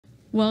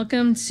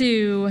Welcome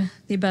to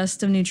the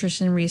Best of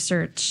Nutrition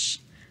Research.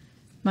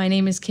 My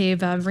name is Kay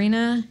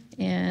Vavrina,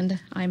 and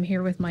I'm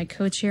here with my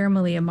co-chair,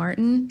 Malia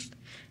Martin.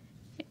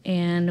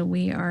 And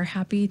we are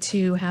happy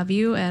to have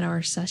you at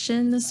our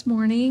session this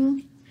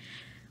morning.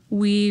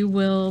 We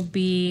will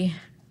be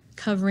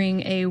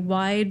covering a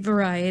wide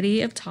variety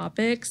of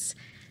topics,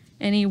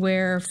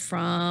 anywhere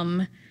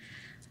from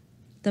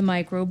the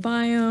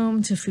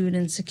microbiome to food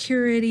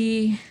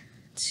insecurity,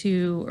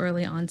 to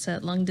early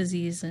onset lung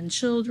disease in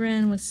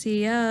children with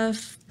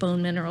CF,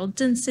 bone mineral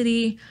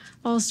density,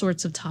 all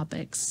sorts of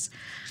topics.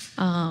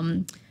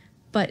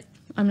 But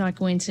I'm not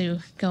going to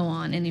go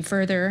on any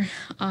further.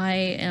 I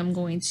am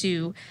going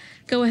to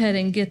go ahead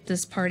and get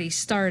this party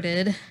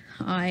started.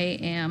 I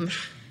am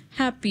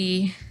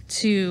happy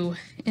to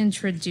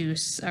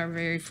introduce our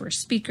very first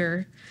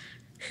speaker,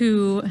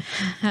 who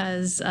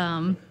has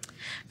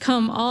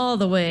come all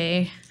the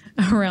way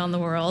around the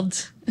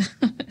world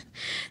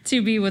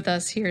to be with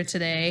us here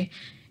today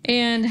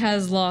and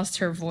has lost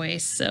her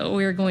voice. So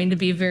we're going to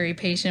be very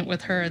patient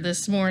with her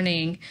this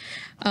morning.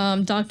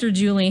 Dr.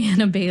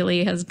 Juliana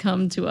Bailey has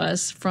come to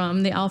us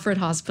from the Alfred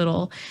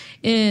Hospital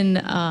in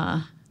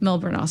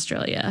Melbourne,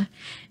 Australia.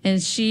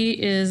 And she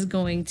is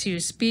going to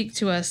speak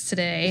to us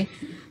today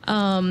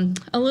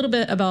a little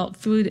bit about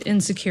food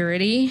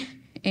insecurity.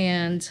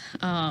 And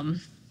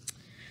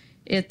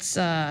it's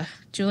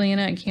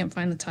Juliana, I can't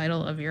find the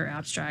title of your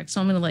abstract,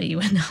 so I'm going to let you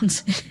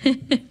announce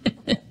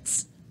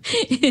it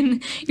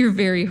in your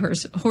very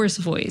hoarse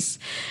voice.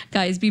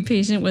 Guys, be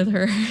patient with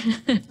her.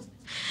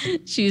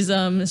 She's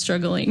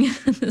struggling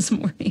this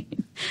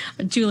morning.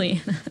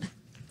 Juliana.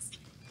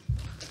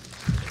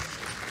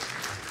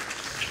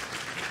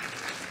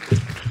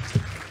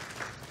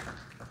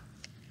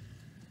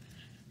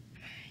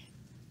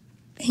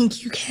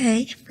 Thank you,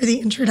 Kay, for the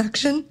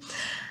introduction.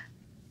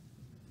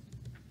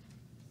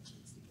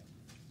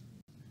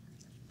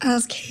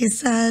 As Kay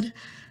said,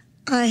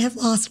 I have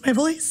lost my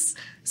voice,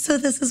 so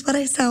this is what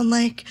I sound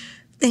like.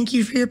 Thank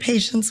you for your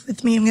patience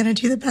with me. I'm going to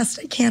do the best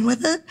I can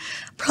with it.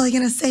 I'm probably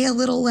going to say a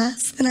little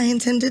less than I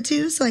intended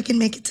to so I can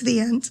make it to the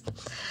end.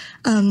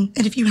 And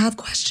if you have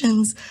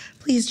questions,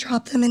 please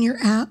drop them in your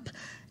app,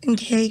 and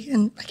Kay,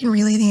 and I can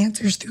relay the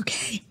answers through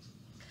Kay.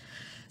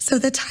 So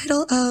the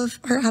title of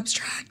our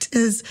abstract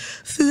is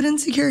Food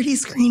Insecurity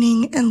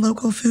Screening and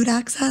Local Food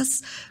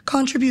Access,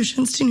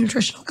 Contributions to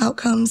Nutritional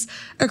Outcomes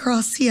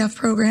Across CF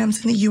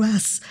Programs in the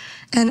U.S.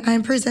 And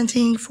I'm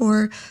presenting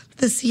for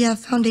the CF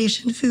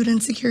Foundation Food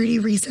Insecurity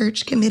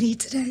Research Committee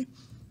today.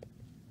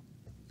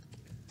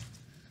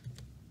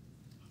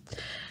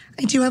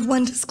 I do have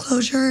one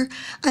disclosure.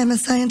 I'm a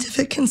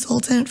scientific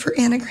consultant for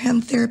Anagram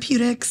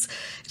Therapeutics.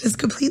 It is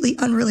completely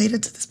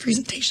unrelated to this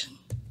presentation.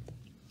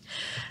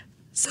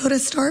 So to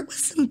start with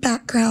some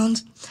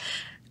background,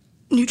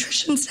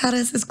 nutrition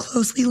status is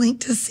closely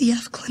linked to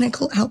CF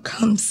clinical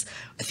outcomes.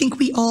 I think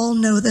we all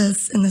know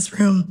this in this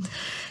room.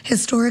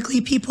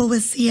 Historically, people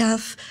with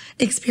CF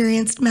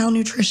experienced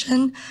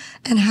malnutrition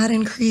and had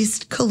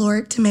increased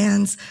caloric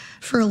demands.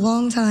 For a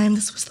long time,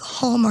 this was the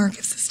hallmark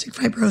of cystic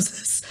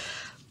fibrosis.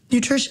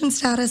 Nutrition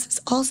status is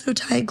also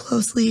tied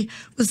closely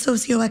with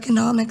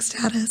socioeconomic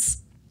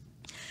status.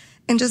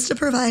 And just to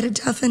provide a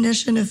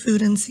definition of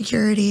food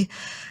insecurity,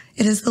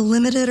 it is the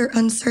limited or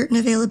uncertain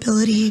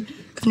availability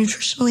of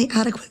nutritionally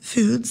adequate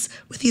foods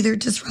with either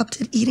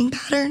disrupted eating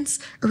patterns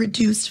or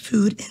reduced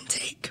food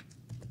intake.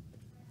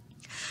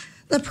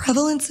 The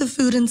prevalence of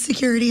food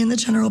insecurity in the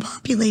general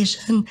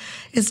population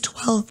is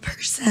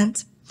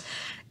 12%.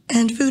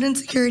 And food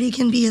insecurity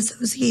can be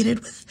associated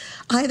with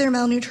either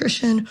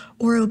malnutrition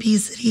or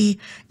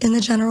obesity in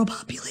the general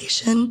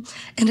population.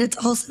 And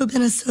it's also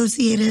been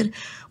associated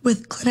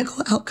with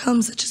clinical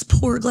outcomes such as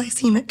poor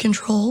glycemic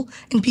control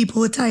in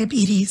people with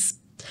diabetes.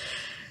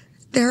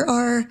 There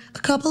are a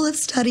couple of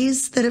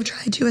studies that have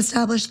tried to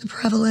establish the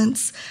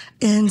prevalence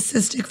in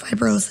cystic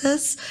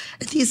fibrosis.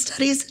 These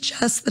studies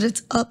suggest that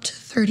it's up to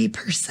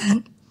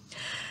 30%.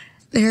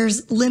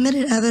 There's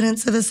limited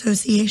evidence of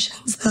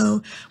associations,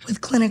 though, with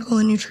clinical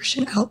and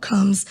nutrition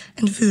outcomes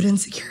and food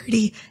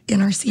insecurity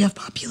in our CF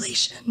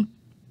population.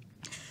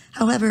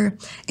 However,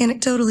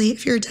 anecdotally,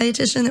 if you're a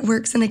dietitian that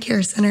works in a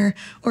care center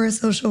or a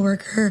social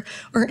worker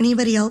or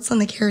anybody else on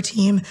the care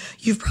team,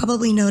 you've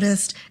probably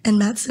noticed and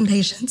met some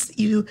patients that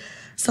you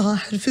saw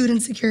had food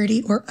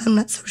insecurity or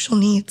unmet social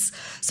needs.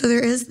 So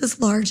there is this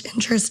large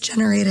interest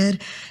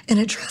generated in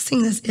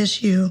addressing this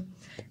issue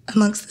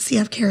amongst the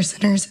CF care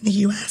centers in the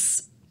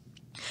U.S.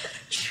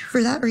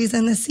 For that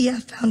reason, the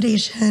CF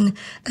Foundation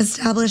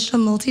established a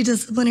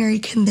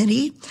multidisciplinary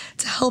committee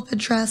to help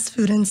address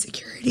food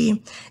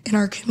insecurity in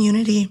our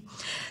community.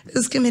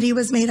 This committee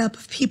was made up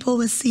of people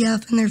with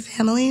CF and their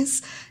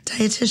families,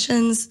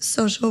 dietitians,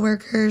 social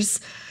workers,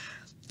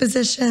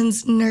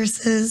 physicians,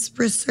 nurses,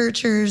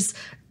 researchers,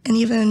 and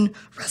even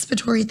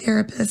respiratory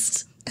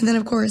therapists. And then,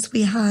 of course,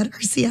 we had our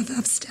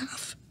CFF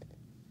staff.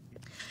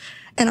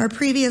 And our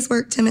previous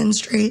work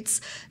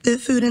demonstrates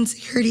that food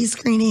insecurity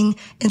screening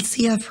in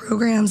CF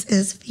programs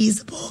is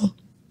feasible.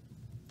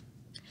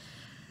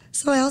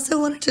 So I also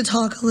wanted to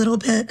talk a little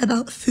bit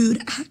about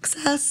food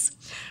access,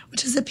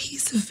 which is a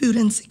piece of food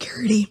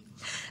insecurity.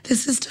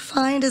 This is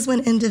defined as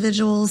when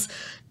individuals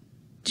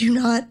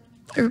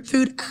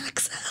food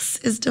access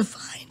is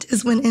defined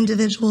as when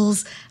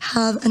individuals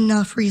have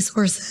enough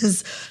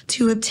resources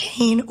to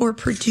obtain or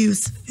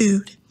produce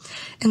food.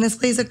 And this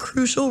plays a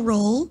crucial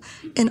role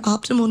in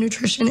optimal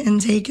nutrition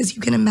intake, as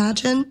you can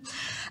imagine.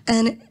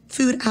 And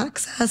food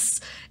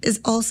access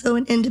is also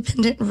an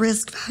independent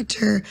risk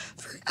factor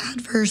for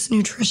adverse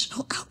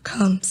nutritional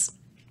outcomes.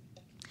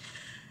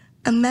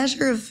 A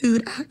measure of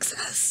food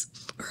access,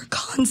 or a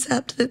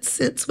concept that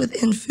sits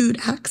within food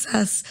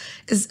access,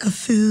 is a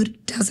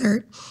food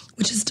desert,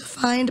 which is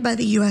defined by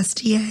the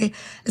USDA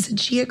as a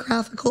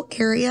geographical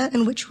area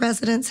in which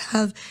residents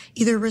have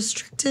either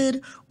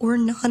restricted or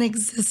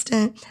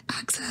non-existent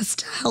access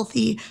to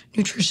healthy,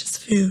 nutritious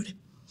food.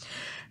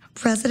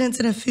 Residents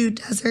in a food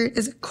desert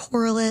is a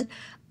correlate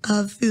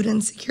of food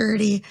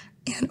insecurity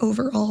and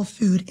overall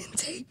food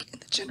intake in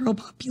the general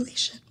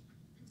population.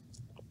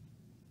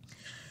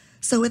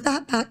 So with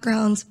that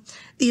background,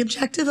 the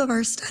objective of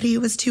our study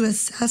was to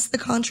assess the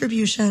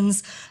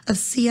contributions of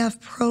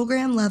CF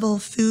program-level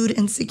food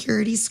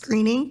insecurity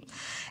screening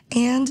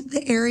and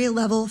the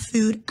area-level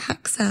food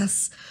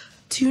access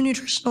to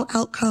nutritional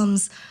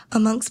outcomes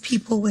amongst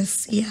people with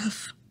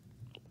CF.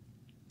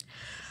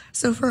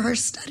 So for our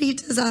study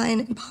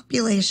design and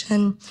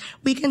population,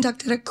 we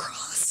conducted a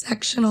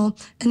cross-sectional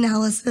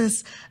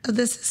analysis of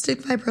the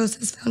Cystic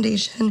Fibrosis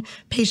Foundation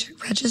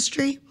patient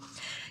registry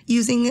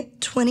using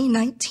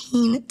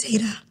 2019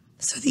 data,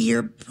 so the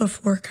year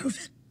before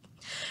COVID.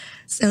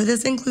 So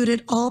this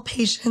included all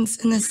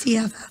patients in the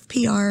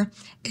CFFPR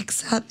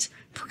except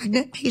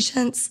pregnant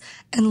patients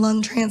and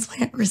lung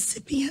transplant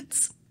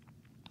recipients.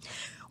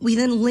 We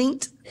then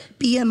linked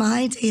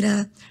BMI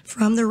data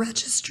from the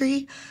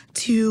registry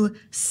to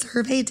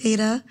survey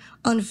data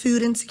on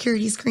food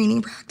insecurity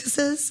screening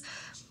practices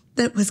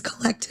that was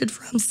collected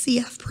from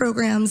CF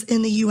programs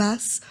in the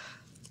US,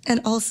 and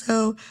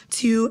also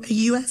to a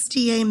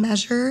USDA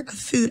measure of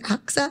food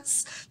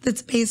access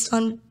that's based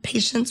on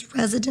patients'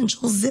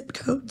 residential zip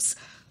codes.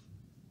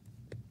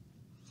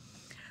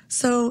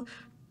 So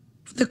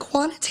the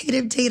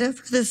quantitative data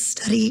for this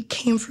study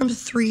came from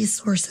 3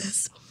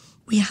 sources.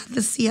 We had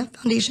the CF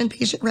Foundation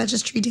patient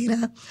registry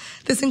data.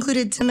 This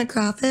included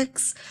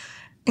demographics,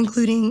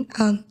 including,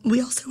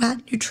 we also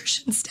had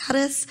nutrition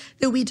status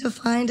that we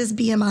defined as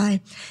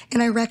BMI.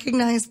 And I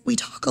recognize we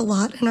talk a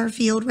lot in our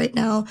field right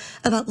now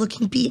about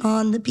looking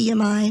beyond the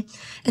BMI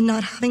and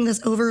not having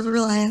this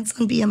over-reliance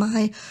on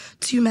BMI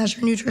to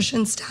measure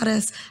nutrition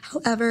status.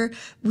 However,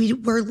 we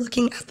were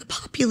looking at the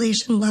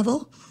population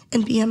level,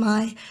 and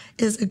BMI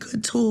is a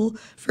good tool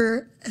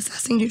for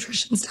assessing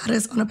nutrition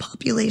status on a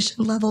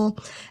population level,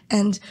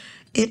 and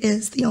it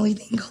is the only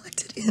thing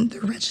collected in the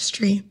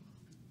registry.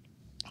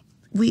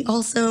 We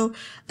also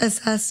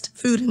assessed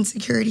food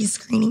insecurity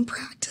screening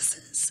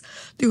practices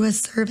through a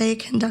survey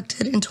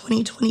conducted in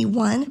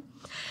 2021,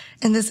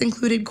 and this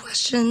included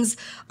questions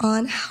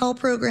on how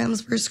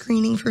programs were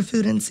screening for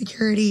food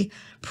insecurity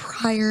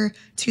prior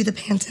to the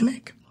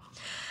pandemic.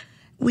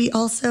 We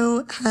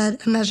also had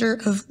a measure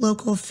of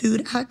local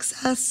food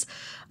access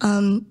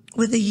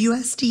with a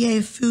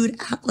USDA Food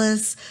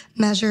Atlas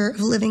measure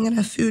of living in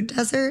a food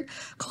desert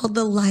called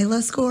the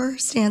LILA score,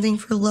 standing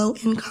for low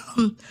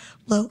income,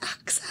 low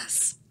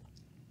access.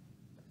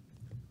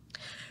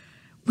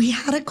 We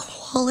had a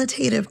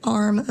qualitative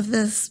arm of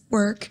this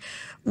work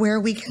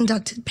where we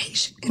conducted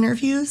patient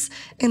interviews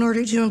in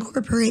order to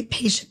incorporate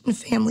patient and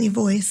family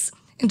voice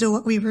into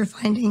what we were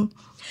finding.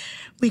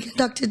 We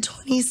conducted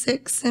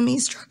 26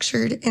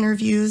 semi-structured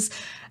interviews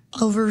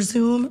over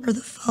Zoom or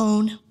the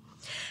phone,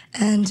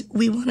 and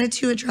we wanted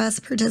to address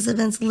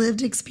participants'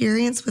 lived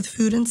experience with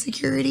food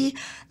insecurity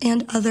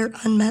and other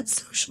unmet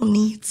social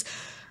needs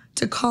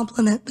to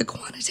complement the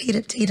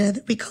quantitative data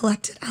that we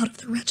collected out of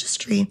the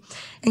registry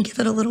and give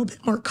it a little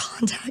bit more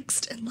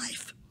context in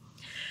life.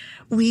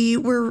 We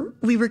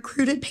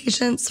recruited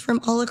patients from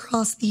all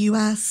across the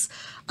U.S.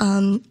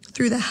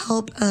 Through the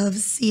help of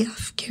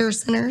CF care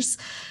centers,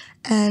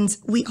 and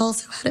we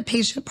also had a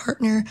patient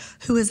partner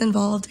who was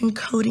involved in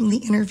coding the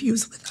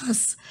interviews with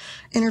us.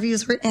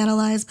 Interviews were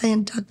analyzed by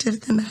inductive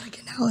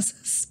thematic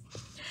analysis.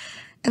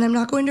 And I'm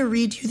not going to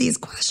read you these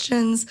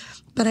questions,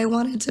 but I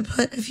wanted to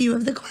put a few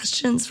of the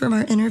questions from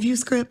our interview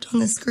script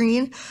on the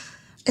screen.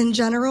 In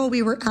general,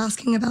 we were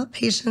asking about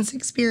patients'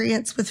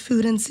 experience with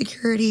food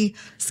insecurity,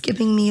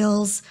 skipping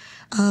meals,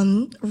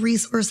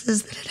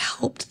 resources that had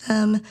helped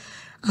them,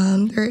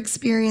 their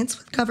experience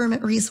with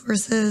government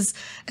resources,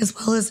 as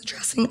well as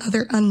addressing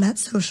other unmet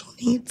social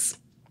needs.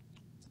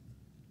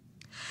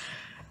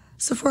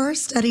 So for our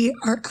study,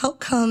 our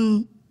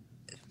outcome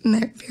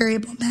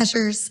variable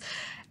measures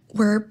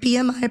were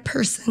BMI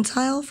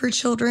percentile for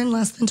children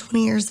less than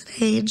 20 years of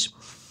age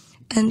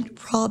and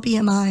raw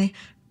BMI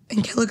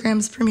in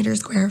kilograms per meter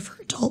square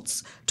for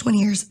adults 20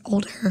 years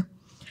older.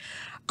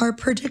 Our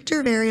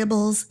predictor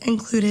variables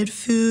included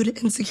food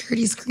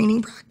insecurity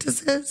screening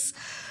practices,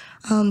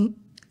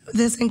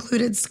 This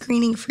included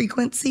screening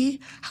frequency,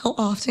 how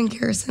often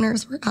care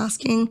centers were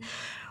asking,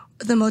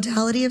 the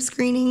modality of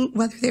screening,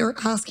 whether they were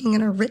asking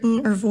in a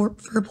written or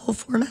verbal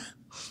format,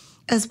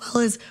 as well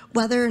as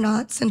whether or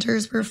not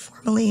centers were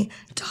formally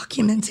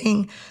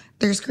documenting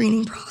their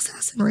screening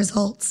process and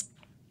results.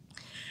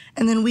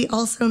 And then we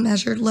also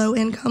measured low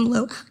income,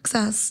 low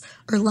access,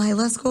 or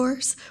LILA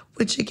scores,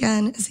 which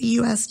again is a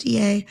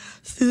USDA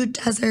food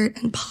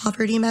desert and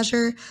poverty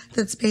measure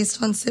that's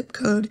based on zip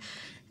code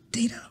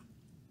data.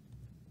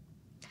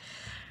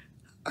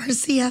 Our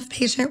CF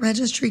patient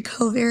registry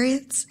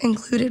covariates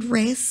included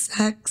race,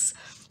 sex,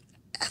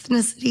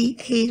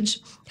 ethnicity, age,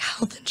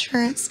 health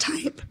insurance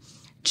type,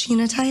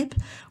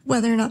 genotype,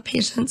 whether or not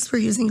patients were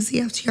using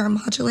CFTR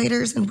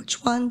modulators and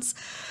which ones,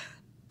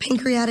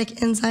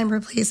 pancreatic enzyme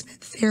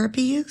replacement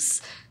therapy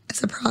use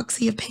as a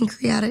proxy of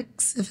pancreatic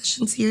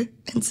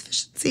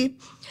insufficiency,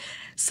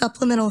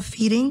 supplemental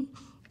feeding,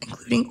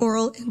 including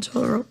oral,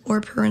 enteral,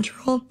 or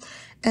parenteral,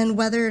 and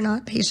whether or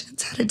not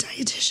patients had a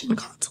dietitian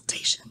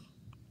consultation.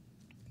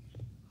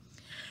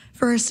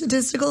 For our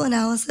statistical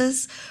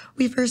analysis,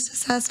 we first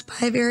assessed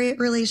bivariate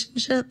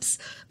relationships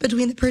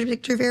between the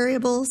predictor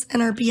variables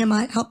and our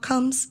BMI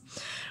outcomes.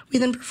 We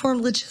then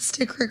performed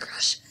logistic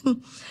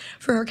regression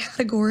for our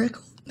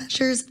categorical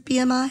measures of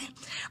BMI.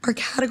 Our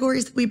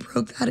categories that we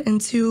broke that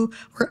into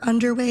were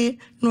underweight,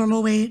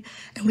 normal weight,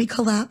 and we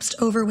collapsed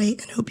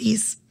overweight and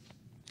obese.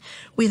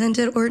 We then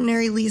did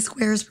ordinary least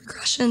squares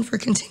regression for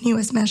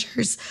continuous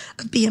measures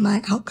of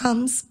BMI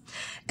outcomes,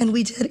 and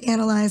we did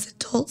analyze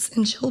adults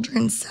and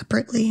children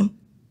separately.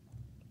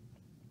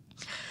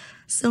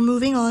 So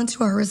moving on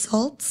to our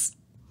results.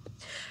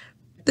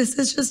 This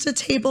is just a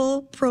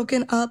table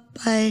broken up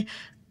by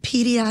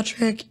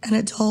pediatric and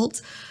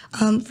adult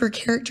for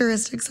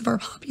characteristics of our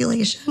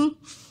population.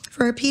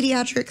 For our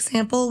pediatric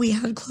sample, we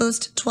had close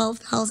to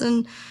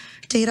 12,000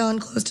 data on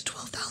close to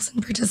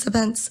 12,000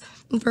 participants.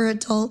 And for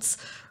adults,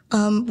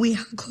 we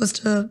had close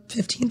to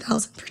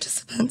 15,000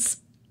 participants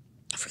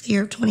for the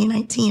year of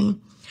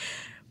 2019.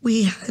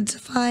 We had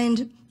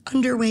defined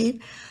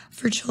underweight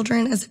for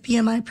children as a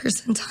BMI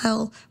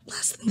percentile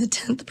less than the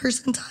 10th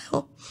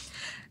percentile.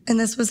 And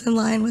this was in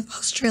line with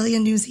Australia,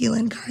 New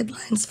Zealand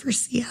guidelines for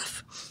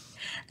CF.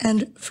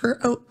 And for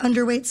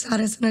underweight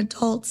status in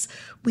adults,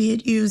 we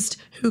had used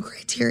WHO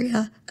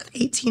criteria of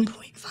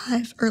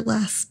 18.5 or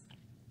less.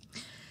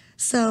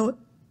 So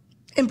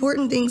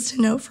important things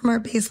to note from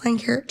our baseline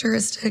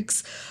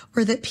characteristics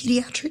were that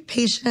pediatric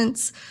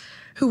patients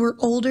who were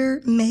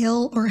older,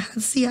 male, or had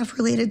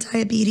CF-related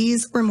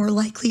diabetes were more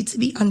likely to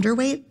be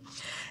underweight,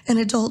 and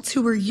adults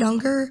who were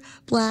younger,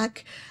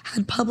 Black,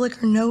 had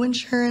public or no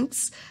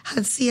insurance,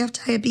 had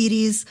CF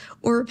diabetes,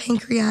 or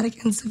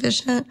pancreatic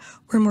insufficient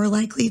were more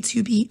likely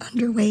to be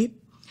underweight.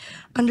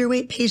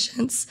 Underweight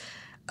patients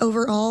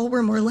overall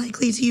were more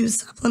likely to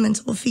use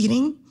supplemental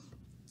feeding.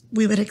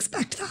 We would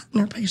expect that in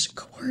our patient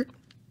cohort.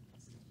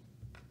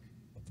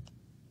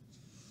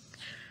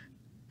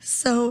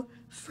 So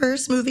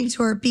first, moving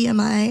to our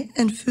BMI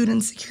and food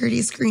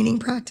insecurity screening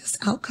practice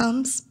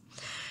outcomes.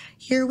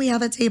 Here we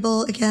have a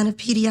table, again, of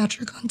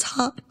pediatric on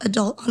top,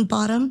 adult on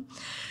bottom.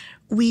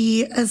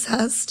 We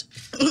assessed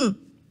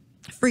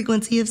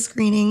frequency of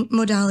screening,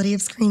 modality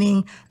of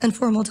screening, and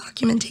formal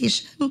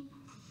documentation.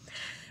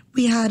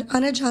 We had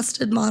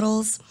unadjusted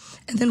models,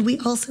 and then we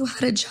also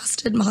had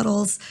adjusted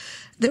models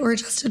that were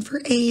adjusted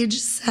for age,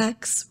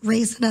 sex,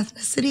 race and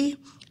ethnicity,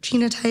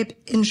 genotype,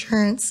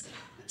 insurance,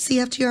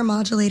 CFTR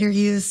modulator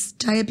use,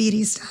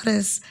 diabetes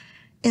status,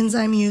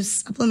 enzyme use,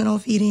 supplemental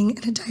feeding,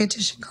 and a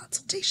dietitian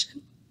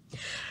consultation.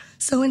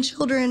 So in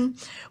children,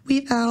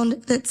 we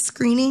found that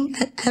screening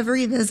at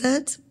every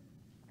visit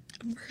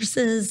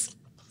versus,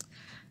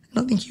 I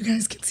don't think you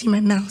guys can see my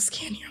mouse,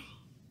 can you?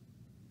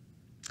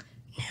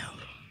 No.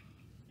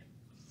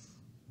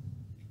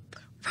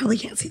 Probably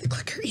can't see the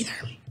clicker either.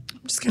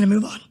 I'm just gonna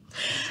move on.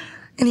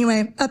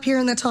 Anyway, up here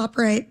in the top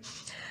right,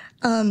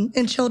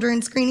 in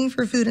children, screening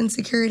for food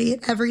insecurity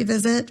at every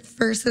visit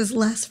versus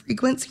less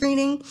frequent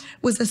screening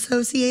was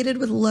associated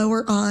with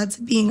lower odds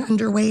of being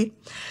underweight.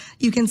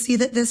 You can see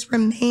that this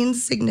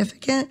remains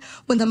significant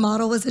when the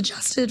model was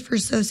adjusted for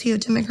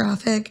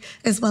sociodemographic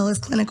as well as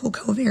clinical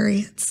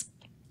covariates.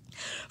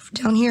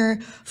 Down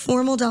here,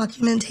 formal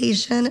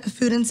documentation of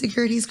food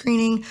insecurity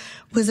screening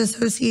was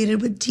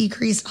associated with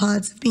decreased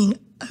odds of being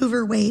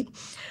overweight,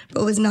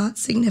 but was not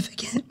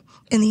significant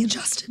in the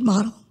adjusted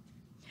model.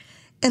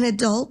 In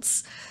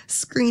adults,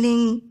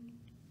 screening,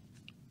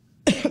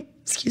 in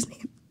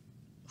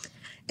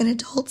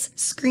adults,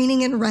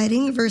 screening and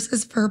writing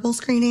versus verbal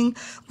screening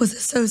was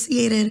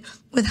associated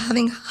with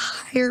having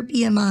higher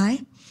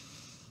BMI,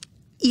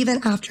 even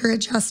after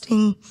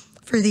adjusting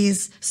for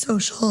these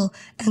social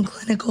and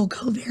clinical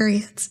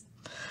covariates.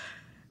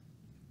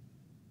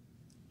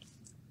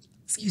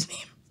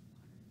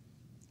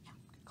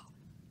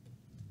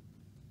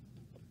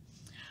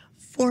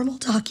 Formal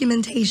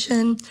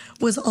documentation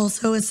was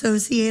also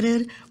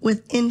associated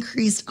with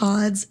increased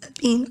odds of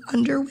being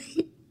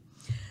underweight,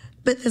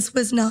 but this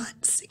was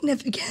not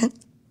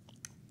significant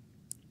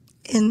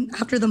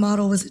after the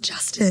model was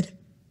adjusted.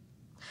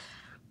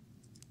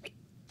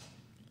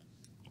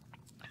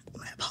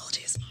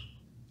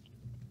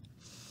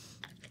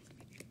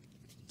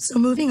 So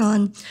moving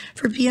on,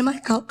 for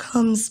BMI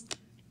outcomes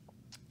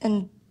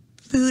and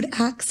food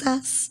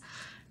access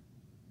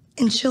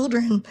in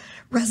children,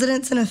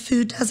 residence in a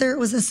food desert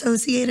was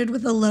associated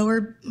with a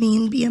lower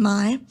mean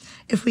BMI.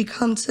 If we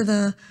come to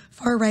the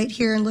far right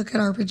here and look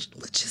at our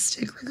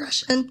logistic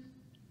regression,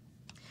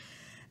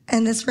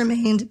 and this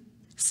remained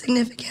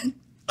significant,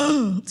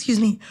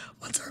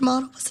 once our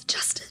model was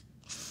adjusted.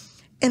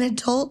 In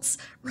adults,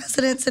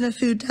 residence in a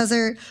food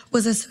desert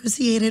was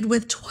associated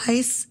with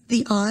twice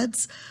the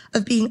odds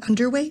of being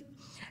underweight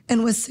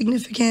and was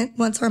significant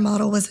once our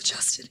model was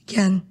adjusted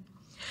again.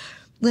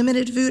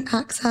 Limited food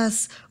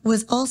access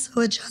was also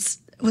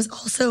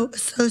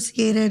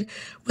associated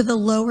with a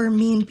lower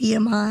mean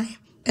BMI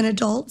in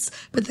adults,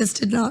 but this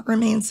did not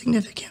remain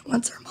significant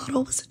once our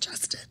model was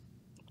adjusted.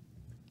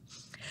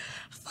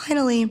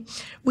 Finally,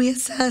 we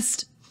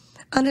assessed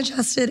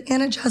unadjusted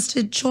and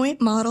adjusted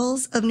joint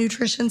models of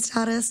nutrition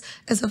status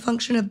as a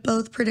function of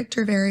both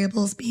predictor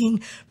variables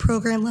being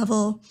program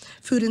level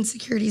food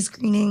insecurity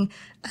screening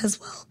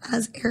as well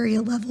as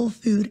area level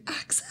food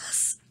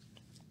access.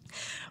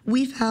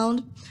 We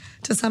found,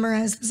 to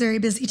summarize this very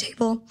busy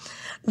table,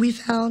 we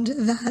found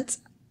that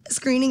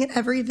screening at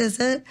every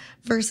visit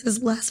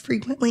versus less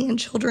frequently in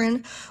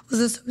children was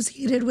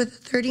associated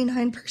with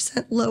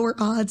 39% lower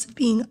odds of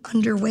being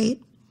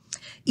underweight,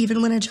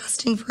 even when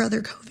adjusting for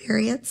other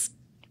covariates.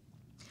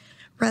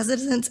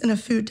 Residence in a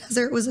food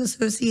desert was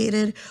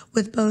associated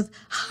with both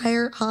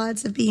higher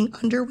odds of being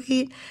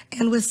underweight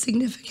and with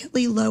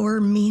significantly lower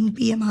mean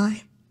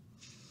BMI.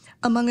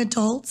 Among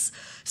adults,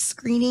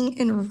 screening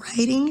in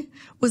writing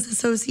was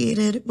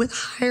associated with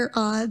higher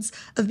odds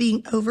of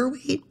being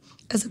overweight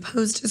as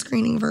opposed to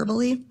screening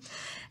verbally,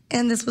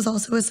 and this was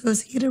also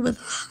associated with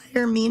a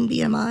higher mean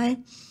BMI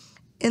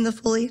in the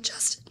fully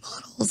adjusted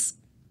models.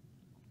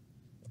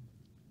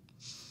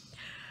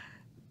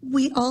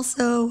 We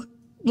also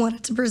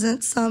wanted to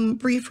present some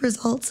brief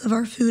results of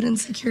our food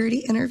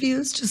insecurity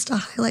interviews just to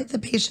highlight the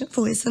patient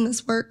voice in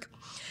this work.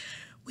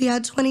 We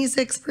had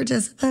 26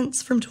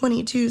 participants from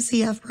 22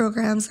 CF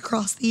programs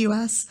across the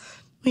U.S.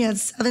 We had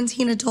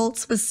 17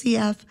 adults with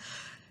CF,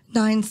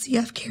 9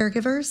 CF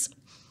caregivers.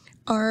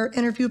 Our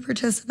interview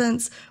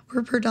participants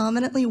were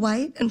predominantly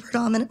white and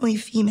predominantly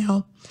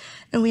female,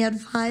 and we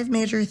had 5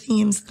 major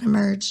themes that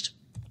emerged.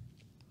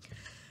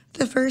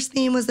 The first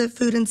theme was that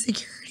food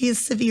insecurity is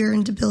severe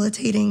and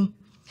debilitating.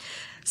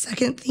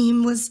 Second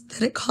theme was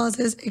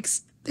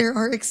that there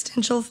are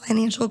existential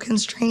financial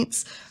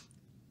constraints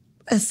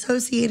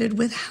associated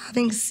with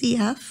having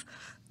CF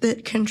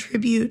that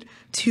contribute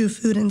to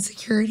food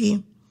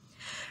insecurity.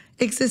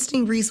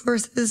 Existing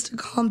resources to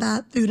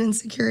combat food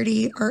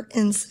insecurity are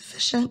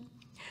insufficient,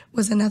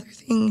 was another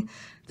thing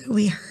that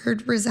we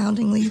heard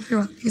resoundingly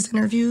throughout these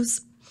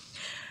interviews.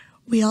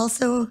 We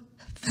also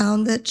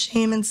found that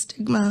shame and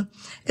stigma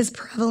is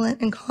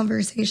prevalent in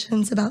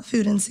conversations about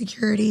food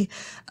insecurity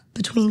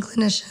between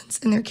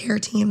clinicians and their care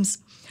teams.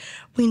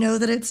 We know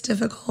that it's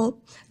difficult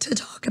to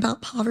talk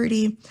about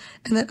poverty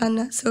and that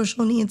unmet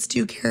social needs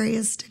do carry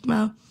a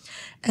stigma.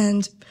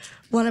 And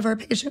one of our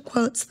patient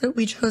quotes that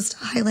we chose to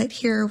highlight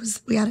here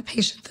was, we had a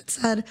patient that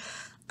said,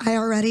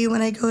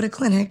 when I go to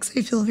clinics,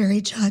 I feel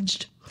very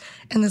judged.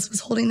 And this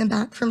was holding them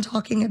back from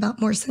talking about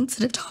more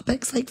sensitive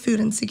topics like food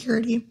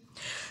insecurity.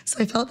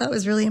 So I felt that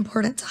was really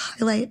important to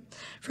highlight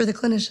for the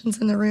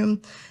clinicians in the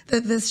room,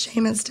 that this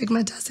shame and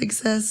stigma does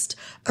exist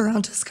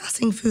around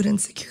discussing food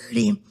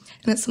insecurity, and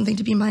it's something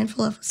to be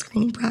mindful of with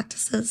screening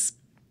practices.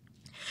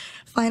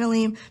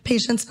 Finally,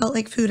 patients felt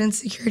like food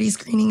insecurity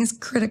screening is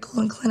critical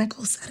in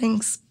clinical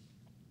settings.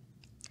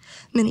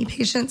 Many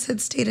patients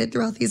had stated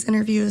throughout these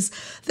interviews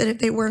that if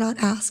they were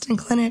not asked in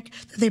clinic,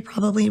 that they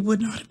probably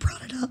would not have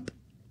brought it up.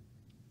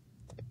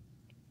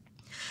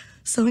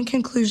 So in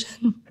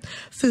conclusion,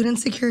 food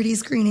insecurity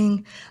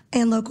screening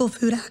and local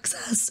food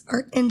access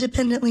are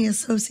independently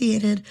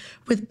associated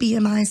with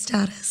BMI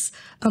status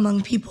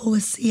among people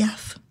with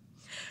CF.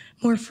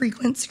 More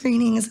frequent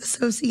screening is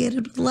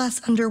associated with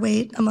less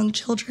underweight among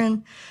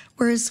children,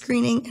 whereas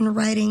screening in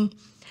writing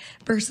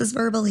versus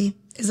verbally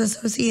is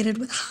associated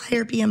with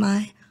higher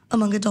BMI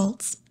among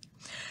adults.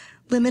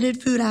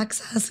 Limited food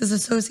access is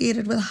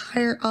associated with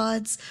higher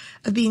odds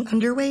of being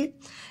underweight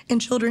in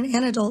children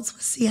and adults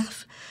with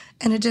CF,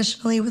 and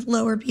additionally with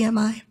lower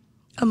BMI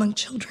among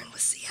children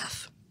with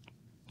CF.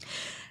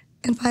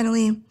 And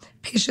finally,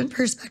 patient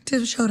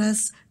perspective showed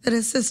us that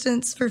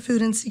assistance for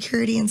food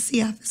insecurity in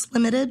CF is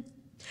limited,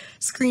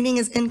 screening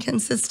is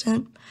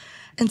inconsistent,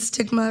 and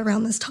stigma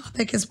around this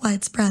topic is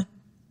widespread.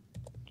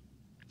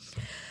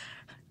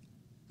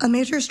 A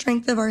major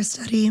strength of our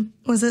study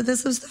was that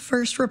this was the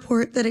first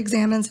report that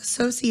examines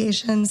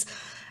associations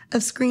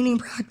of screening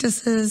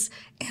practices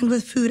and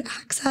with food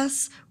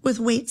access with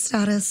weight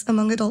status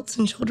among adults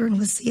and children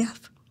with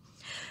CF.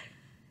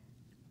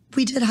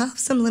 We did have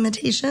some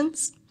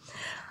limitations,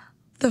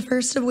 the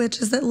first of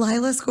which is that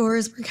LILA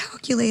scores were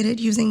calculated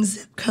using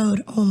zip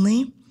code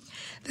only.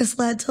 This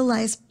led to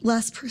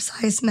less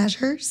precise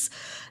measures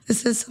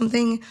This is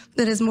something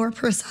that is more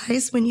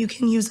precise when you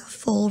can use a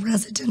full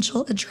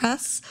residential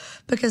address,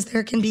 because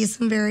there can be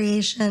some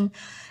variation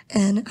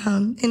in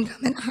income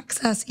and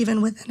access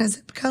even within a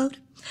zip code.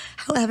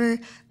 However,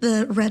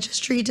 the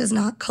registry does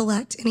not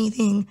collect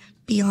anything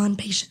beyond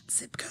patient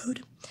zip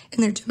code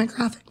in their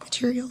demographic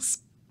materials.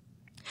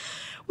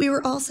 We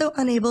were also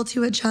unable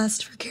to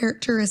adjust for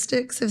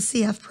characteristics of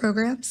CF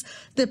programs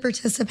that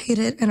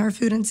participated in our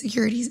food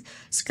insecurity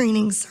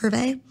screening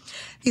survey.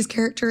 These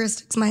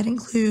characteristics might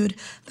include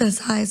the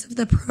size of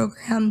the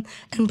program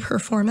and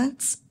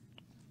performance.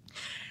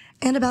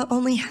 And about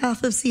only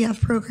half of CF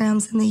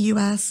programs in the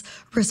U.S.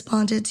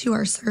 responded to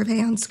our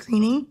survey on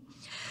screening.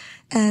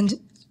 And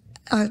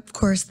of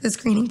course, the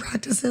screening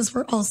practices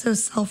were also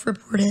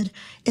self-reported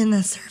in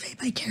the survey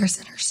by care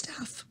center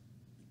staff.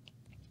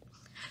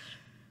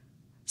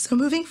 So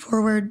moving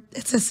forward,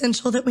 it's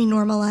essential that we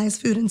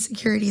normalize food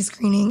insecurity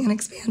screening and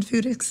expand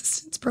food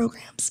assistance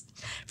programs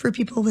for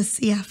people with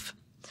CF.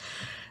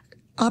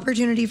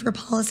 Opportunity for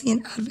policy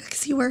and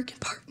advocacy work in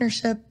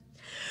partnership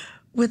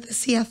with the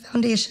CF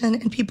Foundation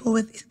and people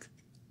with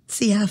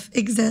CF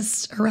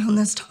exists around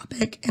this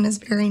topic and is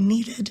very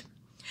needed.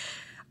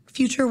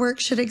 Future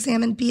work should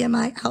examine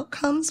BMI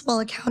outcomes while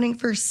accounting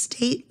for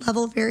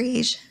state-level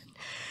variation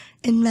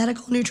in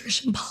medical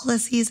nutrition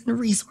policies and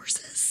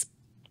resources.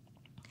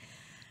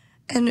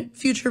 And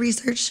future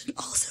research should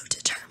also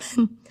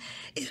determine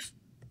if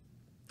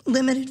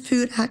limited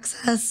food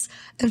access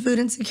and food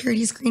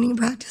insecurity screening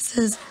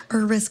practices are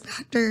risk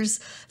factors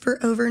for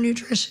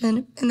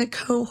overnutrition in the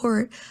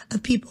cohort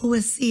of people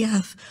with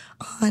CF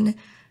on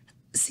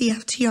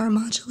CFTR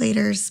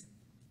modulators.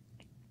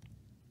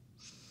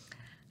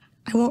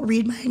 I won't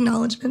read my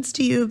acknowledgments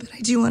to you, but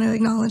I do want to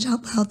acknowledge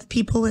out loud the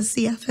people with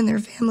CF and their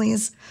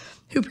families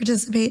who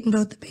participate in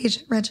both the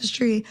patient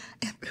registry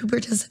and who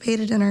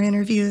participated in our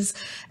interviews,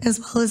 as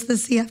well as the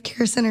CF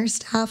Care Center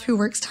staff who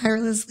works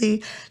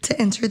tirelessly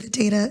to enter the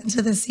data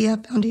into the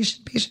CF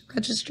Foundation patient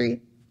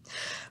registry.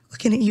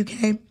 Looking at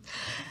UK,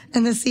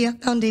 and the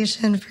CF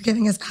Foundation for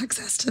giving us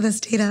access to this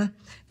data.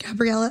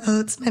 Gabriella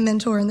Oates, my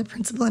mentor and the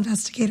principal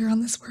investigator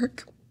on this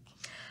work.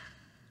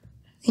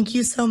 Thank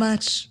you so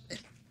much.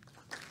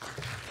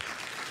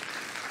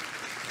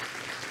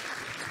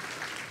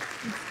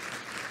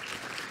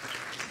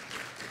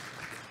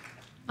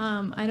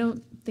 I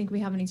don't think we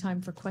have any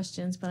time for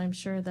questions, but I'm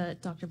sure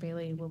that Dr.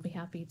 Bailey will be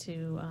happy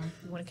to,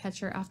 if you want to catch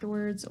her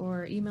afterwards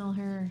or email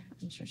her,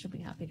 I'm sure she'll be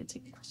happy to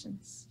take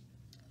questions.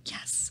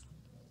 Yes.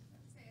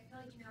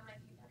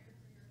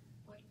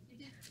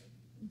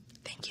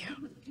 Thank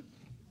you.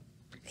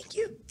 Thank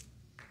you.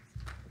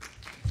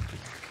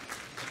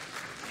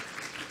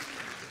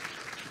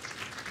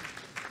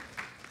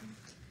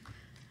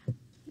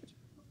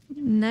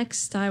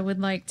 Next, I would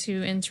like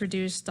to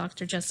introduce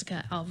Dr.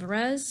 Jessica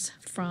Alvarez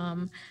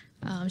from,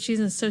 she's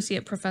an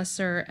associate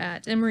professor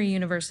at Emory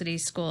University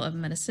School of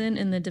Medicine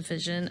in the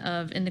Division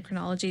of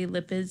Endocrinology,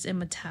 Lipids, and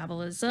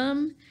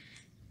Metabolism.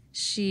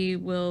 She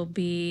will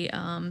be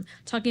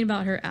talking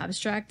about her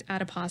abstract.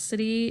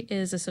 Adiposity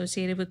is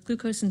associated with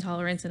glucose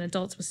intolerance in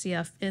adults with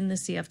CF in the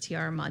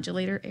CFTR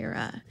modulator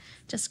era.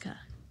 Jessica.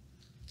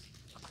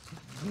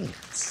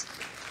 Thanks.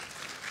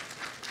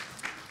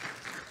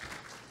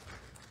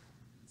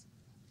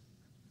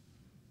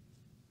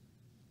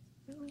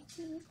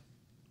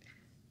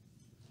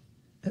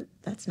 Oh,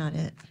 that's not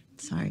it.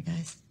 Sorry,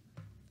 guys.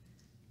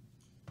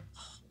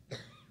 Oh.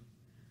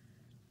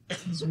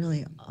 This is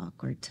really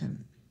awkward to... There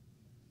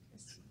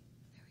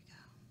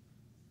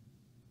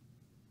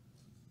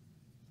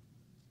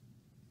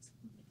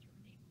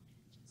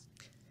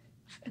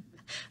we go.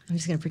 I'm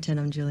just going to pretend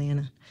I'm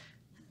Juliana.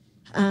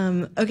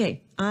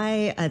 Okay,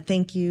 I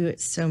thank you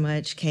so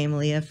much, Kay and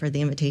Malia, for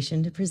the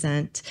invitation to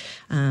present.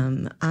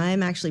 I'm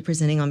actually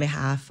presenting on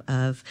behalf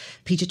of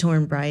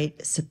Peachatorn Bright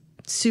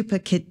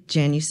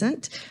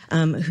Supakit-Janusant,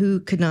 who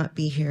could not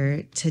be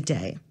here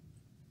today.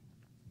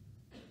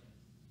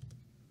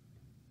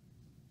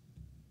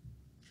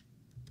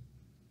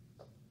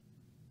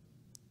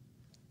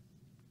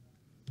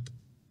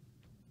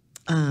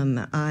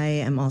 I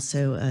am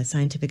also a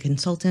scientific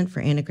consultant for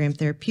Anagram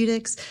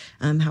Therapeutics.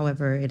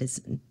 However, it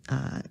is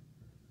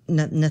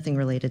nothing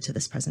related to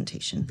this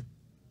presentation.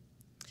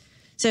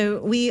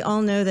 So we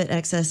all know that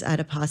excess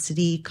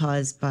adiposity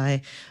caused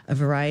by a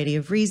variety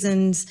of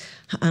reasons,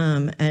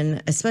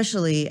 and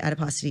especially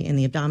adiposity in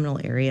the abdominal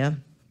area,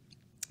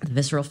 the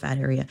visceral fat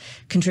area,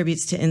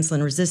 contributes to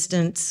insulin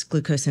resistance,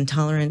 glucose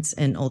intolerance,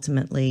 and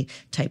ultimately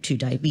type 2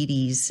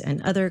 diabetes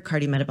and other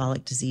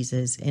cardiometabolic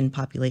diseases in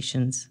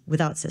populations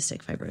without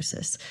cystic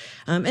fibrosis.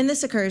 And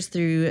this occurs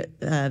through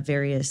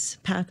various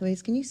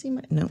pathways. Can you see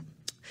my, no.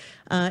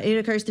 It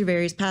occurs through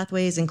various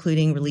pathways,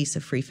 including release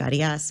of free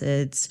fatty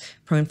acids,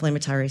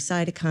 pro-inflammatory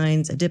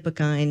cytokines,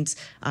 adipokines,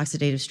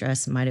 oxidative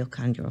stress, and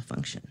mitochondrial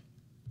function.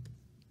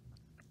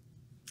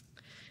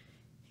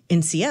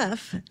 In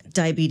CF,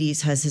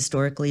 diabetes has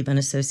historically been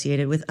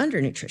associated with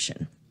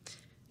undernutrition.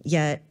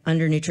 Yet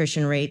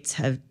undernutrition rates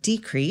have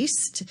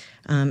decreased,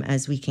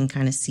 as we can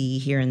kind of see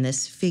here in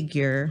this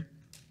figure,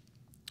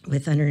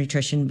 with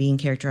undernutrition being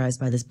characterized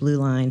by this blue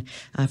line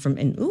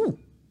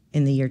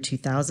in the year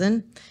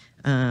 2000,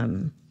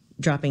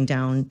 dropping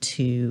down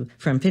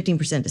from 15% to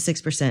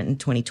 6% in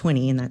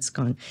 2020, and that's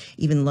gone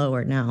even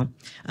lower now.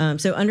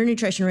 So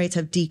undernutrition rates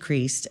have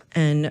decreased,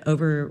 and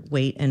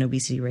overweight and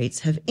obesity rates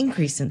have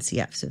increased in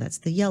CF. So that's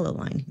the yellow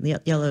line,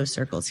 the yellow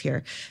circles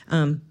here.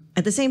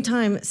 At the same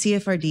time,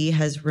 CFRD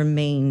has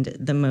remained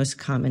the most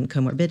common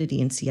comorbidity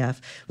in CF,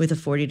 with a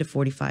 40 to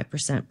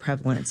 45%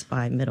 prevalence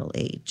by middle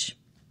age.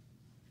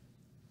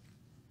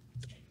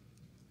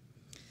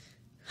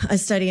 A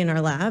study in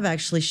our lab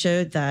actually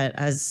showed that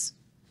as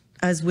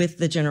with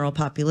the general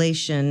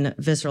population,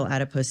 visceral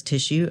adipose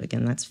tissue,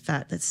 again, that's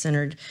fat that's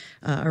centered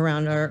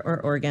around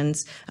our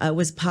organs,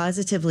 was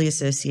positively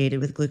associated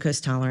with glucose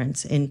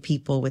tolerance in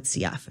people with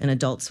CF, in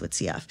adults with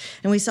CF.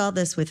 And we saw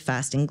this with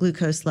fasting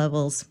glucose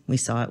levels, we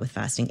saw it with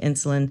fasting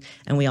insulin,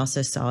 and we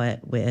also saw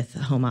it with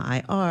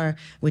HOMA-IR,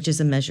 which is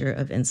a measure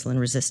of insulin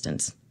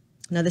resistance.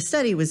 Now, the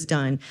study was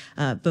done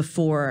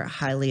before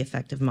highly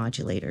effective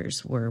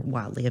modulators were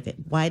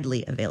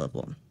widely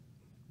available.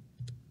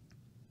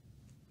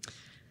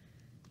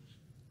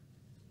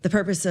 The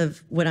purpose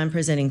of what I'm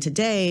presenting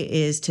today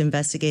is to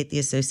investigate the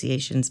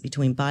associations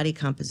between body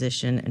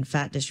composition and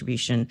fat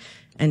distribution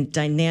and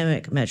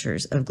dynamic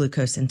measures of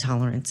glucose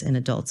intolerance in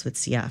adults with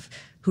CF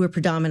who are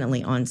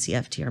predominantly on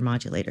CFTR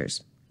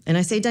modulators. And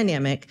I say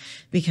dynamic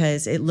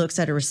because it looks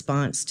at a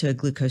response to a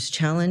glucose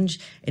challenge.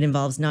 It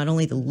involves not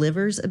only the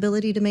liver's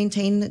ability to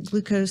maintain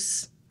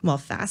glucose while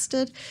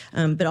fasted,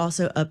 but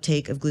also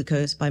uptake of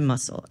glucose by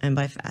muscle and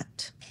by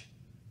fat.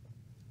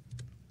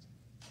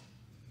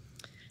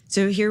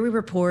 So here we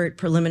report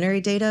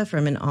preliminary data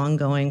from an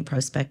ongoing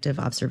prospective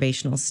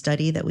observational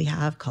study that we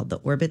have called the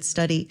ORBIT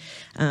study,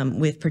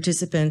 with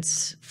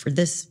participants for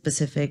this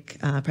specific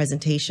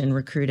presentation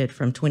recruited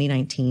from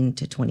 2019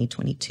 to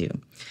 2022.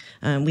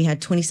 We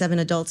had 27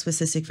 adults with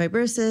cystic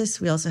fibrosis.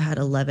 We also had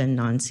 11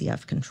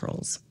 non-CF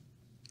controls.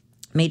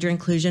 Major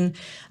inclusion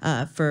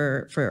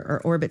for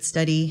our ORBIT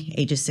study,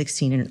 ages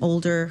 16 and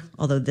older,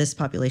 although this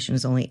population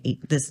is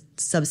this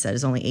subset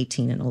is only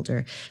 18 and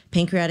older.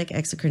 Pancreatic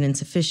exocrine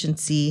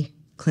insufficiency,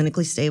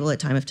 clinically stable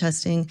at time of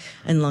testing,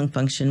 and lung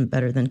function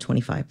better than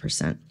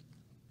 25%.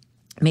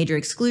 Major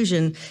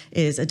exclusion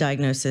is a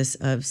diagnosis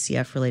of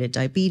CF-related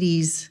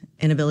diabetes,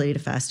 inability to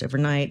fast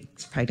overnight,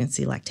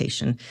 pregnancy,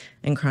 lactation,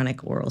 and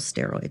chronic oral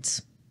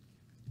steroids.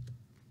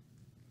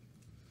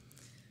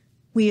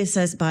 We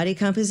assess body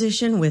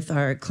composition with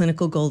our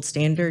clinical gold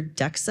standard,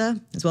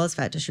 DEXA, as well as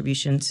fat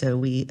distribution. So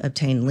we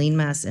obtain lean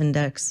mass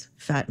index,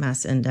 fat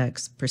mass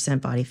index,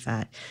 percent body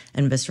fat,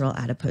 and visceral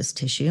adipose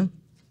tissue.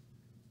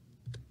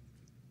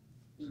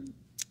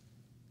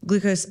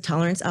 Glucose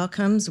tolerance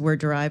outcomes were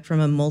derived from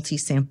a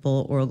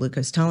multi-sample oral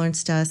glucose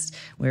tolerance test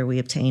where we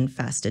obtained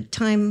fasted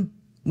time.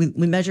 We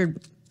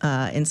measured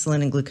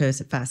insulin and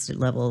glucose at fasted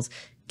levels,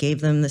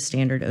 gave them the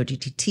standard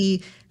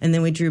OGTT, and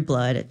then we drew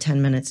blood at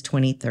 10 minutes,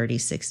 20, 30,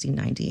 60,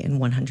 90, and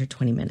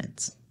 120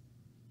 minutes.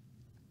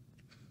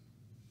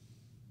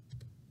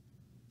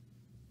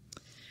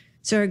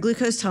 So our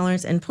glucose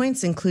tolerance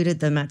endpoints included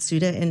the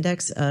Matsuda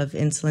Index of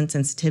Insulin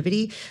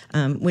Sensitivity,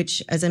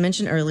 which, as I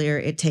mentioned earlier,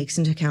 it takes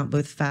into account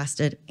both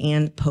fasted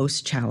and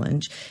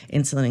post-challenge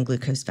insulin and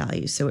glucose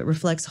values. So it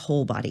reflects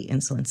whole body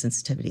insulin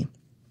sensitivity.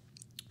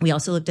 We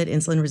also looked at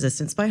insulin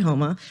resistance by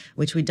HOMA,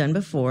 which we'd done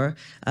before,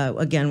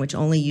 again, which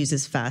only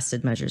uses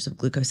fasted measures of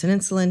glucose and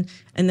insulin,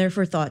 and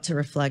therefore thought to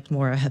reflect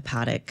more a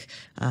hepatic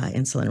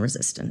insulin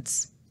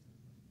resistance.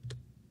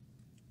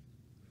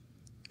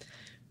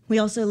 We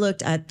also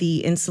looked at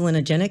the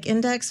insulinogenic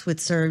index, which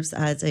serves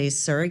as a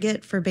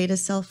surrogate for beta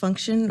cell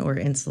function or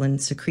insulin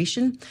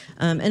secretion,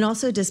 and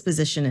also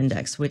disposition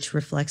index, which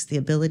reflects the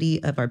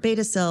ability of our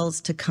beta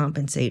cells to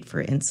compensate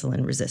for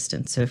insulin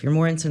resistance. So if you're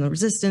more insulin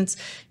resistant,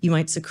 you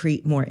might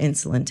secrete more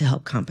insulin to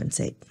help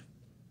compensate.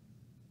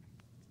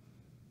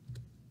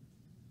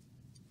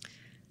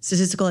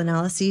 Statistical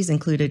analyses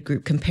included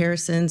group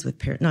comparisons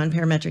with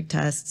non-parametric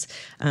tests,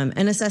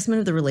 and assessment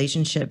of the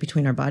relationship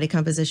between our body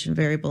composition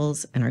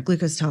variables and our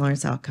glucose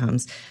tolerance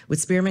outcomes with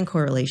Spearman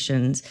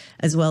correlations,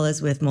 as well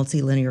as with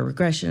multilinear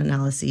regression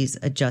analyses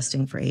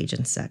adjusting for age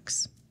and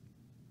sex.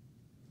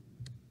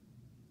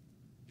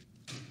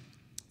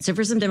 So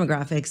for some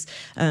demographics,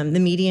 the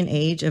median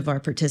age of our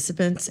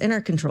participants and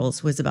our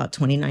controls was about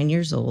 29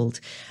 years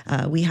old.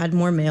 We had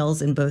more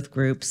males in both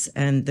groups,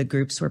 and the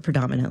groups were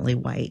predominantly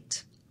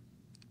white.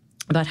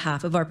 About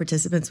half of our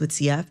participants with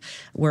CF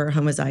were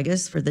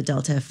homozygous for the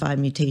delta F5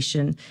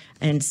 mutation,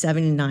 and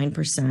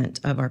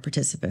 79% of our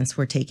participants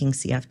were taking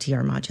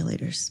CFTR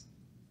modulators.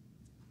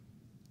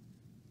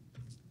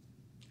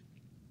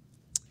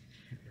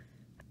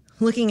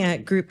 Looking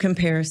at group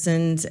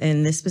comparisons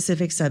in this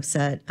specific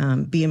subset,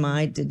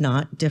 BMI did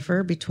not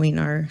differ between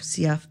our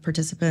CF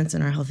participants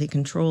and our healthy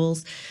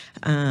controls.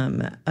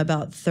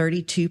 About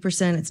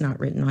 32%, it's not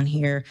written on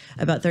here,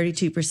 about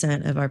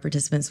 32% of our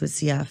participants with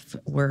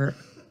CF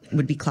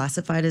would be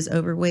classified as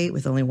overweight,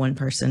 with only one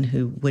person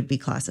who would be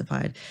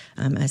classified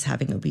as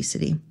having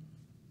obesity.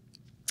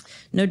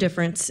 No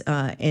difference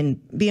in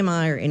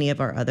BMI or any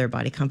of our other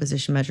body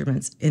composition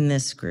measurements in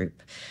this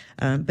group.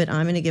 But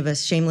I'm going to give a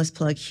shameless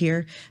plug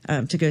here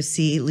to go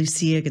see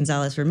Lucia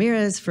Gonzalez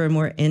Ramirez for a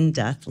more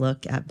in-depth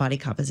look at body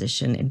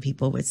composition in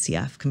people with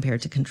CF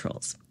compared to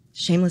controls.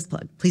 Shameless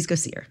plug. Please go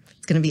see her.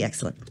 It's going to be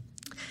excellent.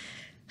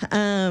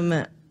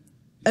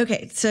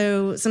 Okay,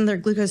 so some of their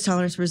glucose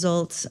tolerance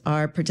results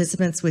are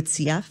participants with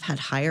CF had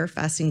higher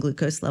fasting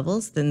glucose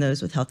levels than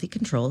those with healthy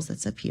controls.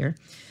 That's up here.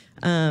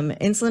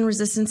 Insulin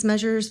resistance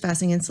measures,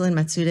 fasting insulin,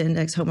 Matsuda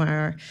index,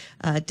 HOMA-IR,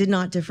 did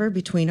not differ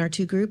between our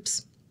two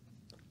groups.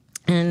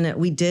 And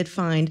we did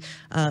find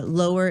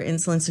lower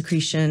insulin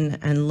secretion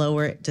and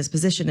lower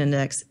disposition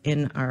index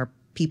in our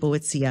people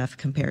with CF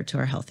compared to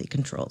our healthy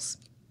controls.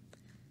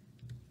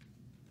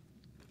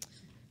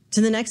 So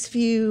the next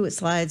few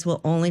slides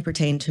will only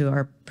pertain to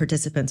our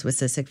participants with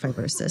cystic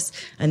fibrosis.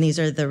 And these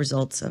are the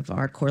results of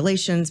our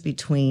correlations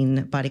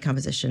between body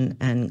composition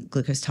and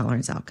glucose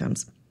tolerance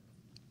outcomes.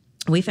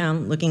 We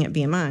found, looking at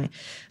BMI,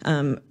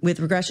 with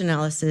regression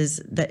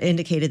analysis that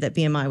indicated that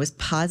BMI was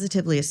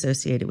positively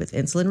associated with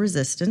insulin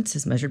resistance,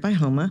 as measured by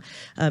HOMA,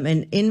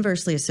 and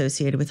inversely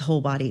associated with whole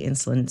body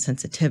insulin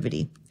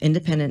sensitivity,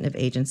 independent of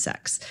age and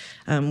sex.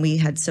 We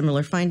had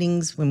similar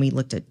findings when we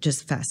looked at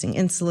just fasting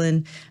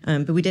insulin,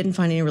 but we didn't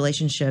find any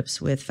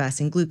relationships with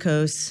fasting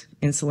glucose,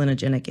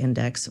 insulinogenic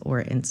index,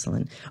 or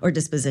insulin or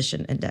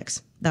disposition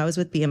index. That was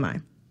with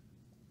BMI.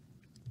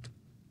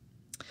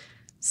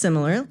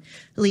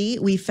 Similarly,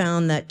 we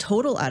found that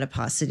total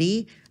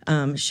adiposity,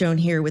 shown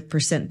here with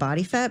percent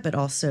body fat, but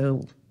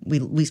also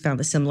we found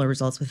the similar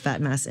results with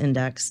fat mass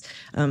index.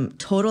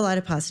 Total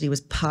adiposity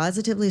was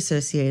positively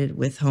associated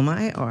with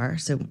HOMA-IR,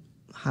 so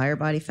higher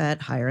body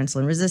fat, higher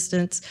insulin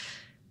resistance,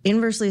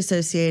 inversely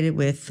associated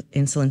with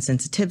insulin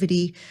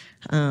sensitivity.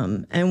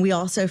 And we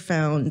also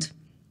found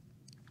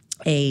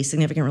a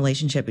significant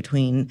relationship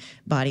between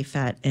body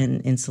fat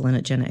and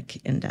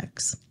insulinogenic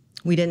index.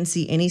 We didn't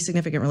see any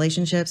significant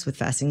relationships with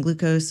fasting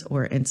glucose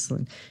or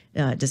insulin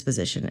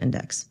disposition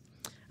index.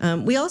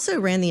 We also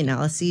ran the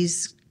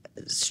analyses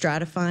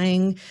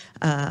stratifying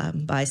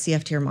by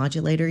CFTR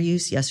modulator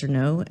use, yes or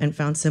no, and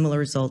found similar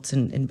results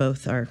in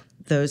both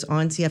those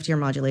on CFTR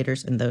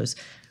modulators and those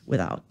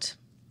without.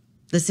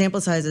 The sample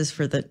sizes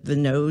for the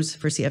no's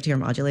for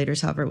CFTR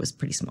modulators, however, was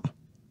pretty small.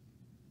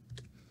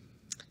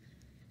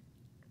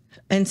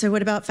 And so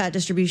what about fat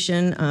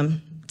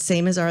distribution?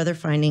 Same as our other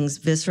findings,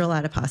 visceral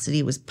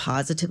adiposity was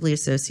positively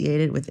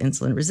associated with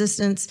insulin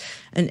resistance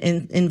and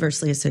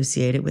inversely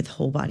associated with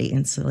whole body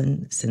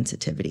insulin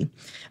sensitivity.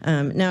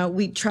 Now,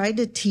 we tried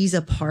to tease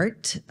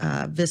apart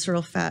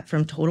visceral fat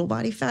from total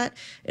body fat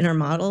in our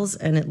models,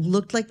 and it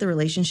looked like the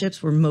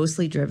relationships were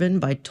mostly driven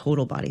by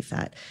total body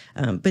fat.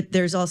 But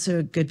there's also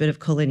a good bit of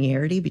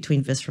collinearity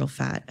between visceral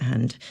fat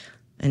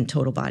and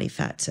total body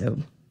fat, so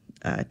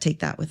take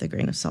that with a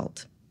grain of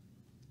salt.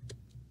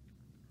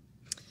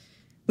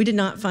 We did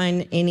not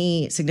find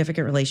any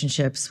significant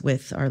relationships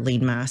with our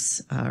lean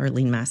mass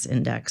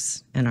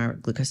index and our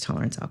glucose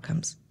tolerance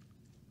outcomes.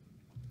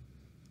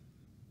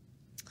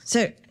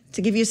 So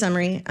to give you a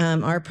summary,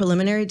 our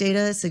preliminary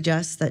data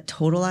suggests that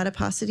total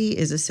adiposity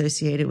is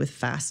associated with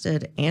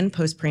fasted and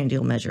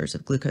postprandial measures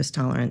of glucose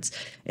tolerance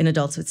in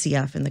adults with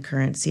CF in the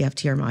current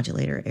CFTR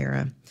modulator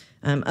era.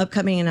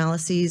 Upcoming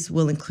analyses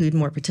will include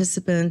more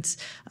participants,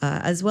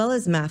 as well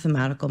as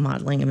mathematical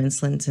modeling of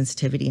insulin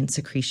sensitivity and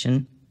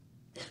secretion.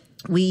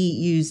 We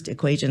used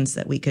equations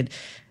that we could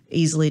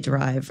easily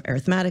derive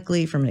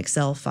arithmetically from an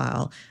Excel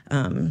file.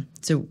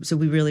 So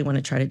we really want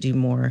to try to do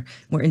more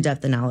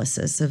in-depth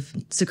analysis of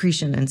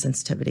secretion and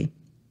sensitivity.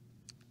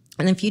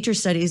 And then future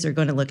studies are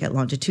going to look at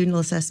longitudinal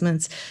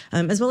assessments,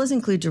 as well as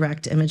include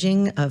direct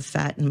imaging of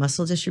fat and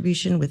muscle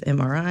distribution with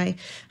MRI.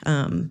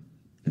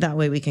 That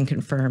way we can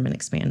confirm and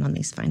expand on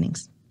these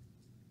findings.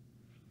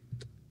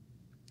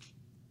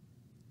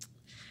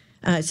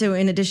 So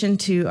in addition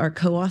to our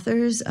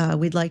co-authors,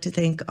 we'd like to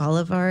thank all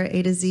of our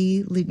A to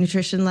Z Lead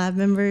Nutrition Lab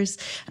members,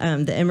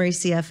 the Emory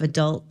CF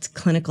adult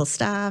clinical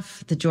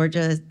staff, the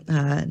Georgia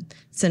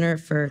Center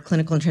for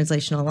Clinical and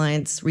Translational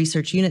Alliance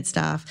research unit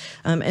staff,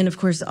 and of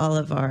course all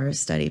of our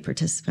study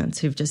participants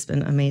who've just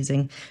been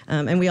amazing.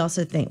 And we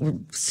also we're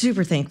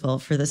super thankful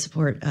for the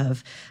support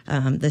of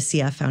the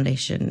CF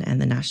Foundation and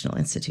the National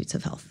Institutes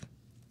of Health.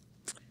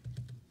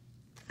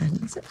 And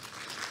that's it.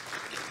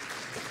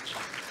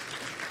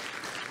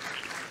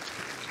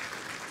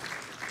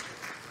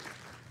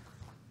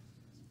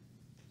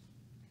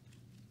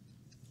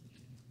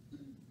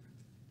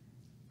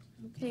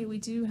 Okay, we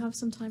do have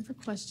some time for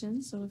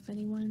questions, so if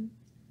anyone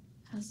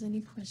has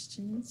any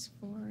questions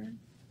for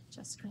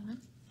Jessica.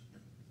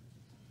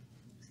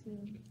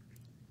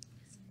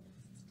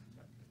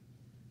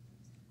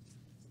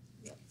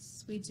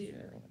 Yes, we do.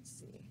 Let's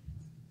see.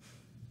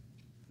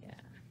 Yeah.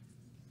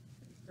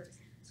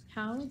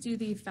 How do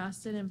the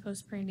fasted and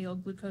postprandial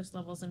glucose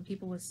levels in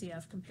people with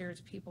CF compare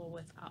to people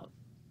without?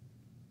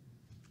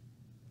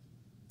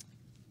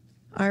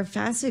 Our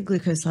fasted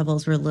glucose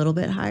levels were a little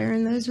bit higher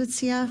in those with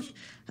CF.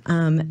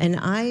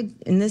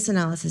 In this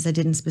analysis, I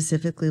didn't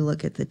specifically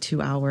look at the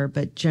 2-hour,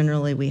 but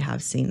generally we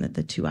have seen that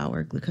the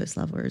 2-hour glucose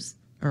levels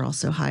are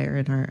also higher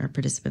in our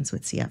participants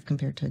with CF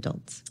compared to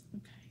adults.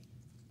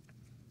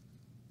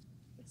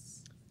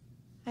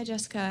 Hi,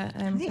 Jessica.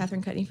 I'm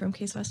Catherine Cutney from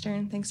Case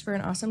Western. Thanks for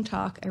an awesome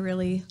talk. I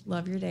really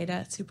love your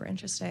data. It's super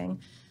interesting.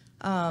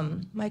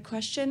 My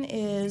question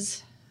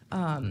is,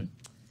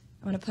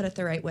 I want to put it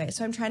the right way.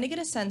 So I'm trying to get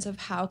a sense of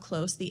how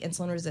close the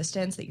insulin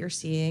resistance that you're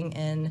seeing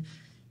in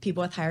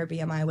people with higher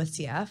BMI with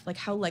CF, like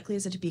how likely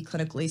is it to be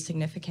clinically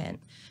significant?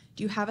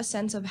 Do you have a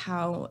sense of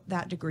how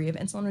that degree of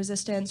insulin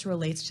resistance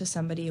relates to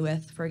somebody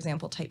with, for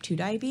example, type 2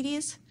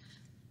 diabetes?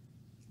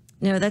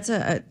 No, it's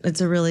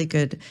a really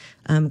good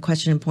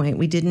question and point.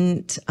 We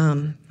didn't, I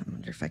wonder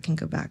if I can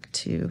go back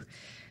to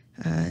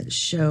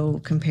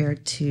show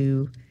compared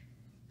to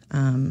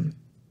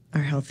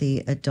our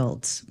healthy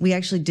adults. We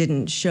actually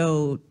didn't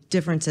show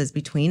differences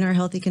between our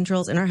healthy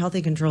controls, and our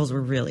healthy controls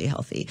were really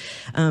healthy.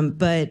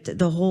 But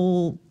the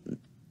whole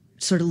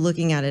sort of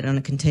looking at it on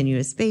a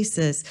continuous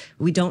basis,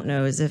 we don't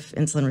know is if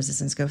insulin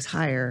resistance goes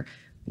higher,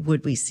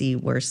 would we see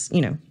worse,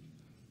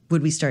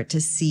 would we start to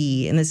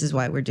see, and this is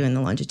why we're doing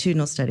the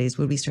longitudinal studies,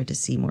 would we start to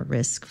see more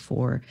risk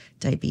for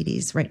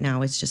diabetes? Right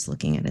now, it's just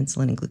looking at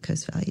insulin and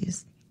glucose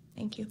values.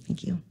 Thank you.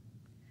 Thank you.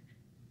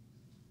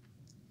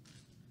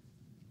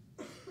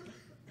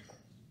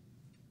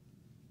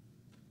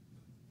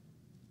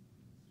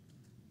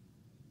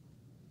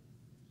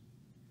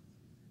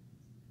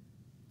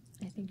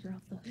 I think you're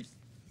off the hook.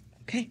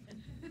 Okay.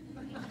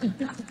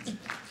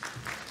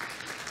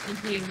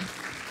 Thank you.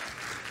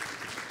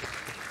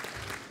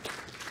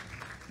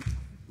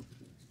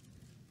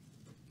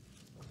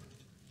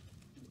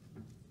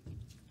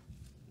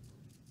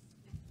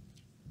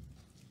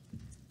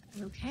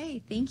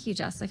 Okay, thank you,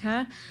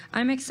 Jessica.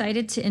 I'm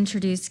excited to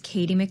introduce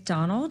Katie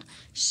McDonald.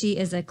 She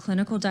is a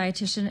clinical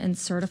dietitian and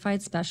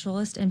certified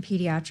specialist in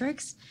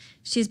pediatrics.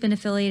 She's been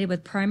affiliated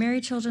with Primary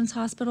Children's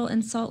Hospital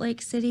in Salt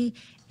Lake City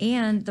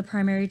and the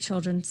Primary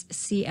Children's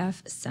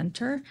CF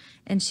Center,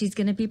 and she's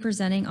going to be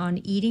presenting on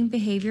eating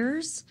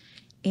behaviors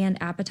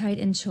and appetite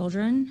in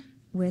children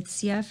with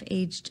CF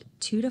aged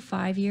 2 to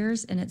 5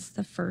 years, and it's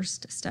the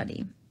first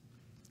study.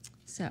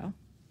 So,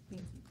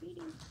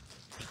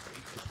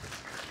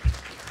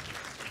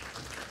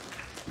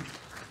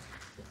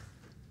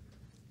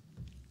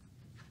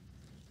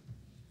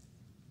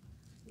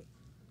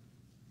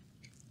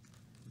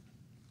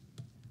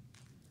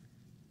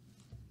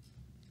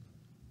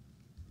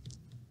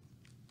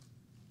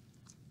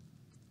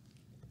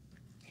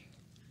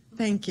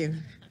 Thank you.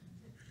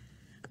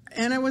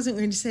 And I wasn't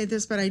going to say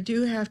this, but I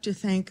do have to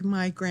thank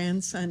my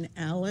grandson,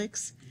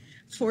 Alex,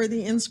 for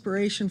the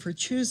inspiration for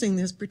choosing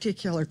this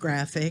particular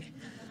graphic.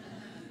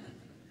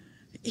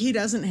 He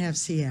doesn't have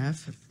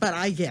CF, but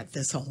I get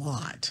this a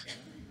lot.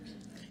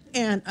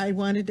 And I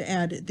wanted to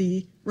add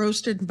the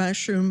roasted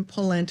mushroom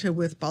polenta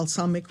with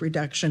balsamic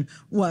reduction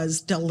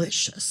was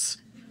delicious.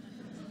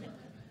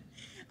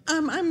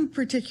 I'm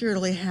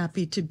particularly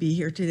happy to be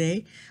here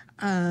today.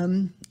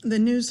 The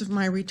news of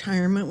my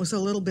retirement was a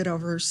little bit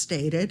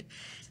overstated.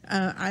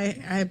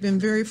 I've been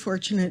very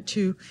fortunate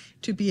to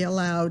be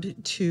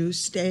allowed to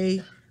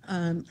stay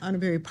on a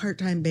very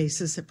part-time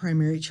basis at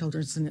Primary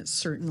Children's, and it's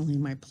certainly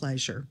my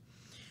pleasure.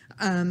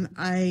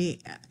 I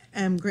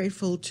am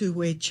grateful to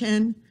Wei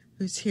Chen,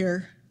 who's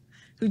here,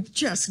 who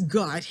just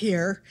got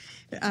here,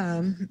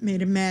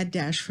 made a mad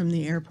dash from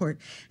the airport,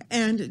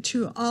 and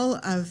to all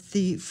of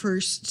the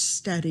first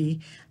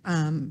study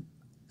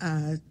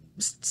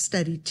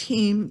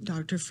team,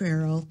 Dr.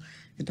 Farrell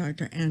and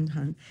Dr.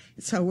 Anton.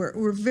 So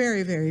we're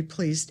very, very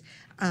pleased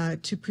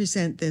to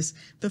present this.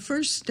 The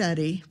first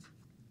study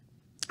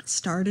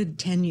started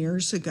 10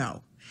 years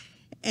ago.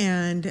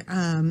 And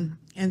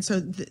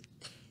so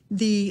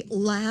the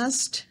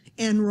last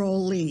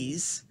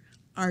enrollees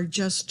are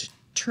just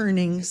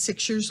turning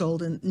 6 years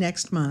old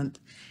next month,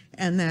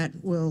 and that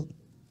will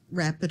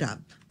wrap it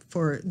up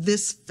for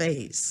this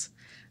phase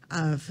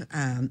of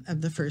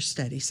the first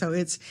study. So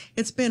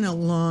it's been a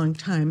long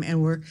time,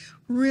 and we're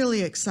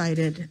really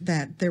excited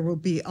that there will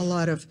be a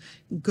lot of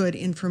good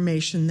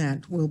information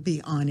that will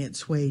be on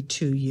its way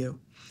to you.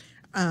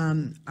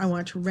 I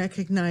want to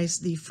recognize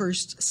the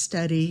first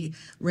study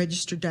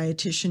registered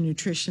dietitian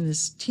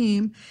nutritionist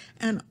team,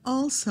 and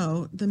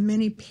also the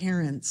many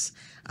parents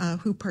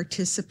who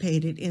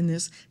participated in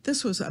this.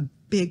 This was a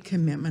big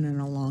commitment and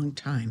a long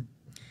time.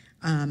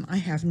 I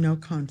have no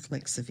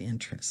conflicts of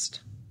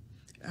interest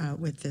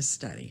with this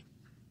study.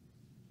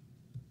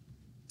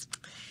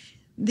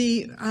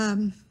 The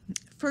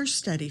first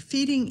study,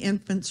 Feeding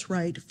Infants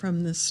Right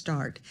from the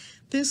Start.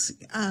 This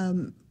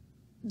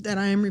that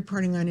I am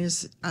reporting on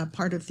is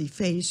part of the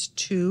phase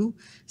 2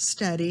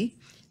 study.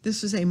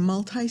 This is a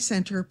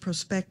multi-center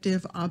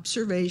prospective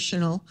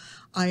observational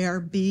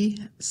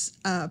IRB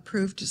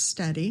approved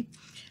study.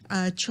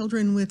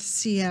 Children with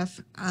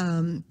CF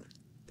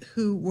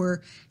who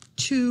were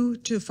 2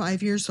 to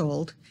 5 years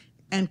old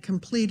and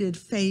completed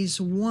phase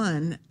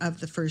 1 of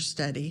the first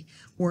study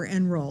were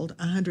enrolled,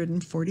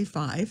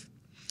 145.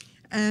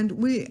 And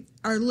we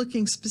are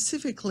looking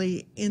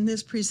specifically in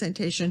this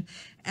presentation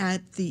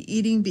at the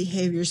eating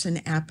behaviors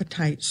and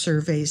appetite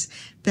surveys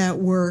that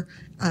were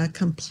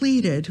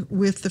completed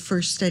with the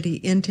first study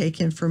intake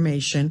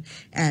information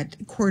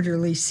at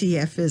quarterly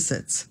CF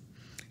visits.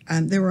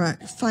 There were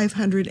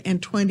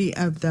 520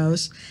 of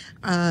those.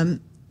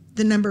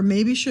 The number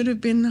maybe should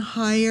have been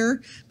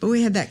higher, but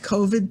we had that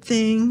COVID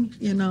thing,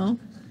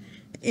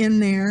 in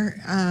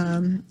there,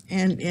 and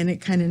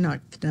it kind of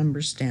knocked the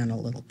numbers down a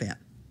little bit.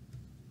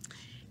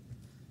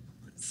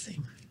 Let's see.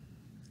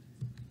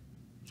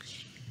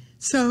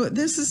 So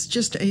this is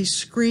just a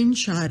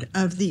screenshot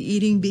of the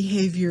eating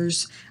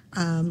behaviors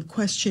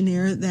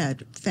questionnaire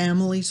that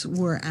families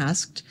were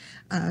asked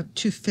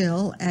to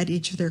fill at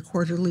each of their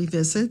quarterly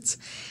visits.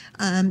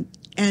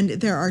 And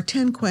there are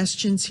 10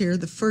 questions here,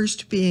 the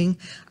first being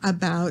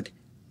about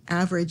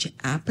average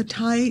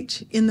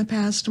appetite in the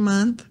past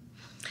month.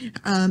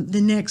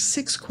 The next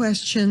 6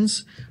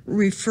 questions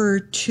refer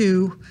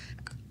to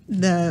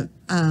the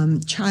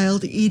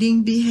child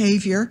eating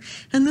behavior,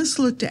 and this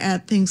looked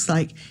at things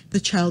like the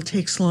child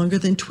takes longer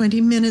than 20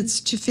 minutes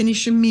to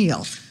finish a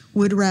meal,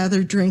 would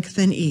rather drink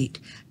than eat.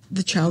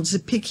 The child's a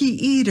picky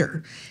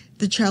eater.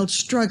 The child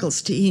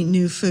struggles to eat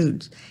new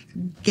foods,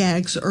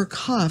 gags or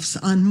coughs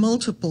on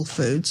multiple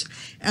foods,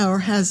 or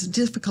has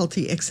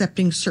difficulty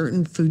accepting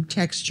certain food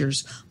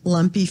textures,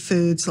 lumpy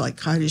foods like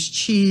cottage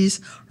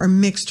cheese or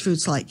mixed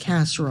foods like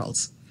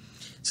casseroles.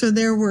 So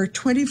there were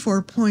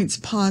 24 points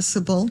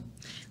possible.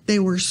 They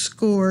were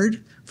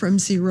scored from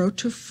 0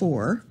 to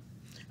 4,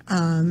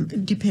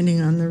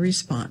 depending on the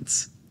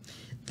response.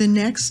 The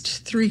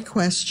next 3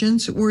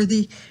 questions were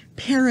the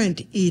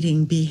parent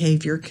eating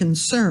behavior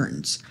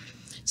concerns.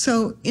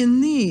 So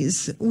in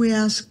these, we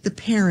asked the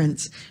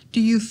parents, do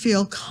you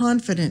feel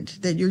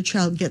confident that your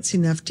child gets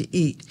enough to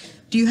eat?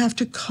 Do you have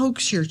to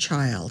coax your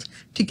child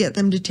to get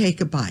them to take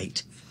a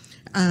bite?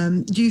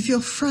 Do you feel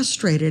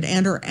frustrated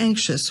and or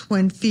anxious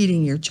when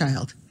feeding your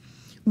child?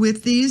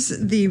 With these,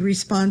 the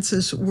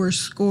responses were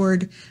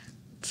scored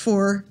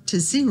 4 to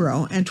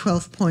 0 and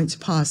 12 points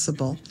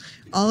possible.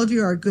 All of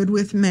you are good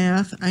with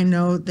math. I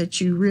know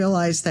that you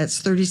realize that's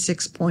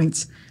 36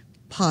 points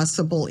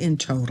possible in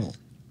total.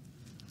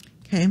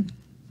 Okay.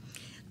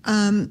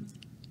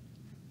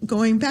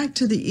 Going back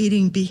to the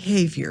eating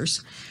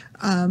behaviors,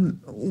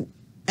 and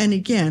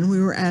again, we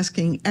were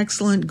asking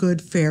excellent,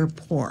 good, fair,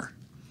 poor.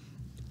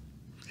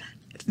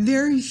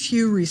 Very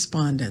few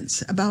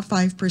respondents, about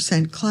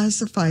 5%,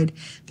 classified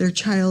their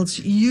child's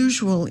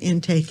usual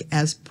intake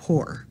as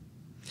poor.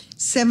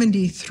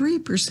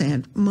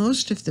 73%,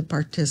 most of the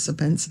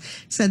participants,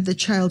 said the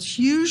child's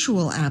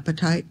usual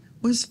appetite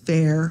was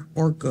fair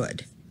or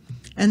good.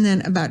 And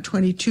then about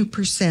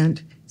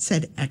 22%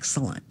 said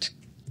excellent.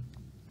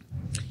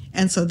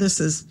 And so this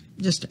is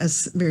just a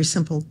very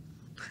simple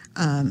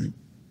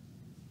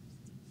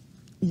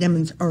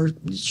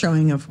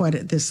showing of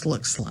what this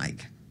looks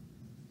like.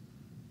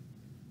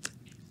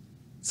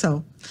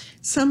 So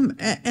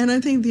and I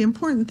think the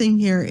important thing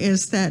here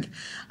is that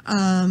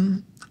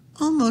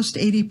almost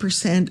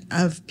 80%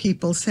 of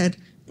people said,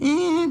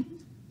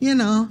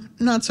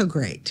 not so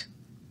great.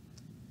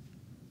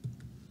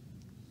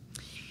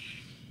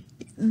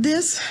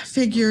 This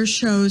figure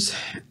shows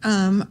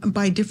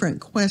by different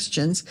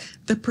questions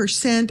the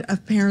percent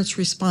of parents'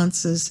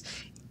 responses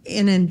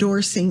in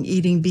endorsing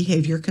eating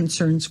behavior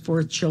concerns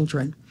for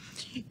children.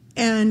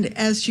 And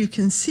as you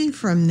can see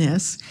from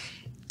this,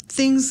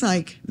 things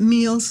like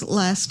meals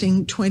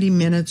lasting 20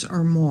 minutes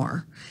or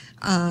more,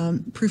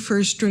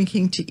 prefers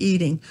drinking to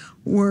eating,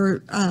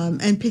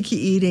 and picky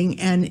eating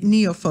and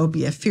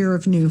neophobia, fear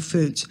of new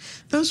foods.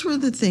 Those were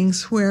the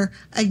things where,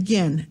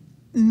 again,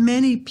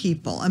 many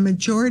people, a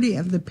majority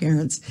of the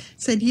parents,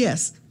 said,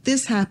 yes,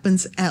 this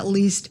happens at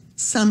least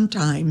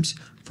sometimes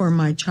for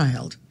my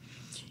child.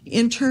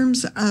 In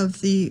terms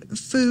of the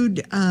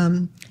food,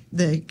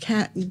 the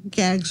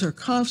gags or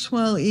coughs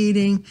while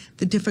eating,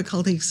 the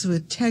difficulties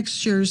with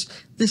textures,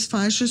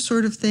 dysphagia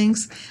sort of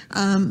things,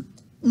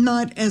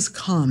 not as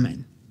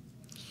common.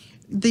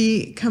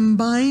 The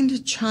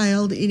combined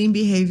child eating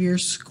behavior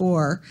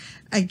score,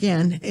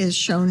 again, is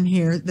shown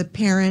here, the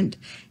parent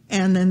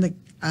and then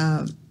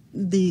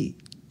the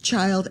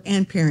child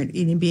and parent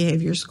eating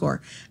behavior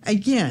score.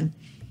 Again,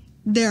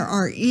 there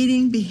are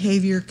eating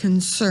behavior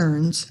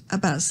concerns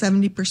about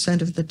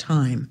 70% of the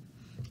time,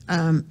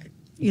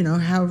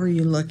 however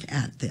you look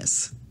at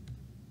this.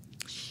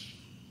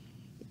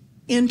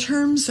 In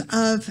terms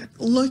of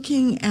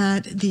looking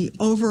at the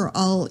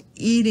overall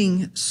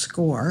eating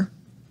score,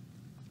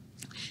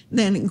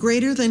 then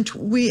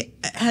we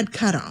had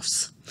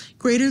cutoffs.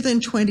 Greater than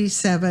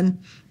 27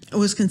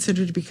 was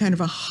considered to be kind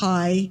of a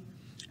high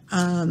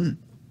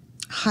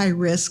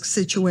risk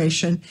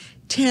situation.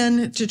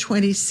 10 to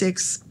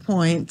 26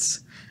 points,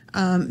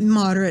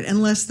 moderate,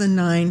 and less than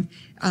 9,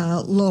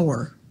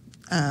 lower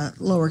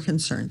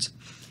concerns.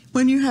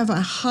 When you have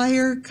a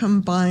higher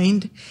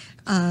combined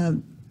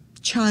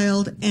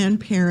child and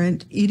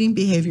parent eating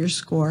behavior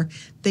score,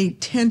 they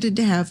tended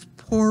to have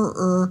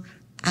poorer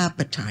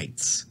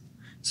appetites.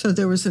 So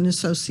there was an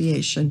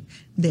association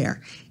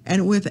there.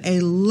 And with a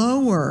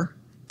lower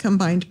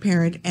combined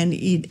parent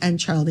and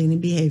child eating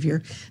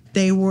behavior,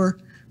 they were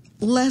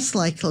less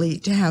likely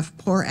to have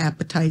poor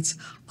appetites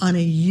on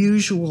a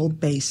usual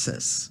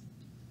basis.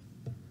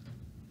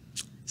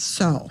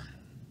 So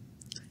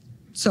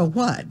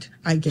what,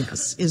 I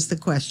guess, is the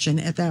question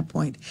at that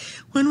point.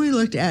 When we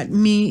looked at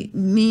mean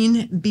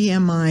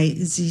BMI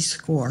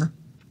Z-score,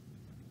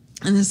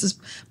 and this is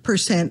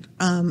percent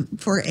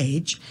for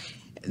age,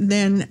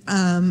 then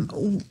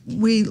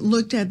we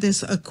looked at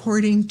this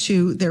according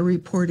to their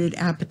reported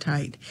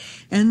appetite.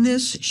 And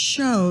this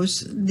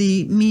shows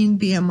the mean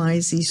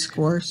BMI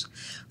Z-scores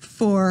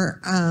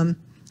for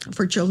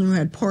children who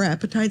had poor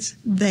appetites.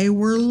 They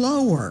were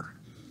lower.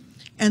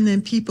 And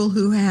then people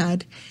who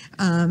had,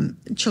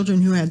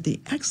 children who had the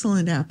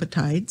excellent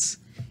appetites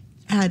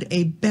had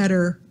a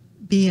better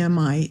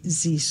BMI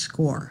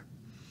Z-score.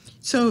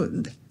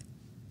 So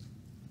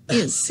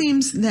it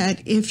seems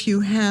that if you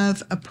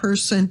have a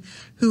person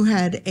who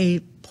had a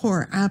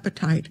poor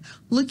appetite,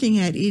 looking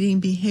at eating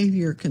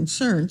behavior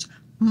concerns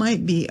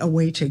might be a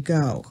way to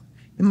go.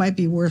 It might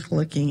be worth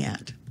looking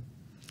at.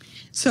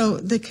 So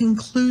the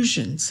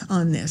conclusions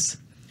on this.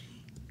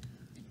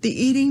 The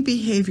eating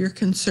behavior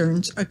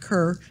concerns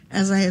occur,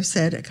 as I have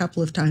said a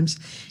couple of times,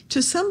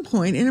 to some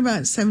point in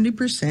about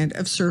 70%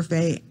 of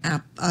survey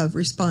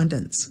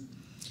respondents.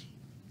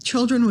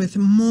 Children with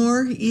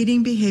more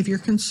eating behavior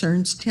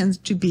concerns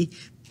tend to be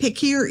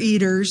pickier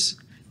eaters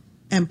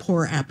and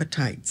poor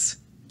appetites.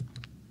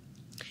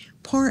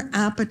 Poor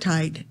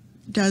appetite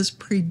does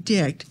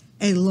predict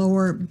a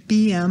lower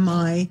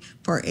BMI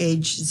for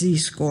age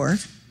Z-score.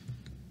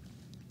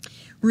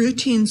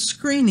 Routine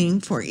screening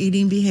for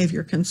eating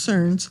behavior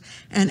concerns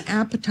and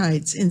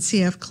appetites in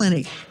CF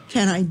clinic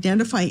can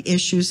identify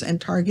issues and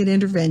target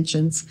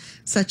interventions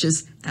such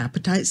as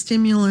appetite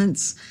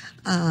stimulants,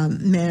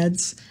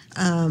 meds,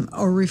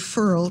 or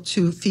referral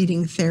to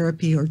feeding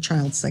therapy or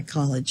child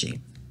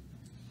psychology.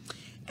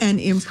 And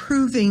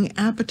improving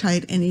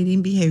appetite and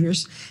eating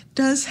behaviors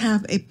does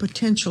have a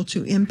potential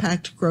to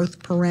impact growth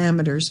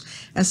parameters,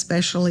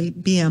 especially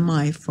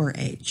BMI for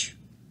age.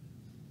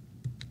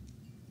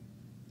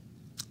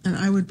 And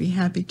I would be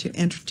happy to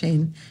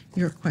entertain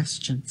your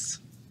questions.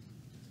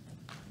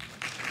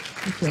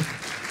 Thank you.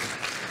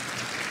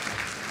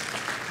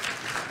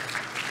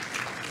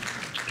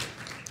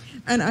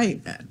 And I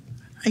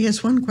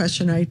guess one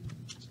question I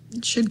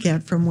should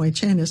get from Wei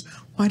Chen is,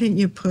 why didn't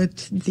you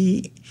put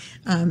the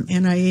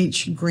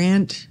NIH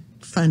grant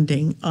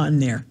funding on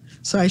there?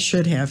 So I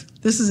should have.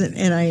 This is an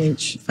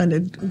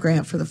NIH-funded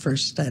grant for the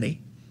first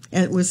study.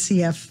 And it was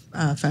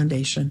CF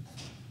Foundation.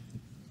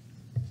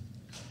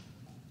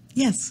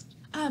 Yes.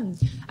 I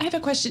have a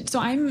question. So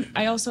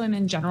I also am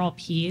in general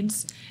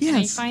peds. Yes. And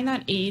I find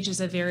that age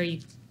is a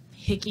very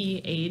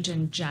picky age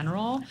in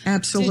general.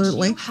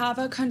 Absolutely. Did you have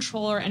a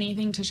control or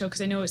anything to show?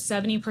 Because I know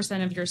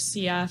 70% of your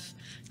CF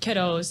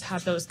kiddos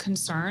have those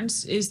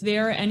concerns. Is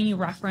there any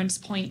reference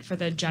point for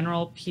the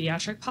general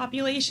pediatric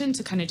population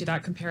to kind of do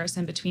that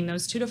comparison between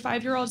those 2 to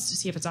 5 year olds to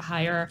see if it's a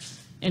higher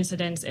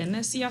incidence in the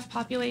CF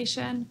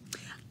population?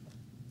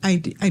 I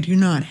do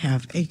not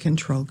have a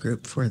control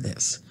group for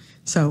this.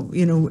 So,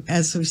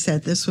 as we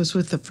said, this was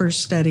with the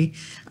first study,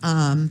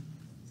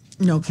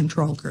 no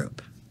control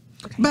group.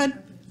 Okay.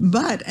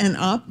 But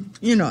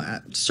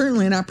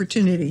certainly an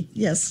opportunity.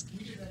 Yes.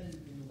 We did that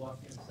in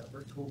Milwaukee in a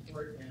separate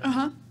cohort,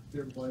 and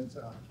there was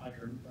a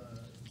higher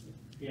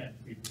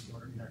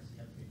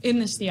in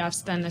the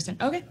CFs than this.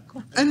 Okay,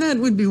 cool. And that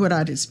would be what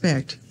I'd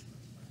expect.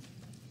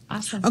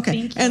 Awesome. Okay.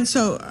 Thank you. And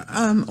so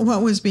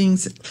what was being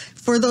said,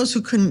 for those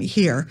who couldn't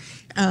hear,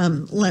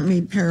 let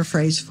me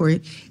paraphrase for you.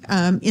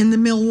 In the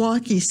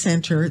Milwaukee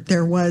Center,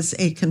 there was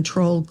a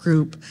control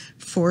group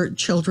for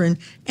children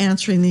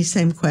answering these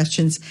same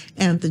questions,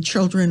 and the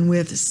children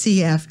with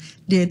CF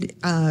did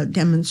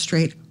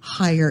demonstrate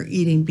higher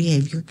eating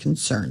behavior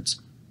concerns.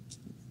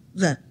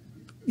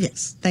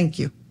 Yes, thank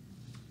you.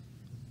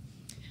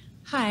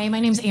 Hi, my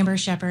name is Amber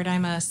Shepard.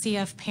 I'm a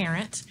CF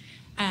parent,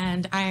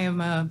 and I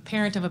am a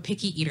parent of a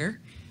picky eater.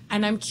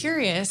 And I'm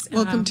curious.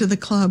 Welcome to the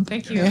club.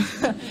 Thank you.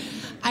 Yeah.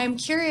 I'm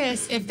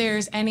curious if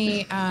there's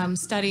any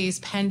studies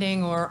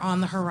pending or on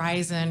the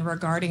horizon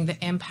regarding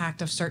the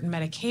impact of certain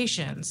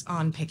medications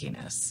on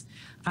pickiness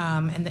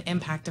and the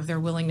impact of their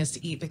willingness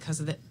to eat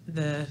because of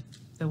the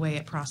way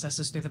it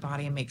processes through the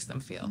body and makes them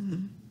feel,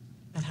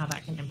 and how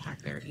that can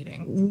impact their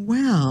eating.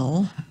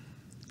 Well,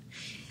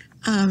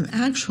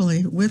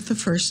 actually, with the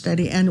first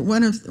study, and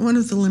one of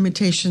the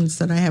limitations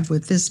that I have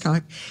with this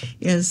talk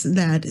is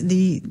that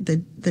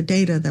the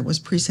data that was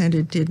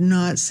presented did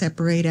not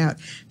separate out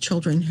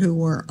children who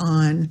were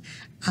on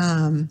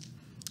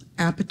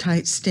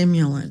appetite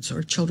stimulants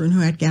or children who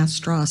had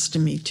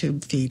gastrostomy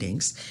tube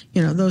feedings.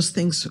 Those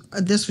things.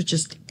 This was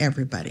just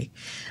everybody.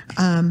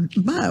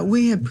 But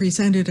we had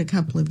presented a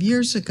couple of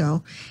years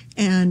ago,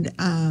 and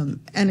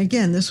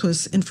again, this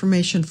was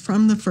information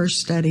from the first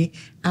study,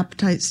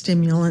 appetite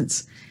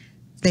stimulants,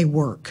 they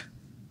work.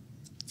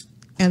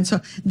 And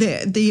so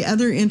the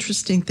other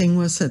interesting thing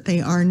was that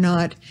they are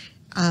not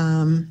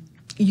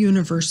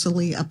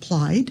universally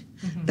applied,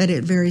 that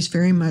it varies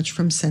very much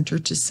from center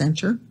to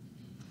center.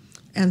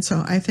 And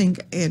so I think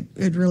it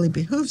really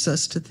behooves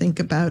us to think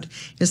about,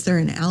 is there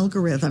an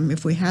algorithm?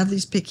 If we have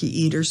these picky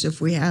eaters,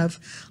 if we have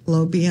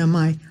low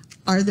BMI,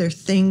 are there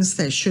things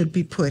that should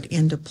be put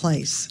into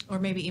place? Or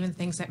maybe even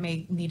things that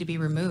may need to be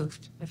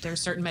removed if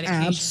there's certain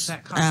medications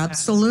that cause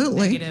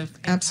absolutely. that negative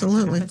impact on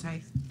Absolutely.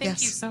 appetite.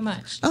 Thank you so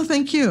much. Oh,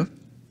 thank you.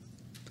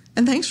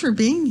 And thanks for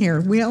being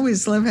here. We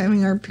always love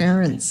having our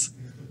parents.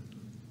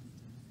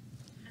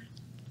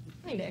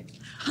 Hi, Nick.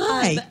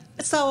 Hi.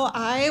 So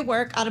I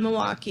work out of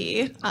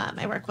Milwaukee.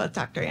 I work with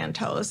Dr.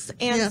 Antos.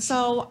 And Yes.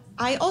 so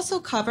I also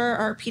cover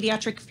our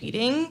pediatric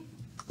feeding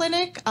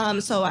clinic.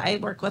 So I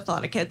work with a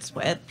lot of kids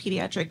with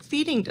pediatric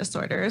feeding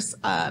disorders.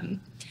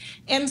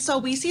 And so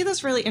we see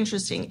this really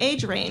interesting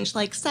age range,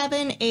 like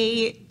 7,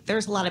 8,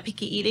 there's a lot of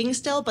picky eating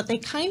still, but they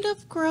kind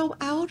of grow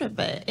out of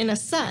it in a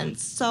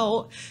sense.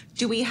 So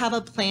do we have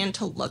a plan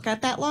to look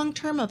at that long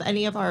term of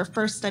any of our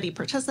first study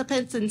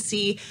participants and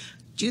see,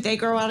 do they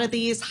grow out of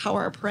these? How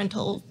are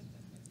parental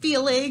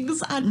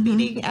feelings on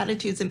feeding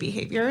attitudes and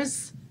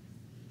behaviors?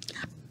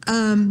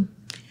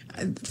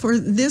 For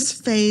this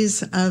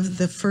phase of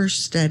the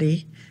first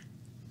study,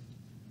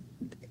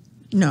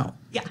 no.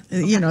 Yeah.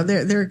 You know,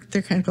 they're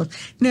kind of close.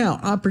 Now,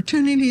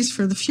 opportunities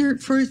for the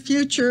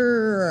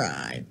future,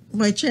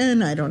 which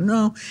in, I don't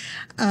know.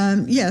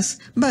 Yes,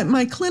 but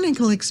my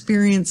clinical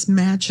experience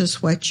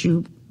matches what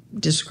you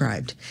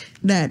described,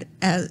 that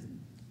at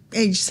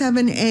age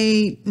 7,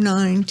 8,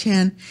 9,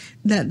 10,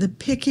 that the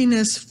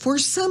pickiness for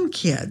some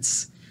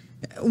kids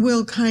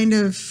will kind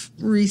of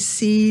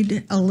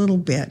recede a little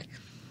bit.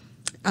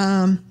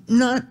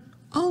 Not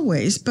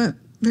always, but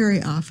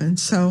very often.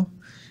 So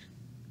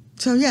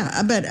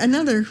yeah, but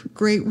another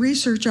great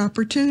research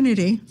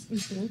opportunity.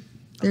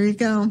 There you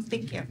go.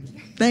 Thank you.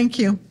 Thank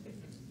you.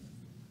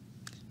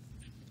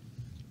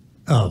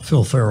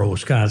 Phil Farrell,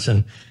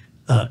 Wisconsin.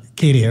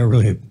 Katie, I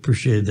really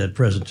appreciated that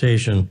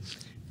presentation.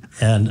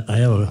 And I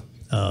have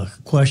a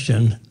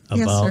question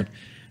about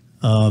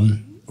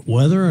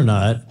whether or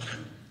not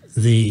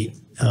the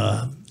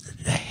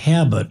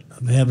habit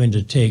of having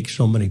to take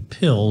so many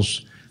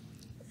pills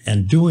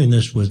and doing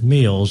this with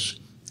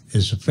meals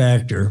is a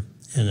factor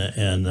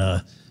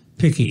in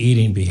picky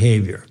eating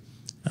behavior.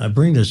 I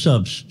bring this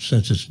up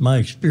since it's my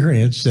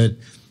experience that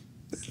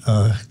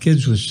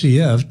kids with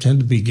CF tend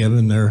to be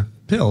given their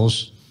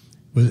pills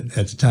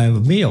at the time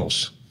of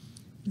meals.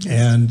 Yes.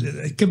 And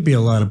it could be a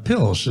lot of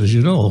pills, as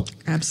you know.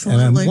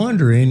 Absolutely. And I'm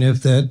wondering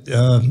if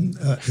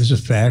that is a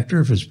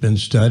factor, if it's been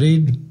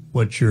studied.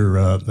 What's your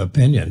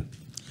opinion?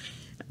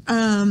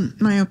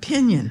 My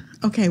opinion.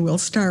 Okay, we'll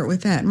start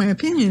with that. My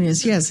opinion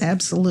is yes,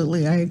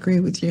 absolutely. I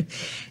agree with you.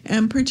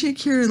 And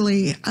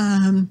particularly,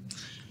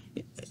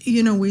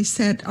 you know, we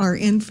set our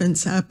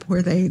infants up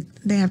where they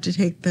have to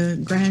take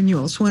the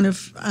granules. One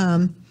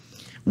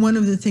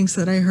of the things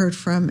that I heard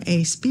from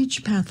a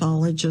speech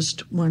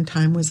pathologist one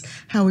time was,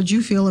 how would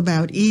you feel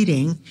about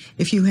eating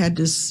if you had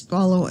to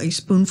swallow a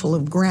spoonful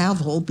of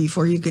gravel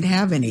before you could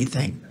have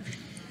anything?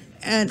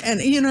 And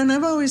you know, and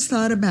I've always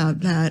thought about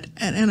that,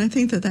 and I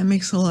think that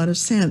makes a lot of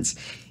sense.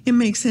 It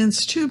makes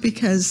sense too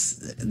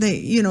because they,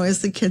 you know,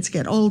 as the kids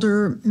get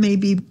older,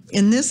 maybe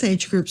in this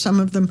age group,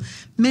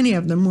 many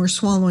of them were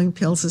swallowing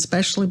pills,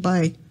 especially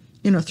by,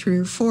 you know, 3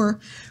 or 4.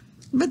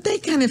 But they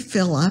kind of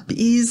fill up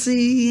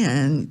easy,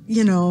 and,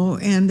 you know,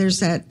 and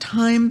there's that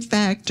time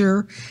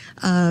factor.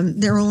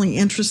 They're only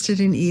interested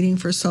in eating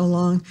for so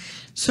long.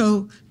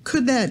 So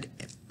could that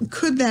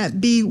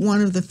be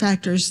one of the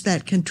factors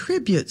that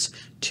contributes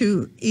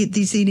to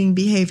these eating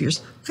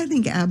behaviors? I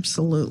think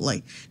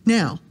absolutely.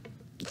 Now,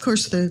 of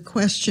course, the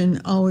question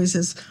always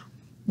is,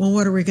 well,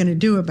 what are we going to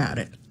do about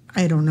it?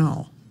 I don't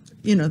know.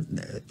 You know,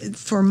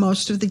 for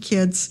most of the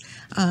kids,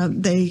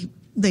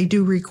 they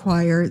do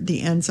require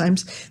the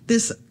enzymes.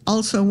 This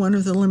also, one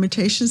of the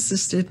limitations,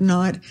 this did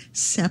not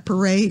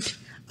separate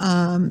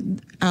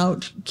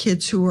out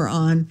kids who were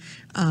on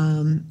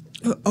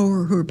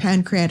or who are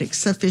pancreatic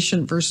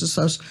sufficient versus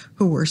those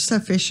who were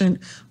sufficient.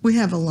 We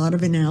have a lot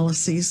of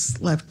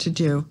analyses left to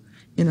do,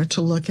 you know,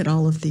 to look at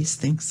all of these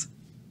things.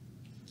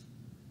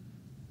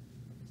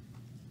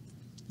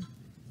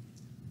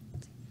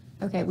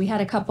 Okay, we had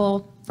a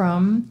couple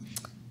from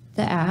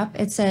the app.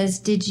 It says,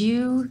 did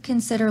you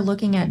consider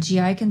looking at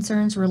GI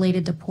concerns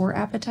related to poor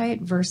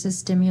appetite versus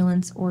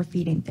stimulants or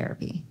feeding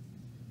therapy?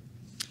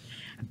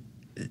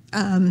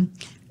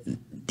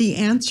 The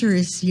answer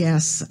is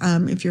yes.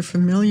 If you're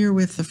familiar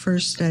with the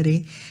first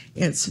study,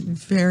 it's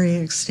very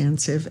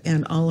extensive,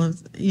 and all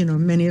of, you know,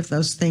 many of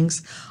those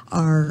things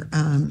are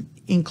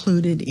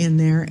included in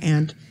there,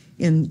 and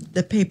in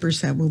the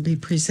papers that will be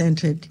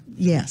presented.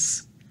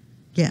 Yes.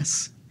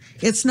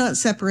 It's not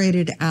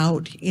separated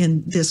out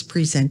in this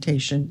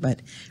presentation,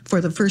 but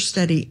for the first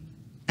study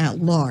at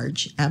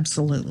large,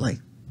 absolutely.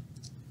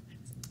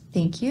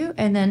 Thank you.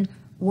 And then,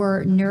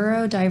 were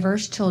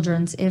neurodiverse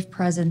children's if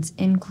presence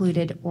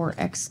included or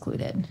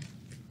excluded?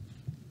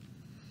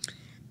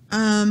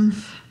 I'm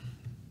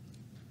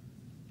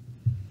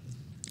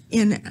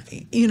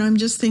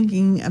just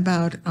thinking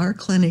about our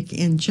clinic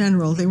in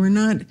general. They were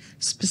not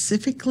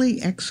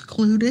specifically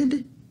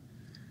excluded.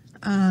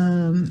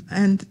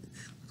 And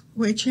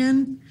Wei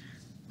Chen,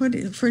 for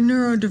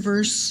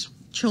neurodiverse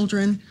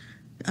children,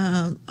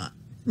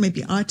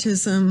 maybe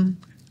autism,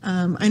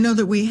 I know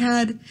that we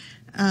had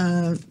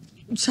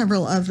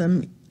several of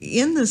them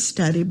in the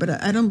study, but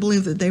I don't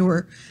believe that they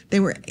were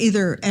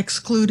either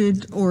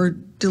excluded or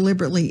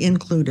deliberately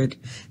included.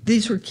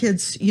 These were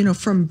kids,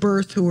 from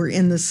birth who were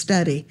in the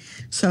study.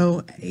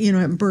 So,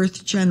 at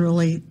birth,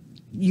 generally,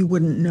 you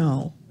wouldn't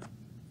know.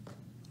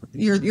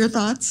 Your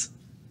thoughts?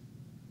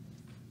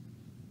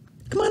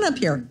 Come on up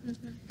here.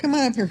 Come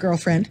on up here,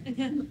 girlfriend.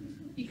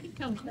 You can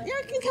come up.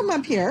 You can come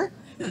up here.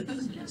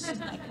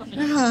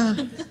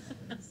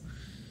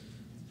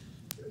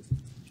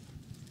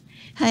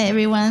 Hi,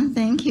 everyone.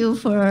 Thank you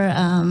for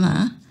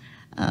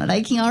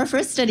liking our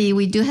first study.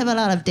 We do have a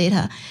lot of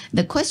data.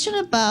 The question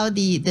about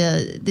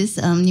this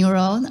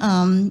neural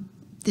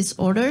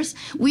disorders,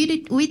 we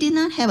did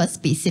not have a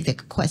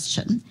specific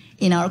question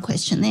in our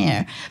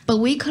questionnaire, but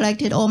we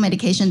collected all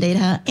medication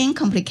data and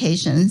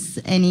complications,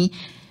 any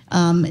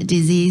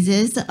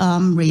diseases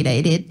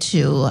related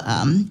to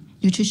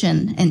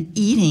nutrition and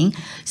eating.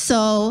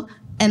 So,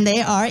 and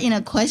they are in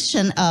a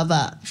question of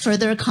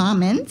further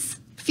comments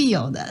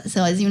field.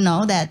 So as you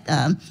know that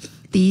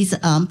these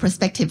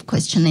prospective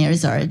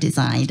questionnaires are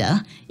designed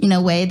in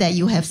a way that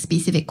you have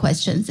specific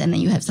questions and then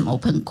you have some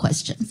open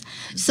questions.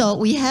 So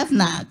we have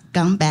not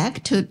gone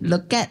back to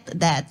look at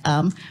that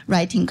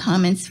writing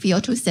comments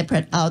field to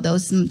separate out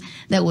those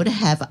that would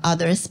have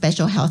other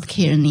special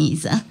healthcare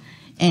needs.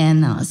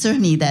 And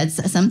certainly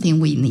that's something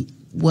we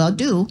will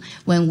do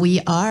when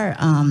we are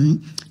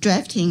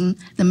drafting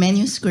the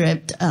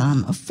manuscript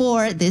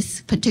for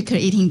this particular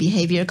eating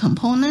behavior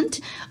component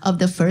of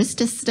the first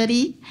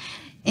study.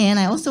 And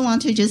I also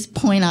want to just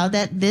point out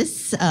that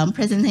this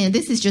presentation,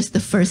 this is just the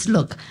first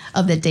look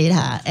of the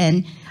data.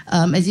 And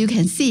as you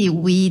can see,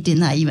 we did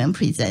not even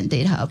present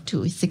data up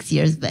to 6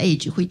 years of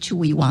age, which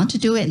we want to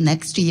do it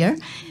next year.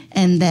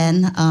 And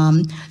then,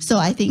 so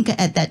I think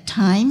at that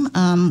time,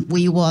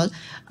 we will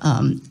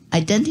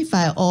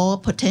identify all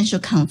potential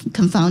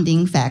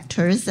confounding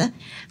factors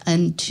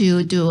and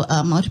to do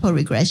a multiple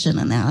regression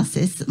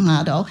analysis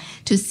model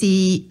to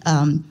see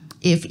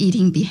if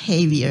eating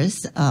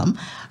behaviors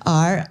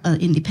are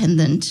an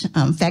independent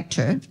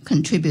factor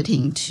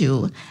contributing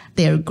to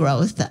their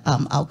growth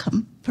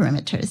outcome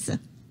parameters.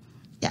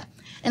 Yeah.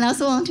 And I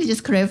also want to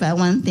just clarify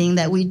one thing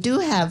that we do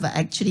have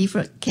actually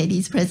for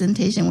Katie's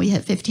presentation, we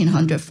have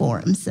 1,500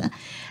 forms.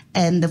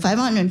 And the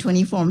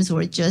 520 forms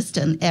were just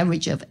an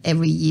average of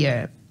every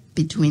year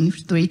between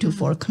 3 to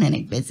 4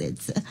 clinic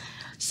visits.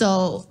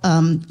 So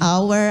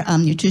our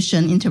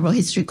nutrition interval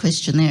history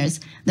questionnaires,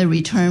 the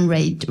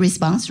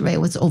response rate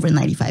was over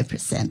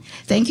 95%.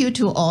 Thank you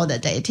to all the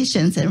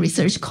dietitians and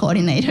research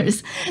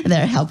coordinators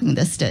that are helping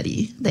the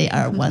study. They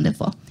are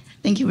wonderful.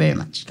 Thank you very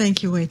much.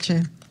 Thank you, Wei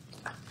Chen.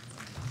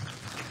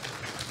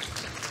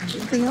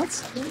 Anything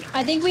else?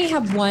 I think we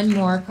have one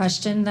more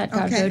question that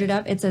got voted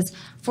up. It says,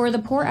 for the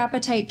poor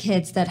appetite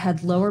kids that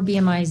had lower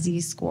BMI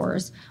Z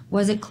scores,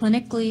 was it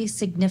clinically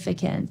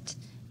significant?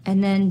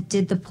 And then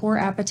did the poor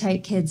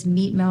appetite kids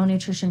meet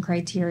malnutrition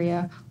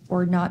criteria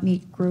or not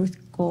meet growth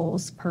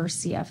goals per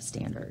CF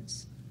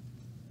standards?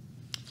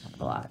 That's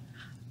a lot.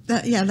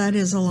 That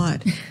is a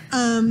lot.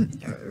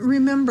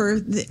 Remember,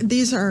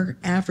 these are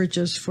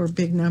averages for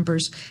big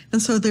numbers. And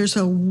so there's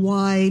a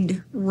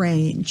wide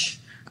range.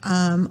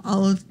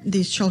 All of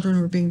these children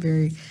were being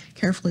very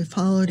carefully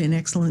followed in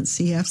excellent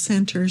CF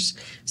centers.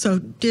 So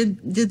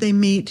did they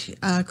meet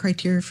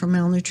criteria for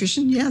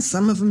malnutrition? Yes,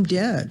 some of them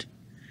did.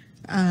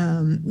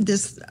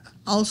 This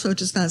also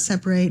does not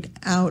separate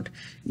out,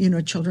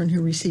 children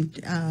who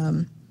received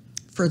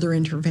further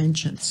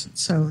interventions.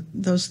 So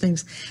those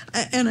things,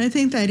 and I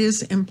think that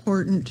is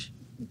important.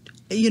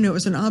 It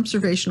was an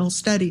observational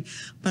study,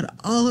 but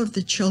all of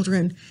the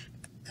children,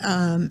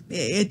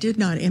 it did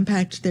not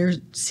impact their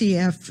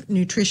CF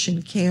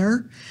nutrition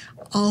care.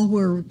 All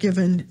were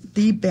given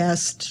the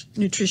best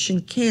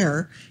nutrition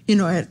care,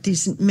 at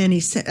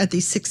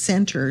these 6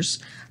 centers.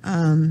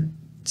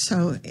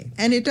 So,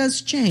 and it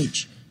does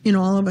change.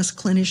 All of us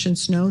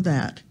clinicians know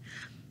that.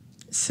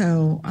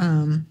 So,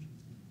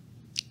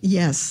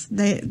 yes,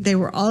 they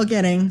were all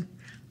getting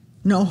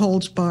no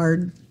holds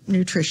barred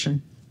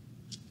nutrition.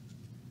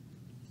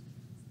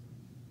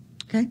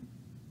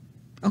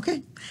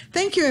 Okay.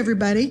 Thank you,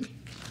 everybody.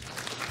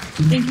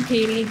 Thank you,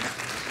 Katie.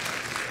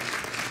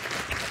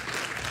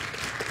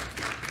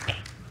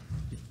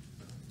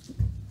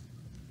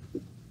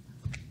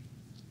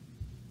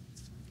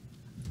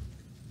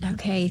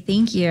 Okay,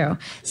 thank you.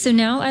 So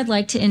now I'd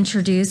like to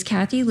introduce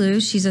Kathy Liu.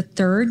 She's a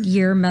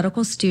third-year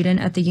medical student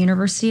at the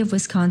University of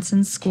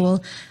Wisconsin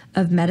School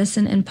of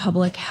Medicine and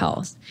Public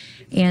Health.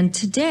 And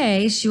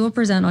today she will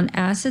present on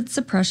acid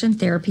suppression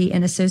therapy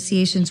and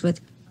associations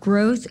with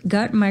growth,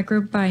 gut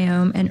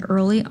microbiome, and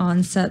early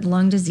onset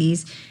lung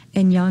disease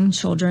in young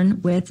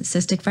children with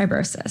cystic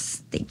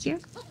fibrosis. Thank you.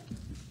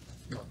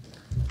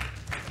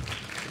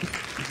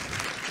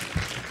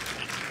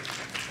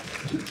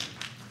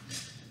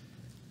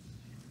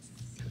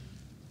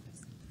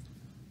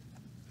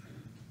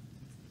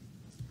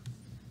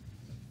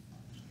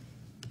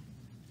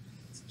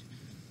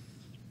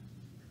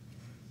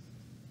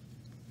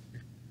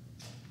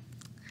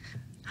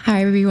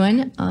 Hi,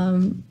 everyone.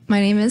 My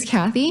name is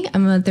Kathy.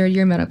 I'm a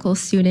third-year medical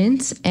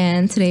student,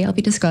 and today I'll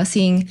be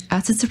discussing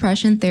acid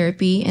suppression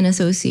therapy and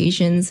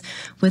associations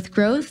with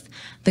growth,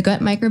 the gut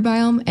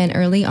microbiome, and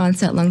early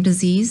onset lung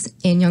disease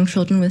in young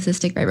children with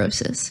cystic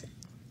fibrosis.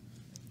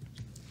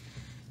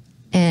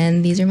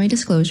 And these are my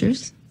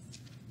disclosures.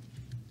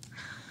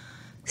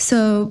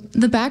 So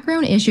the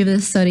background issue of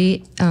this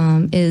study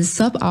is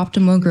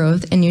suboptimal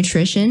growth and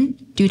nutrition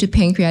due to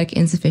pancreatic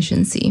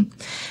insufficiency.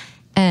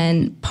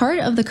 And part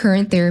of the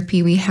current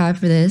therapy we have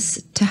for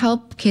this to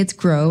help kids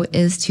grow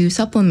is to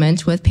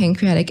supplement with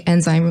pancreatic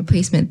enzyme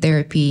replacement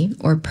therapy,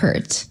 or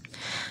PERT.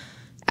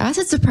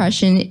 Acid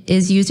suppression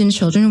is used in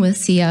children with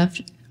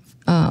CF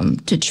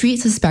to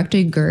treat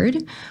suspected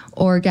GERD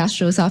or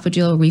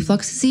gastroesophageal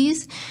reflux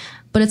disease,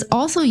 but it's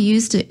also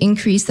used to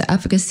increase the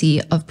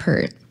efficacy of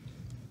PERT.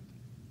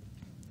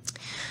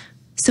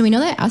 So we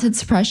know that acid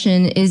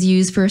suppression is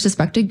used for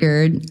suspected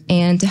GERD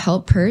and to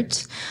help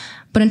PERT.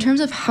 But in terms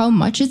of how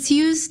much it's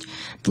used,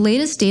 the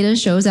latest data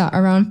shows that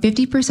around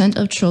 50%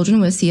 of children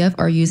with CF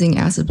are using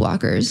acid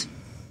blockers.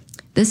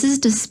 This is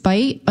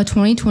despite a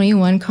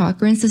 2021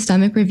 Cochrane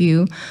systemic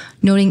review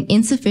noting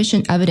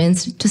insufficient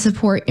evidence to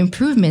support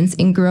improvements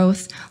in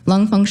growth,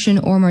 lung function,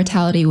 or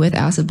mortality with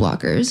acid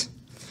blockers.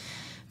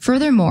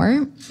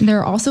 Furthermore, there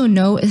are also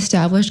no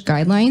established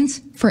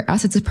guidelines for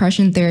acid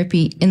suppression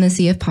therapy in the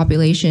CF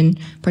population,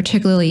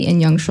 particularly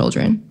in young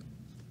children.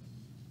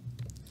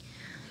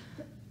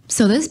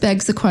 So this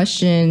begs the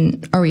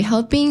question, are we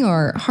helping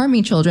or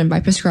harming children by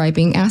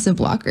prescribing acid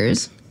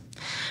blockers?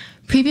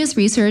 Previous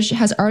research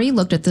has already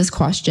looked at this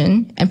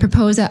question and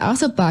proposed that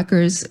acid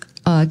blockers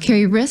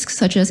carry risks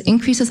such as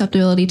increased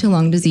susceptibility to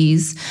lung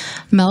disease,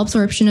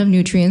 malabsorption of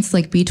nutrients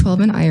like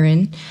B12 and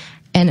iron,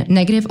 and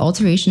negative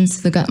alterations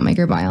to the gut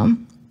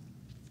microbiome.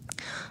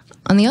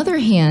 On the other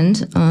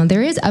hand,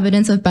 there is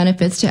evidence of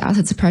benefits to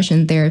acid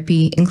suppression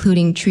therapy,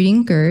 including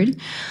treating GERD,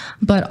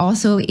 but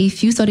also a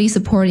few studies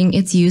supporting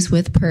its use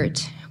with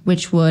PERT,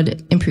 which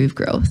would improve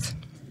growth.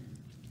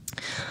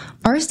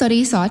 Our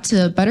study sought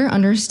to better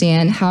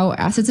understand how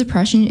acid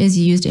suppression is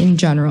used in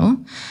general.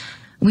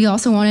 We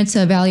also wanted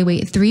to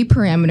evaluate 3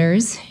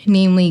 parameters,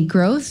 namely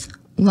growth,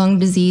 lung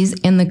disease,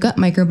 and the gut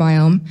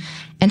microbiome,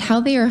 and how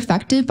they are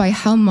affected by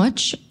how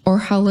much or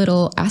how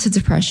little acid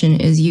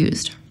suppression is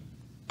used.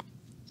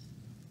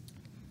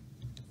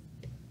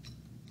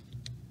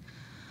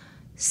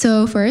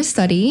 So for our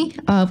study,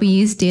 we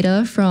used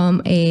data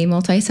from a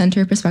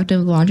multi-center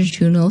prospective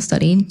longitudinal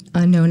study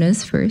known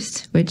as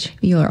FIRST, which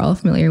you are all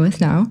familiar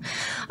with now.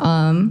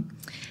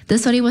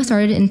 This study was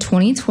started in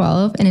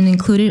 2012, and it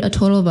included a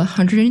total of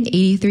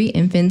 183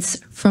 infants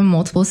from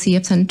multiple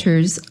CF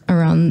centers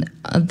around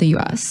the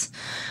US.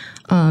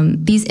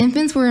 These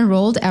infants were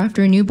enrolled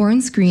after newborn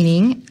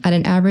screening at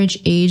an average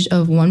age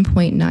of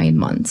 1.9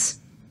 months.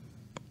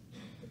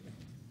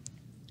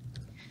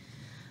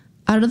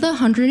 Out of the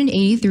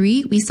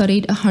 183, we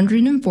studied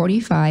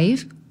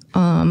 145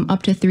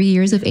 up to 3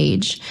 years of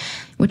age,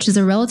 which is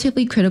a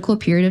relatively critical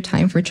period of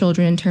time for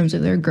children in terms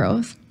of their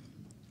growth.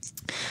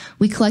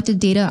 We collected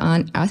data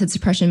on acid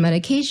suppression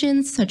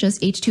medications such as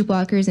H2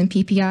 blockers and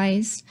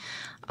PPIs,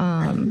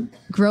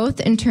 growth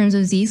in terms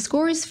of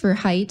Z-scores for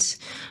height,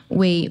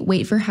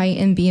 weight for height,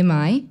 and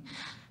BMI,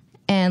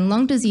 and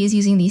lung disease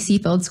using the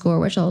Seefeld score,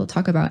 which I'll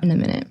talk about in a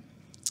minute.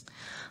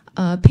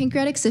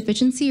 Pancreatic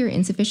sufficiency or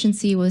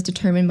insufficiency was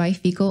determined by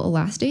fecal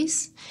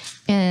elastase,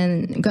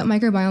 and gut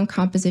microbiome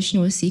composition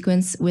was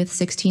sequenced with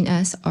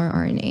 16S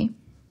rRNA.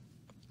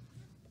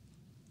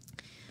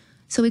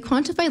 So we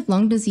quantified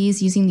lung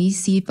disease using the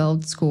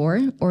Seefeld score,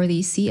 or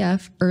the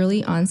CF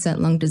early onset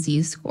lung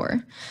disease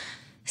score.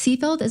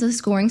 Seefeld is a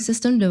scoring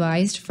system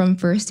devised from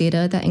FIRST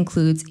data that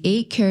includes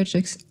 8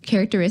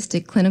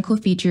 characteristic clinical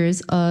features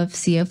of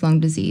CF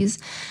lung disease.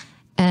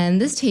 And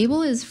this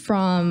table is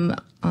from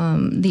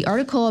the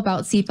article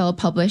about Seefeld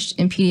published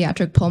in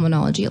Pediatric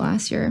Pulmonology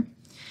last year.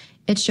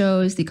 It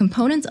shows the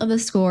components of the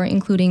score,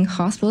 including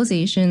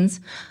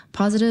hospitalizations,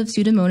 positive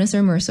Pseudomonas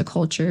or MRSA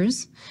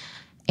cultures,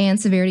 and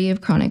severity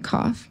of chronic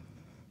cough.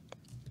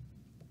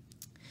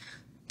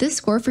 This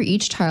score for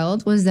each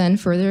child was then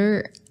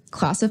further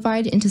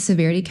classified into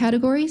severity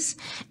categories,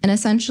 and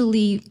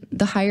essentially,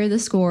 the higher the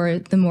score,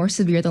 the more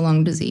severe the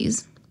lung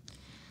disease.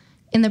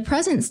 In the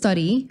present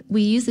study,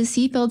 we use the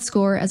Seefeld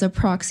score as a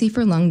proxy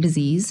for lung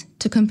disease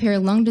to compare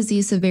lung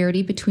disease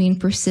severity between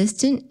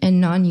persistent and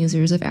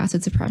non-users of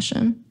acid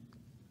suppression.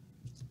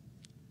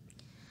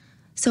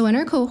 So in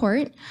our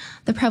cohort,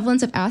 the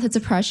prevalence of acid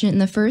suppression in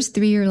the first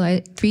 3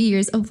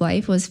 years of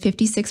life was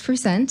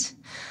 56%.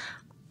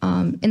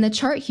 In the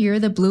chart here,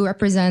 the blue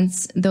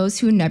represents those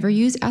who never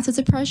use acid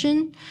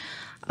suppression.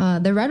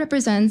 The red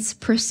represents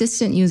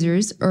persistent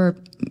users, or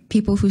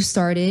people who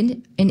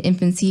started in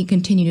infancy and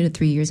continued to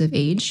 3 years of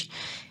age.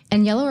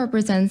 And yellow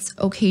represents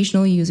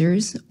occasional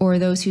users, or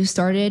those who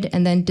started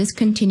and then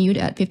discontinued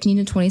at 15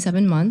 to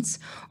 27 months,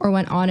 or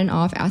went on and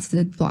off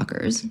acid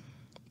blockers.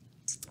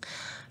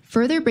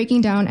 Further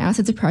breaking down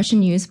acid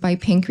suppression use by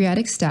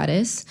pancreatic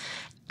status,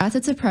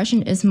 acid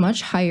suppression is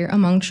much higher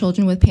among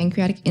children with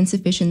pancreatic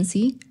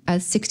insufficiency at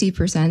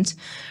 60%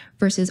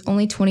 versus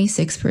only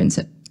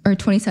 26% or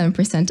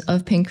 27%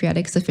 of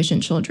pancreatic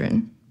sufficient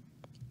children.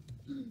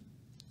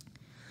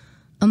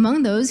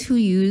 Among those who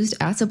used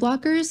acid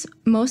blockers,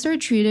 most are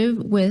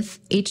treated with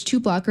H2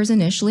 blockers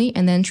initially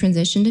and then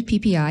transition to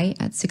PPI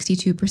at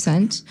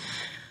 62%.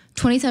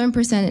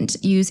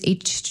 27% use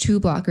H2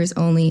 blockers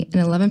only, and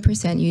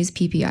 11% use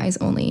PPIs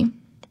only.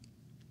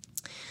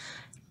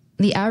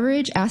 The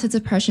average acid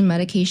suppression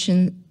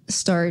medication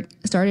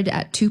started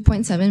at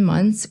 2.7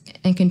 months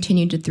and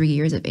continued to 3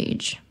 years of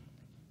age.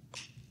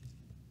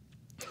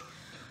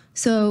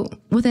 So,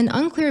 with an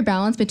unclear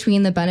balance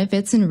between the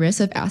benefits and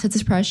risks of acid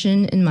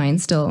suppression in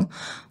mind still,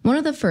 one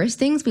of the first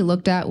things we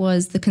looked at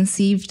was the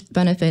conceived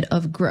benefit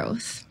of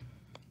growth.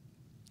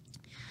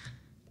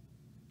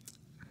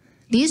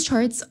 These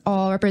charts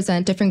all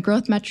represent different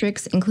growth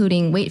metrics,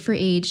 including weight for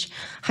age,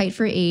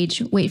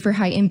 weight for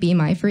height, and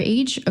BMI for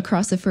age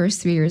across the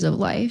first 3 years of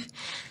life.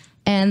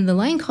 And the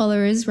line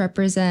colors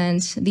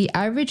represent the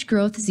average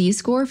growth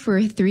Z-score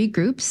for 3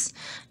 groups,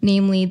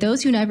 namely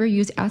those who never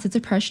use acid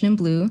suppression in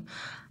blue,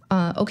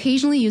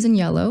 occasionally used in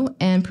yellow,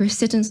 and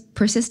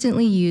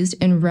persistently used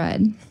in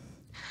red.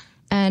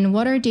 And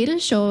what our data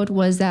showed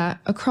was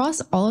that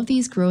across all of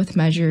these growth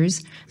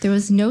measures, there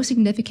was no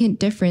significant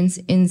difference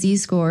in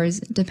Z-scores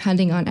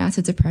depending on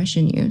acid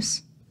suppression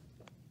use.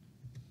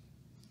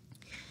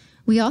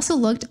 We also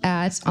looked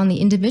at, on the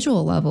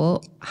individual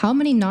level, how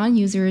many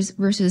non-users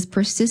versus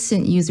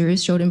persistent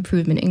users showed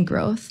improvement in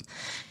growth.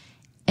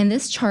 And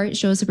this chart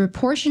shows the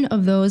proportion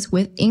of those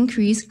with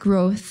increased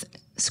growth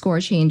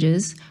score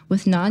changes,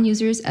 with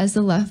non-users as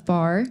the left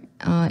bar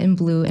in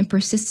blue and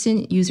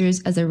persistent users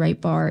as the right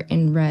bar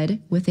in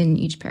red within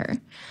each pair.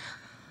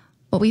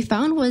 What we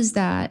found was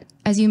that,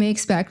 as you may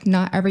expect,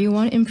 not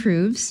everyone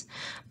improves,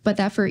 but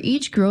that for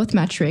each growth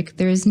metric,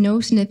 there is no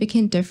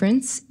significant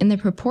difference in the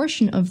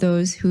proportion of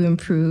those who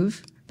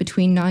improve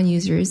between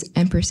non-users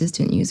and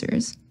persistent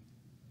users.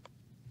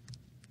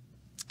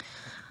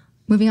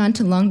 Moving on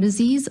to lung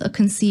disease, a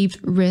conceived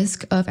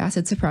risk of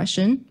acid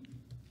suppression.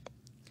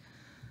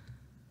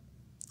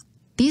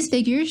 These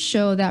figures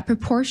show that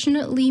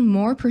proportionately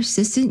more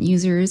persistent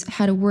users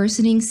had a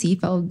worsening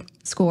CFELD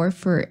score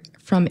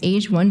from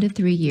age 1 to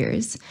 3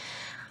 years.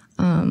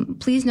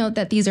 Please note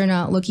that these are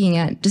not looking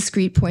at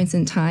discrete points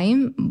in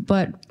time,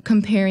 but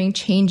comparing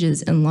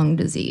changes in lung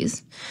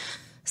disease.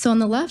 So on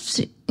the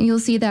left, you'll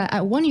see that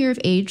at 1 year of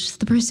age,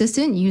 the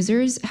persistent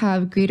users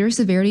have greater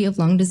severity of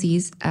lung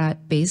disease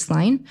at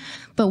baseline.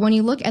 But when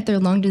you look at their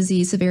lung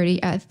disease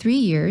severity at 3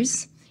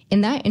 years,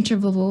 in that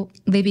interval,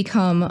 they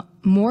become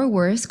more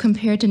worse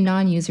compared to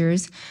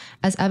non-users,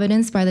 as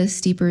evidenced by the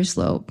steeper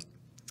slope.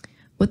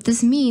 What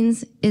this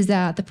means is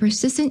that the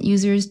persistent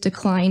users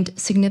declined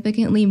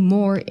significantly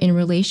more in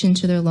relation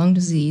to their lung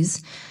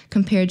disease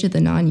compared to the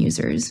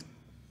non-users.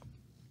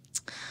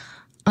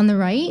 On the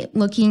right,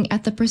 looking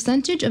at the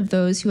percentage of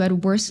those who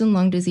had worsened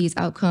lung disease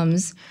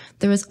outcomes,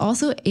 there was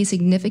also a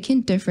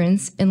significant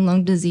difference in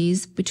lung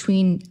disease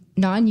between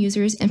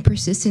non-users and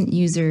persistent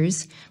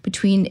users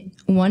between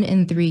 1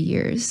 and 3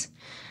 years.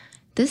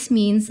 This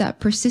means that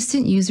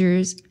persistent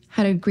users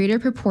had a greater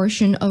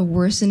proportion of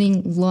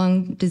worsening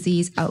lung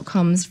disease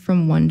outcomes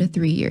from 1 to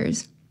 3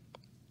 years.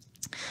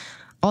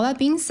 All that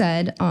being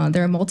said,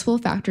 there are multiple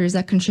factors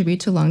that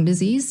contribute to lung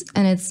disease,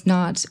 and it's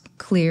not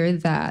clear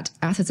that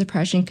acid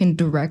suppression can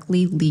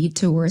directly lead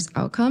to worse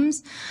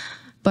outcomes.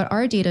 But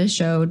our data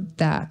showed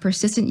that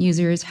persistent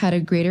users had a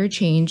greater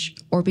change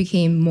or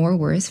became more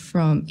worse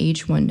from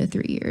age 1 to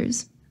 3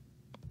 years.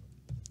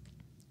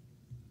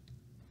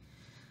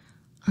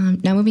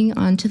 Now moving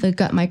on to the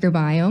gut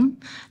microbiome,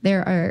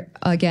 there are,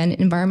 again,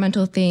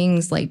 environmental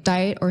things like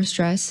diet or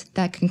stress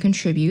that can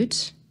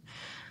contribute.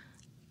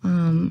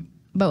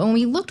 But when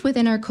we looked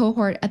within our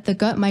cohort at the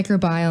gut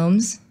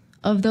microbiomes,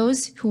 of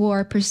those who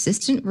are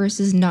persistent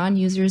versus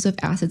non-users of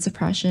acid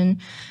suppression,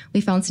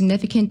 we found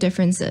significant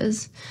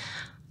differences.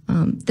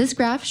 This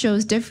graph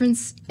shows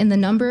difference in the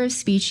number of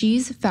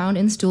species found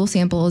in stool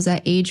samples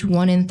at age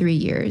 1 and 3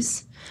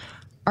 years.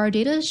 Our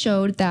data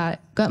showed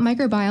that gut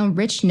microbiome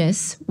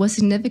richness was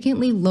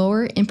significantly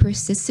lower in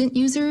persistent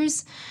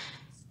users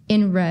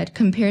in red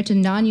compared to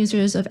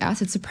non-users of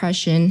acid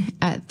suppression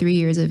at 3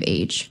 years of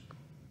age.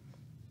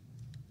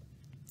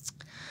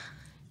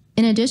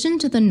 In addition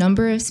to the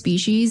number of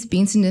species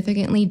being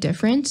significantly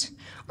different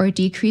or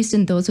decreased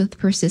in those with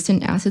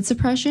persistent acid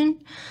suppression,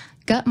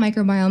 gut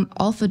microbiome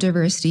alpha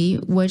diversity,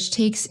 which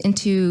takes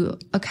into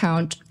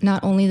account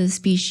not only the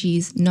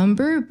species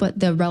number, but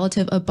the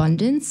relative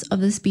abundance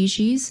of the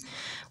species,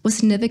 was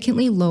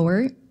significantly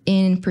lower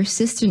in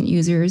persistent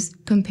users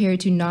compared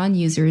to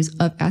non-users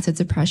of acid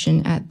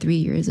suppression at 3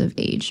 years of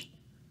age.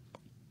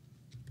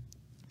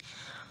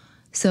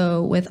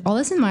 So with all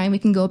this in mind, we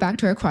can go back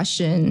to our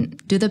question,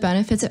 do the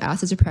benefits of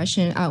acid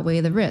suppression outweigh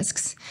the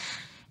risks?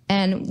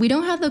 And we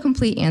don't have the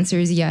complete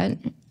answers yet,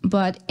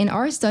 but in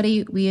our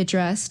study, we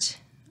addressed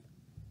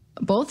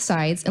both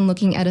sides in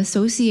looking at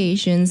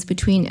associations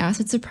between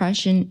acid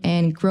suppression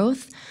and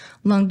growth,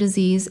 lung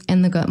disease,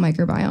 and the gut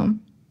microbiome.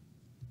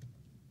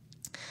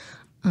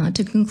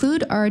 To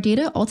conclude, our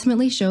data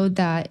ultimately showed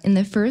that in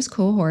the first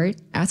cohort,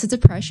 acid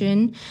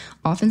suppression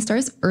often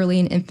starts early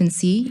in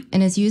infancy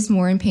and is used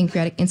more in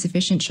pancreatic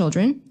insufficient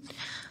children.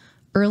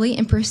 Early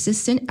and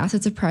persistent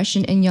acid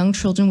suppression in young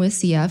children with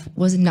CF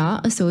was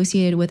not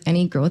associated with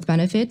any growth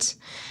benefit,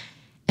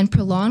 and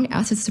prolonged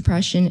acid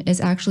suppression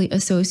is actually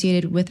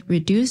associated with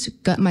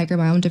reduced gut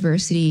microbiome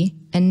diversity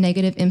and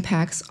negative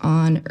impacts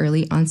on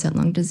early onset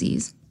lung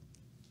disease.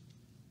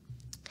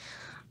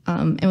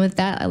 And with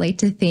that, I'd like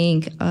to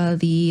thank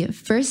the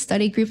first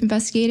study group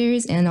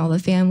investigators and all the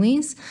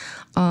families,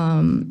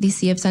 the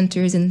CF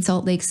centers in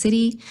Salt Lake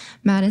City,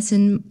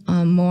 Madison,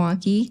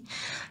 Milwaukee,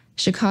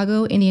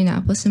 Chicago,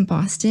 Indianapolis, and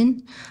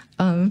Boston,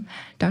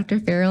 Dr.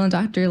 Farrell and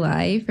Dr.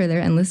 Lai for their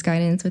endless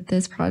guidance with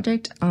this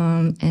project,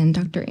 and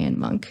Dr. Ann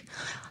Monk.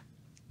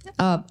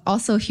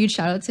 Also, a huge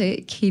shout out to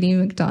Katie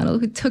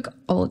McDonald, who took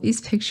all of these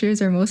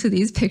pictures, or most of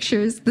these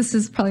pictures. This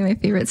is probably my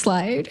favorite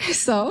slide,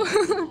 so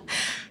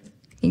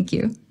thank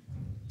you.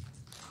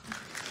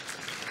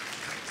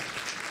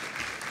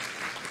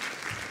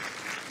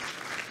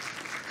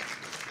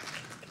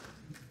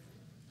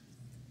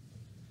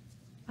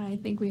 I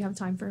think we have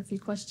time for a few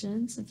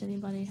questions if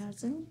anybody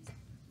has any.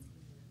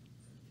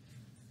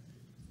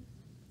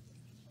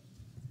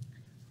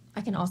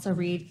 I can also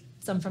read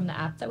some from the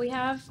app that we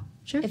have.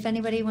 Sure. If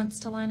anybody wants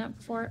to line up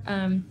for.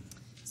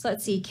 So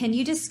let's see. Can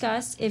you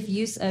discuss if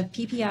use of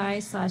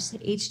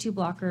PPI/H2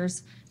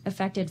 blockers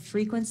affected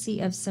frequency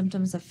of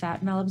symptoms of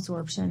fat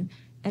malabsorption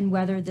and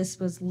whether this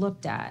was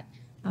looked at?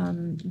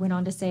 Went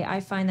on to say, I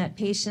find that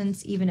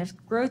patients, even if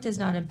growth is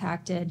not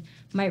impacted,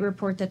 might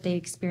report that they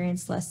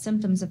experience less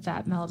symptoms of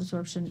fat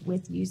malabsorption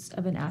with use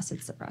of an acid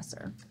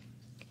suppressor.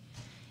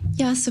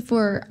 Yeah, so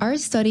for our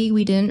study,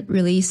 we didn't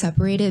really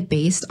separate it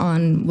based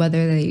on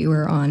whether they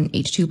were on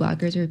H2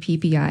 blockers or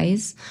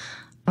PPIs.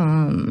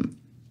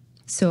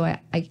 So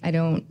I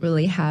don't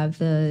really have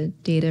the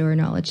data or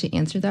knowledge to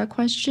answer that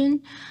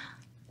question.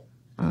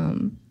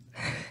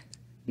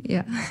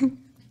 Yeah.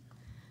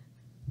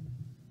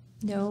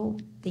 No,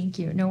 thank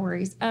you. No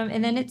worries.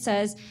 And then it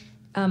says,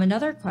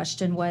 another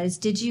question was,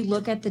 did you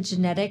look at the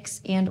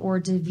genetics and or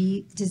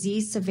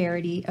disease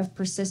severity of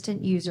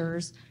persistent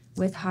users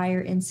with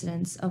higher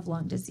incidence of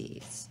lung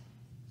disease?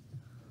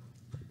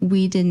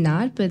 We did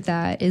not, but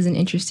that is an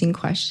interesting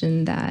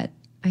question that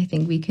I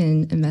think we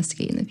can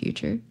investigate in the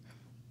future.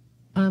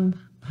 Hi,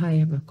 I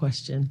have a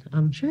question.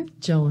 Sure.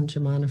 Joan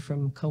Germana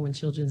from Cohen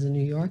Children's in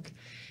New York.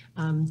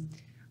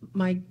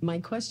 My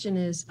question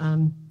is,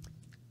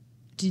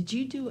 did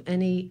you do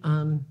any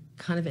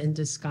kind of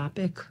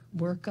endoscopic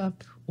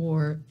workup,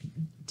 or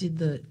did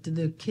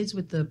the kids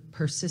with the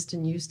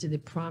persistent use, did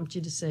it prompt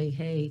you to say,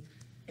 hey,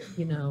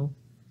 you know,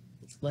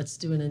 let's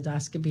do an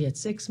endoscopy at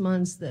 6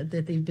 months that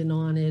they've been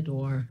on it,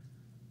 or?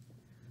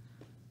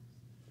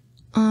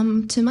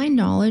 To my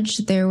knowledge,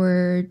 there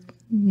were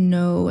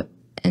no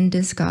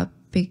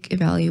endoscopic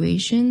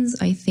evaluations.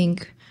 I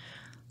think,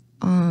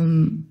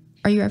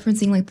 are you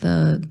referencing like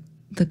the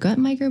gut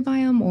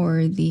microbiome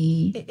or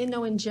the?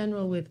 No, in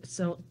general with,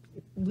 so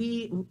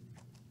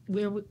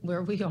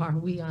where we are,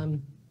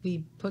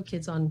 we put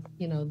kids on,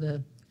 you know,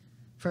 the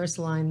first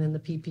line, then the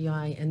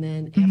PPI, and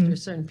then after a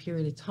certain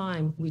period of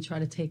time, we try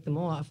to take them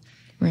off.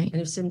 Right.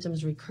 And if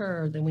symptoms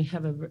recur, then we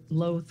have a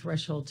low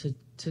threshold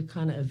to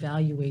kind of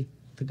evaluate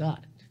the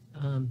gut.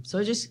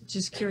 So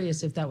just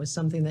curious if that was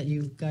something that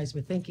you guys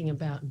were thinking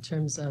about in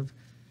terms of,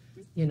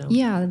 you know.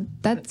 Yeah,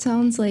 that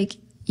sounds like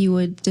you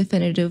would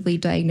definitively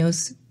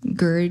diagnose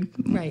GERD,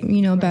 right,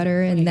 you know, right,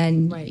 better, and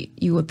then right.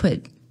 you would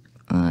put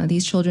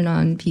these children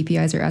on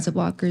PPIs or acid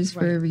blockers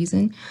for a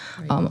reason.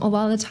 Right. A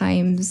lot of the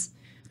times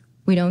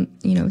we don't,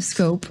 you know,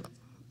 scope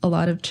a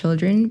lot of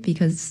children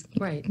because,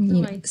 right.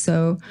 you know,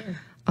 so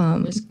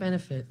risk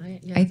benefit.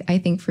 I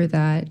think for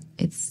that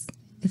it's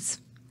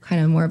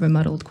kind of more of a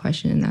muddled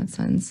question in that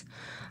sense.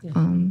 Yeah.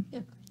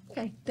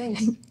 Okay,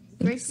 thanks.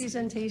 Great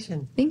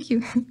presentation. Thank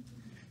you.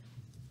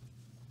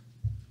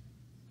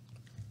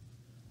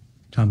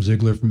 Tom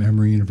Ziegler from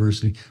Emory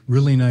University.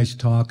 Really nice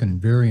talk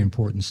and very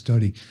important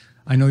study.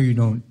 I know you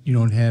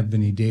don't have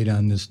any data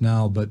on this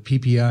now, but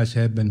PPIs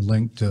have been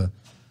linked to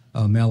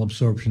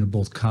malabsorption of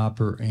both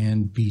copper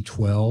and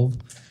B12.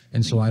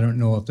 And so I don't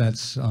know if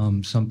that's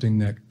something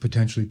that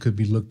potentially could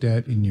be looked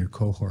at in your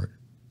cohort.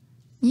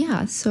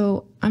 Yeah,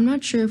 so I'm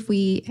not sure if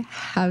we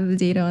have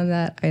data on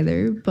that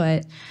either,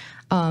 but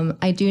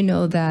I do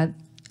know that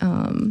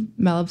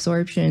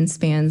malabsorption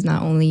spans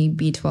not only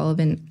B12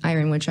 and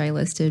iron, which I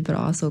listed, but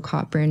also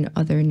copper and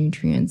other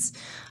nutrients.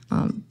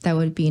 That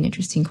would be an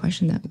interesting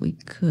question that we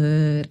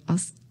could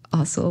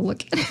also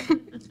look at.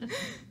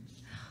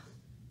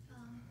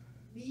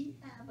 We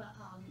have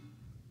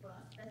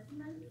blood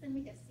specimens and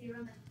we have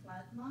serum and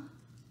plasma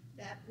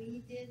that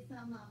we did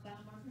some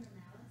biomarker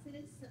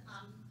analysis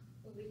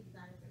we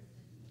designed for study,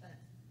 but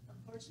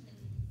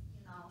unfortunately,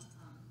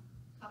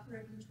 copper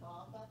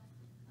B12 were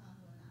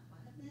not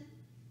one of them.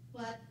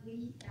 But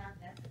we have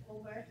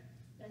leftover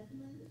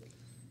specimens.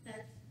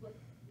 That's what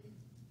we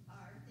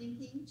are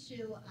thinking to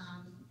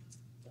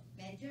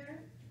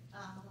measure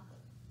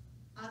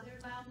other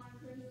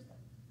biomarkers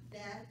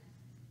that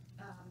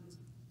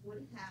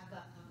would have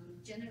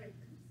generate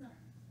concern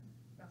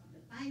from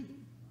the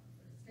findings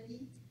of the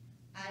study.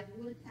 I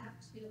would have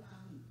to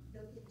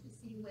look into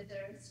see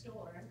whether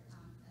store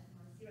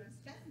serum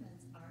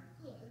specimens are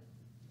good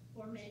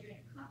for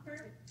measuring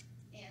copper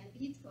and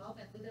B12,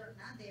 and whether or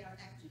not they are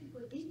actually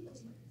good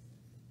indicators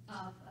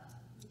of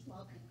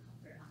B12 and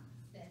copper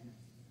status.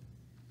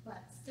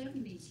 But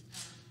certainly,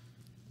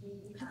 we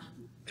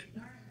learned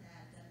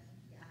that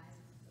PPI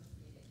is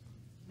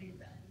associated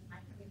with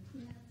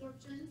microbiome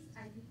absorptions. I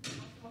think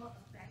also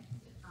affect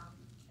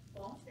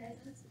bone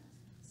status.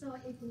 So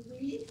if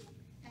we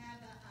have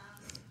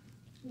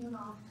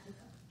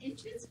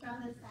interest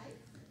from the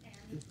sites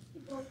and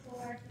people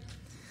for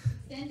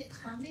extended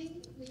funding,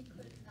 we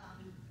could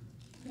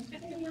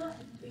continue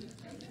and do it.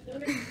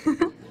 I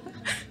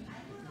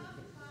will talk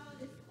about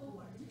this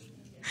forward,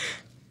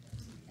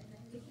 and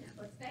then we can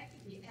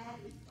prospectively add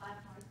these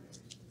biomarkers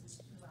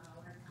to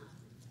our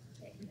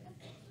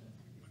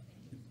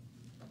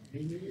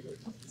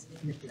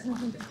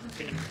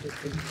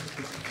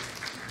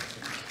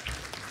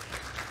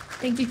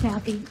Thank you,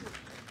 Kathy.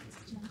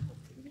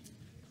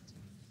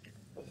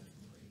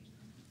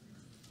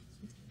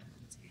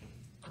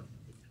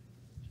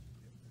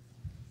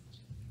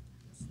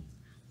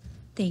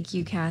 Thank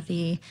you,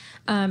 Kathy.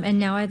 And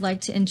now I'd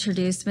like to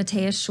introduce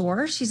Matea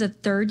Shore. She's a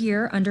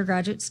third-year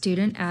undergraduate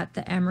student at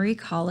the Emory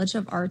College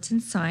of Arts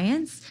and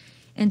Science.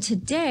 And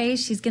today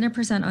she's going to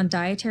present on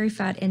dietary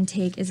fat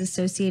intake is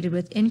associated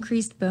with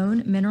increased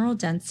bone mineral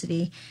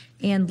density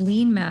and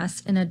lean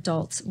mass in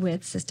adults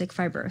with cystic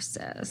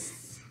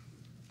fibrosis.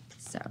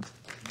 So,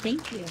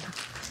 thank you.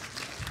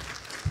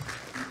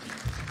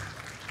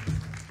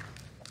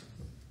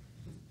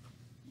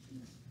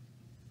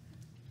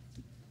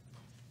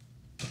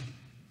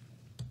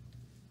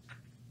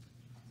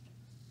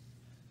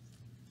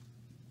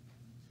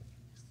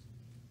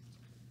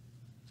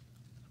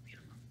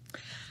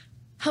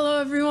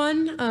 Hello,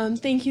 everyone.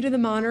 Thank you to the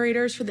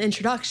moderators for the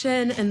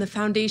introduction and the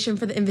foundation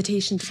for the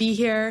invitation to be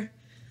here.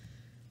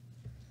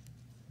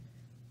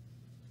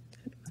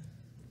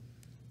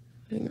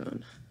 Hang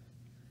on.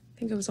 I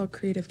think I was all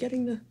creative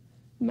getting the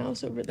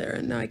mouse over there,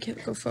 and now I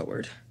can't go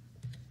forward.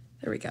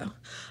 There we go.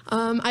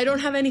 I don't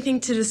have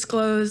anything to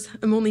disclose.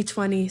 I'm only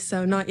 20,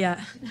 so not yet.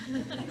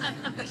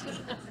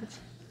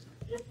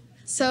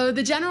 So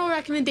the general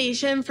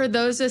recommendation for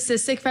those with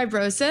cystic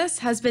fibrosis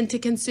has been to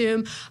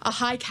consume a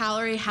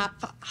high-calorie,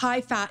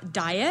 high-fat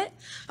diet,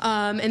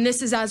 and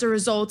this is as a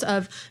result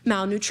of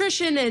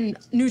malnutrition and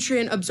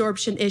nutrient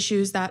absorption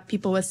issues that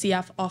people with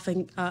CF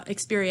often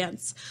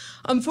experience.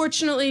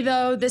 Unfortunately,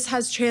 though, this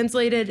has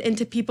translated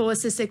into people with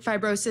cystic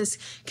fibrosis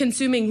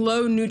consuming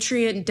low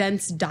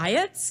nutrient-dense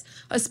diets,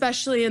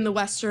 especially in the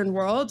Western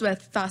world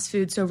with fast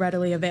food so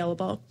readily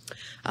available.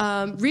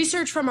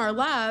 Research from our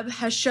lab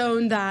has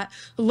shown that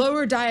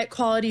lower diet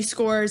quality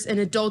scores in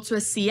adults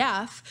with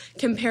CF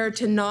compared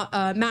to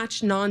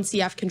matched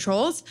non-CF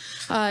controls,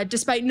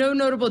 despite no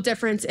notable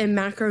difference in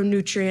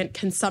macronutrient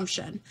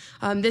consumption.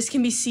 This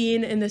can be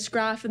seen in this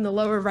graph in the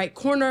lower right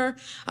corner,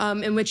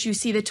 in which you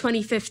see the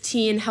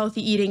 2015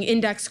 healthy eating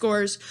index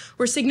scores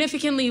were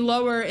significantly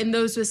lower in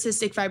those with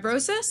cystic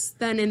fibrosis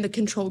than in the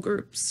control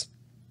groups.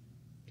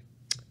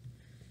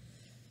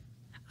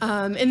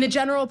 In the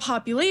general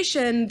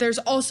population, there's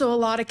also a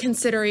lot of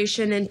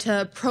consideration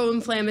into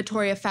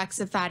pro-inflammatory effects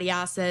of fatty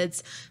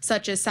acids,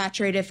 such as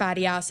saturated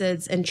fatty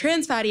acids and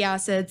trans fatty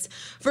acids,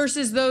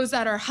 versus those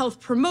that are health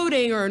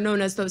promoting or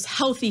known as those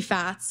healthy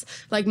fats,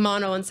 like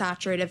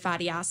monounsaturated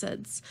fatty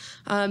acids.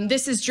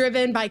 This is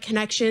driven by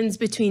connections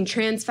between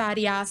trans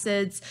fatty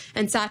acids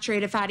and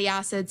saturated fatty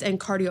acids and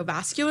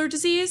cardiovascular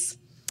disease.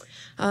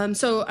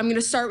 So I'm going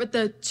to start with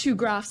the two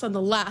graphs on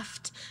the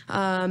left.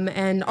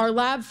 And our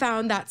lab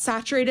found that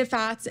saturated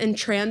fats and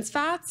trans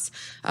fats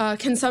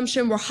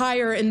consumption were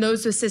higher in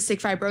those with cystic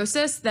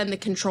fibrosis than the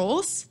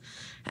controls.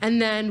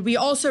 And then we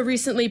also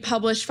recently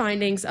published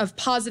findings of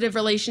positive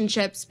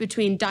relationships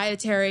between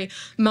dietary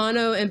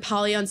mono and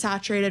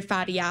polyunsaturated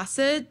fatty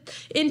acid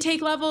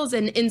intake levels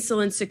and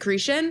insulin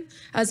secretion,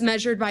 as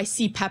measured by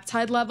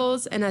C-peptide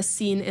levels and as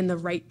seen in the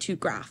right two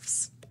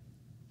graphs.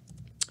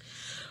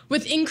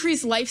 With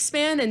increased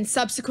lifespan and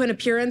subsequent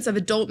appearance of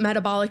adult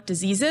metabolic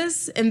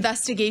diseases,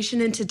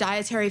 investigation into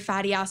dietary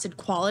fatty acid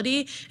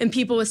quality in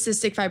people with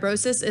cystic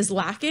fibrosis is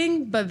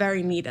lacking, but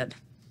very needed.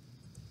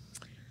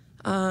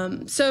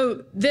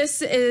 So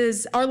this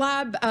is, our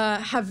lab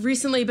have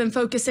recently been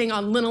focusing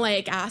on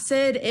linoleic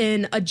acid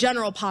in a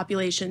general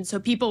population, so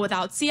people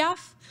without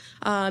CF.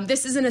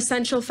 This is an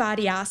essential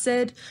fatty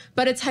acid,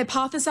 but it's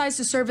hypothesized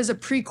to serve as a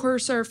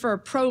precursor for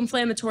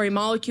pro-inflammatory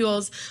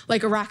molecules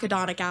like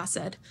arachidonic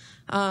acid.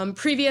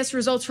 Previous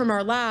results from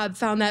our lab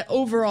found that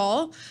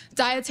overall,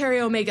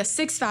 dietary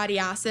omega-6 fatty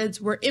acids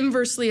were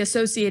inversely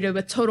associated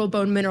with total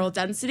bone mineral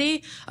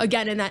density,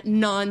 again in that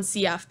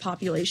non-CF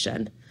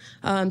population.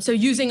 So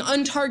using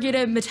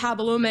untargeted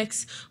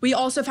metabolomics, we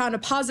also found a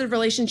positive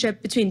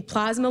relationship between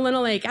plasma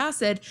linoleic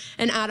acid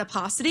and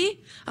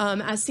adiposity,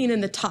 as seen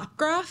in the top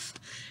graph,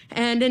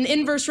 and an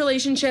inverse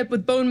relationship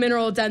with bone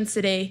mineral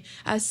density,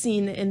 as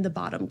seen in the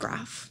bottom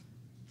graph.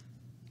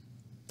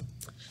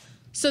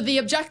 So the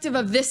objective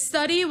of this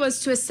study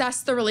was to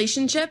assess the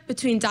relationship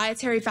between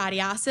dietary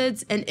fatty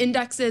acids and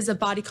indexes of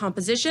body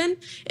composition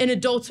in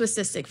adults with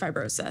cystic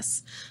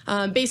fibrosis.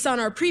 Based on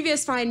our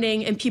previous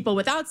finding in people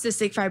without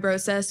cystic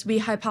fibrosis, we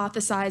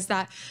hypothesized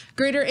that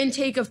greater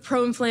intake of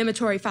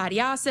pro-inflammatory fatty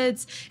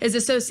acids is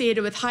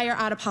associated with higher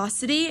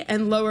adiposity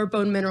and lower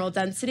bone mineral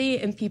density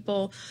in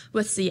people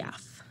with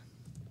CF.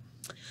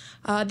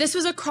 This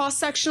was a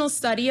cross-sectional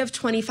study of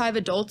 25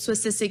 adults with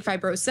cystic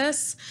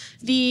fibrosis.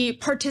 The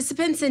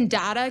participants and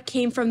data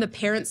came from the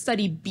parent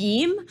study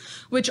BEAM,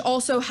 which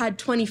also had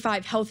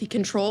 25 healthy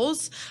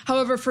controls.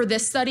 However, for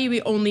this study,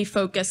 we only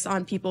focused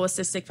on people with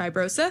cystic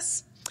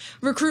fibrosis.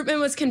 Recruitment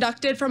was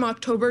conducted from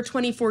October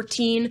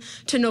 2014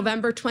 to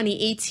November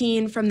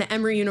 2018 from the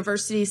Emory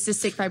University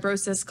Cystic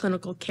Fibrosis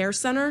Clinical Care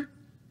Center.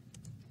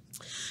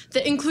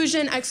 The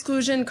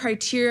inclusion-exclusion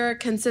criteria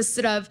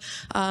consisted of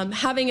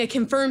having a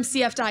confirmed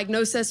CF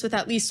diagnosis with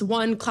at least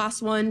one class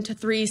 1 to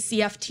 3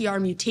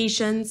 CFTR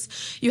mutations.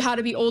 You had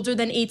to be older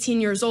than 18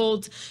 years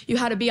old. You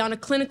had to be on a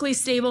clinically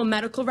stable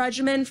medical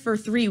regimen for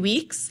 3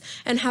 weeks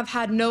and have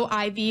had no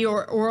IV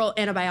or oral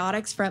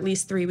antibiotics for at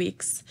least 3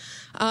 weeks.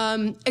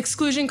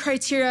 Exclusion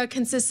criteria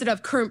consisted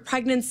of current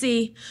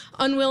pregnancy,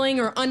 unwilling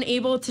or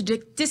unable to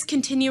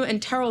discontinue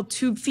enteral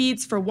tube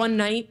feeds for 1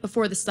 night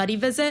before the study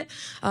visit,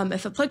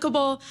 if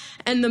applicable,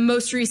 and the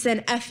most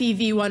recent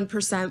FEV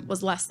 1%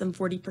 was less than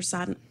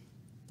 40%.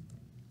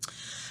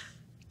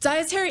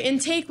 Dietary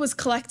intake was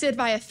collected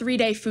via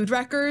 3-day food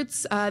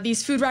records.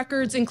 These food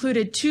records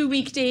included 2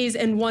 weekdays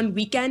and 1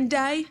 weekend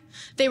day.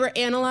 They were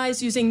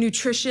analyzed using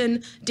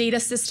Nutrition Data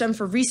System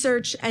for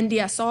Research,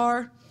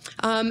 NDSR.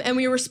 And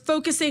we were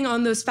focusing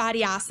on those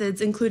fatty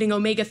acids, including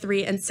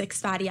omega-3 and 6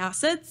 fatty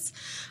acids.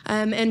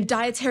 And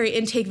dietary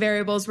intake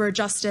variables were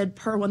adjusted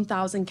per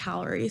 1,000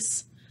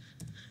 calories.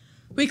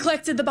 We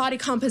collected the body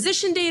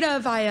composition data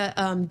via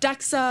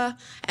DEXA,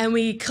 and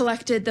we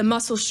collected the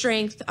muscle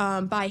strength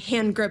by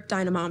hand grip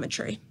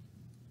dynamometry.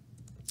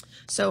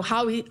 So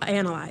how we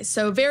analyze.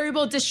 So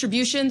variable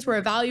distributions were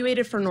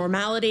evaluated for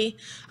normality.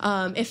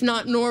 If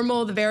not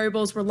normal, the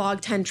variables were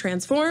log 10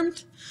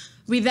 transformed.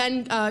 We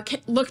then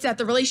looked at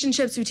the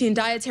relationships between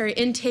dietary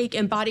intake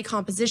and body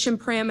composition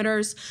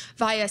parameters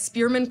via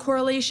Spearman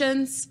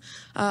correlations.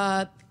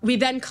 We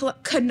then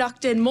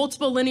conducted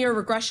multiple linear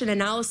regression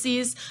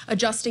analyses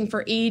adjusting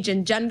for age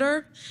and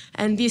gender,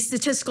 and these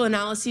statistical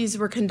analyses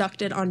were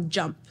conducted on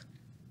JUMP.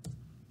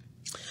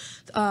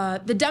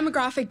 The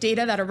demographic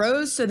data that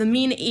arose, so the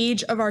mean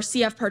age of our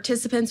CF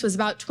participants was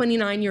about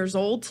 29 years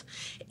old.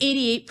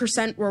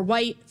 88% were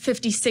white,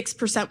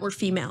 56% were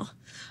female.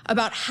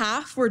 About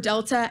half were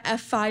Delta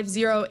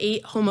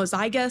F508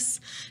 homozygous.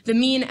 The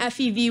mean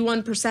FEV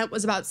 1%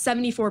 was about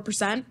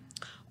 74%.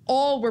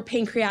 All were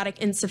pancreatic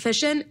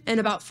insufficient, and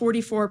about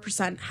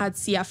 44% had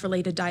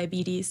CF-related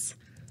diabetes.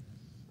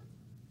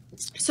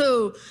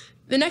 So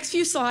the next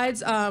few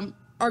slides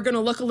are going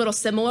to look a little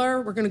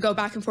similar. We're going to go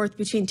back and forth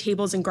between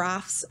tables and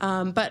graphs.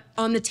 But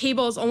on the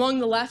tables, along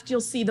the left,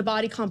 you'll see the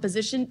body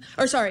composition,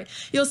 or sorry,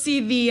 you'll see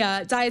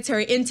the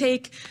dietary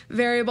intake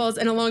variables,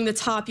 and along the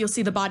top, you'll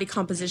see the body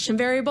composition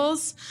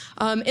variables.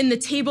 In the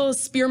tables,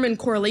 Spearman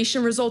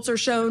correlation results are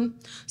shown.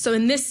 So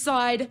in this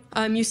slide,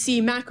 you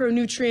see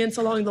macronutrients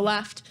along the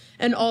left,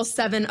 and all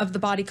 7 of the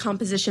body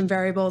composition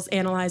variables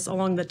analyzed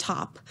along the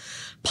top.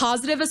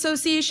 Positive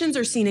associations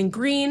are seen in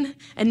green,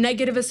 and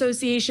negative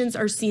associations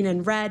are seen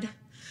in red.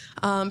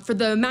 For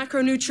the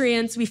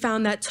macronutrients, we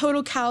found that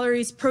total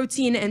calories,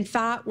 protein, and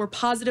fat were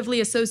positively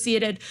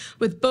associated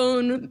with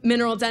bone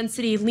mineral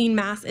density, lean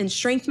mass, and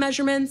strength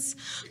measurements,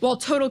 while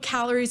total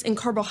calories and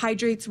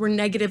carbohydrates were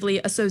negatively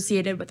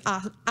associated with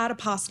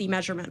adiposity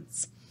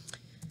measurements.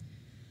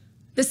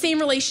 The same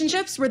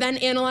relationships were then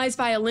analyzed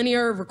via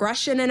linear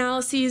regression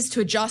analyses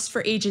to adjust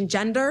for age and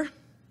gender.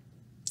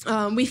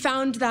 We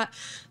found that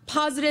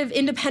positive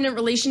independent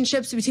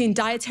relationships between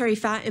dietary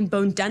fat and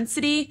bone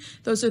density,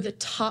 those are the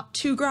top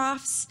 2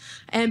 graphs,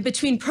 and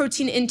between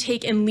protein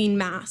intake and lean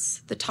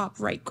mass, the top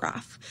right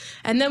graph.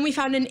 And then we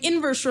found an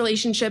inverse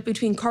relationship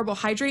between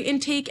carbohydrate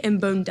intake and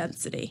bone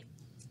density.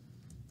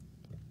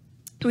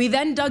 We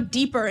then dug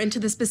deeper into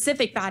the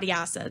specific fatty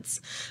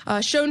acids.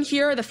 Shown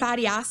here are the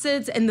fatty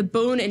acids and the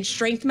bone and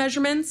strength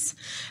measurements.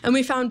 And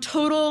we found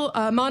total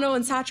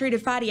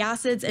monounsaturated fatty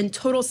acids and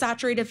total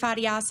saturated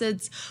fatty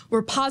acids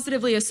were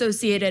positively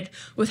associated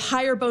with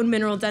higher bone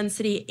mineral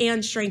density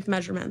and strength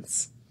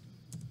measurements.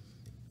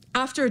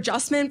 After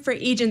adjustment for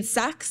age and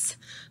sex,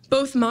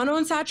 both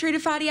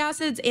monounsaturated fatty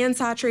acids and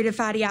saturated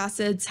fatty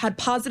acids had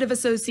positive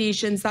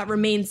associations that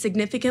remained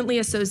significantly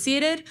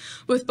associated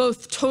with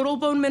both total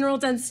bone mineral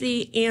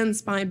density and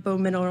spine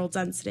bone mineral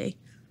density.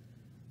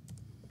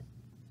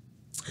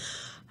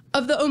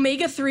 Of the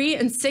omega-3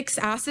 and 6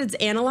 acids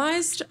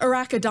analyzed,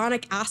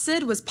 arachidonic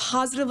acid was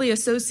positively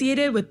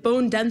associated with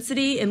bone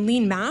density and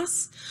lean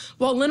mass,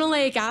 while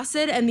linoleic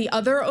acid and the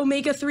other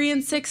omega-3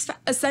 and 6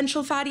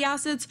 essential fatty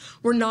acids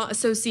were not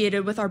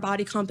associated with our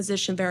body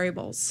composition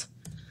variables.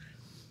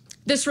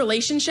 This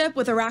relationship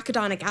with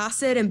arachidonic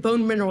acid and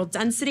bone mineral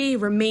density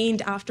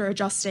remained after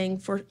adjusting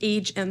for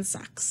age and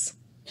sex.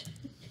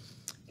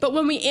 But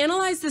when we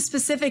analyzed the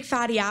specific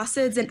fatty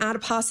acids and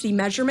adiposity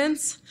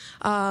measurements,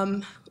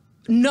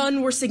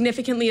 none were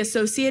significantly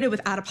associated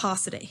with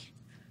adiposity.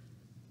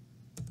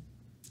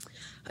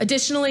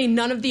 Additionally,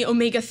 none of the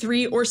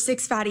omega-3 or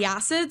 6 fatty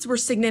acids were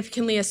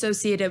significantly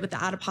associated with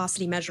the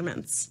adiposity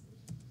measurements.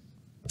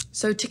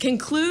 So to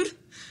conclude,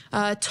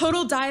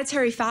 total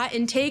dietary fat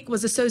intake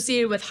was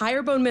associated with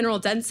higher bone mineral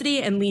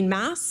density and lean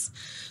mass.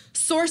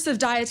 Source of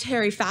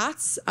dietary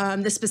fats,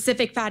 the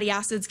specific fatty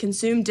acids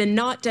consumed, did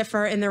not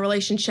differ in their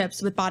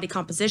relationships with body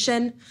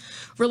composition.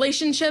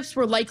 Relationships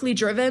were likely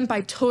driven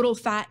by total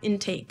fat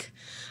intake.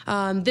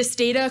 This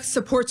data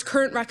supports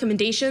current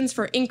recommendations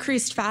for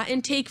increased fat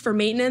intake for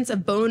maintenance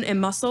of bone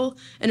and muscle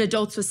in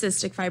adults with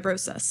cystic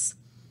fibrosis.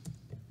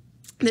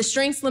 The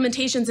strengths,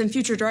 limitations, and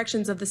future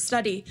directions of the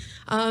study.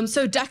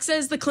 So DEXA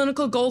is the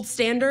clinical gold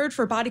standard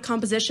for body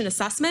composition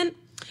assessment.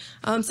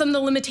 Some of the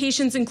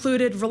limitations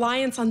included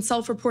reliance on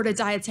self-reported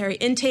dietary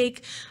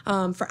intake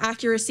for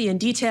accuracy and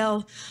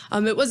detail.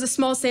 It was a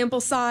small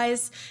sample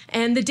size,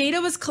 and the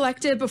data was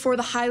collected before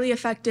the highly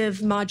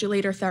effective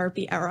modulator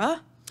therapy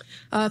era.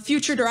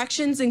 Future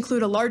directions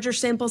include a larger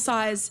sample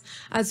size,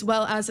 as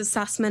well as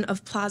assessment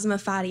of plasma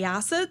fatty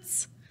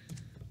acids.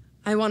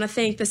 I want to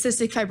thank the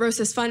Cystic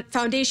Fibrosis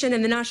Foundation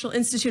and the National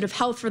Institute of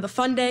Health for the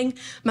funding,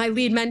 my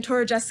lead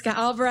mentor, Jessica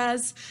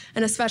Alvarez,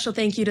 and a special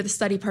thank you to the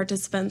study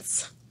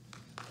participants.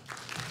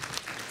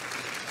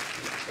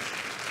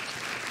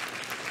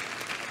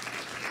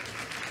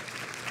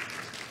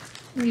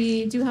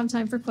 We do have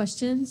time for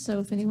questions, so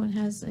if anyone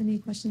has any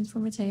questions for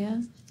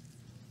Matea.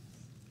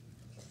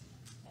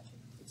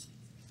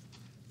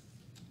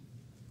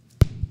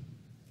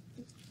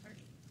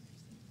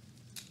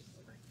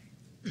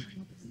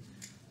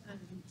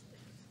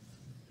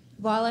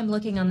 While I'm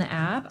looking on the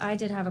app, I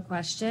did have a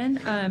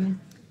question.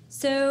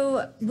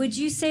 So would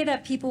you say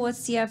that people with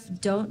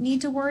CF don't need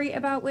to worry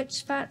about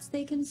which fats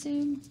they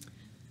consume?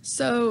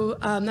 So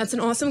that's an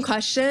awesome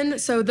question.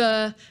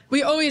 So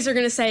we always are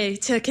going to say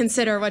to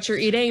consider what you're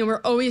eating, and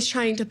we're always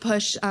trying to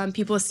push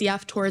people with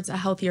CF towards a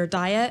healthier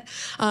diet.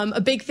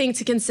 A big thing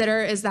to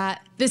consider is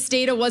that this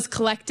data was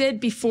collected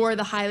before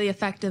the highly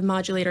effective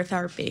modulator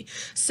therapy.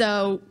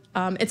 So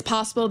it's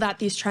possible that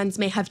these trends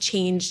may have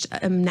changed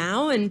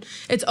now, and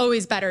it's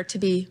always better to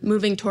be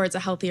moving towards a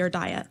healthier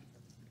diet.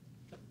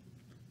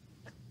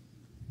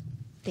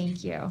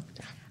 Thank you.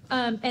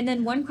 And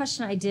then one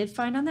question I did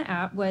find on the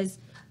app was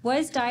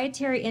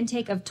dietary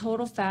intake of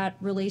total fat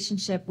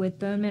relationship with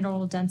bone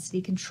mineral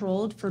density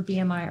controlled for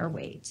BMI or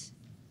weight?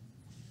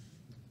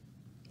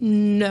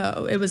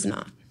 No, it was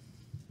not.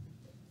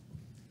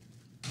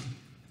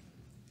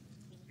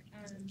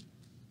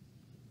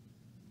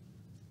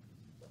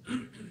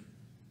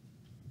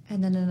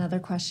 And then another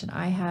question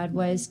I had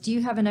was, do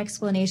you have an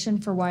explanation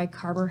for why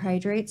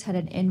carbohydrates had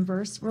an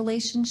inverse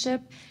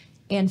relationship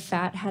and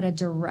fat had a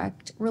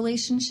direct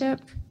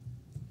relationship?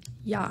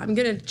 Yeah, I'm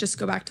going to just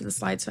go back to the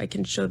slide so I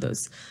can show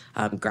those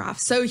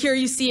graphs. So here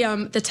you see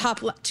the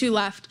top two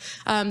left,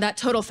 that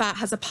total fat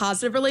has a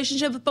positive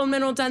relationship with bone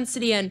mineral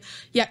density, and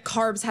yet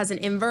carbs has an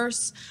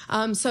inverse.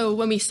 So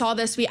when we saw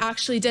this, we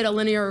actually did a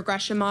linear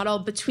regression model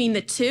between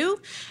the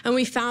two, and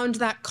we found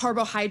that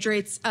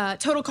carbohydrates,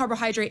 total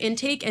carbohydrate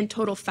intake and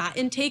total fat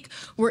intake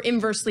were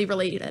inversely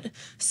related.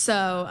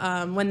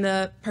 So when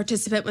the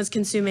participant was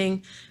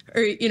consuming,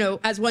 or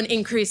as one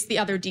increased, the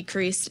other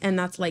decreased, and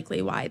that's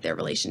likely why their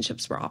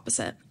relationships were opposite.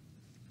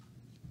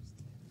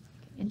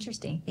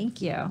 Interesting,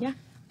 thank you. Yeah.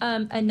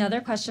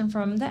 Another question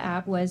from the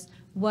app was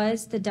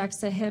the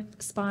DEXA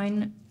hip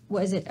spine,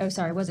 was it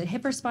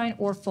hip or spine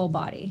or full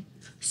body?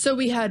 So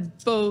we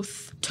had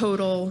both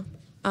total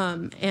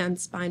and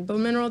spine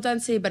bone mineral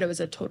density, but it was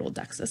a total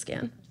DEXA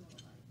scan.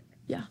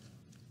 Yeah.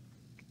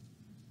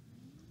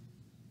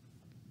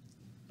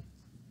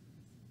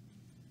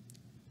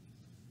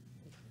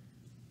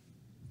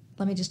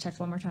 Let me just check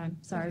one more time.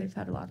 Sorry, we've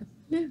had a lot of.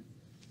 Yeah.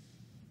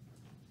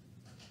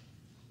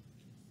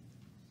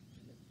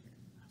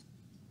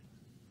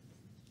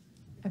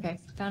 Okay,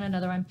 found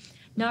another one.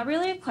 Not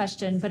really a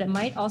question, but it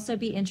might also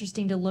be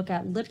interesting to look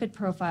at lipid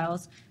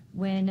profiles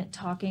when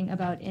talking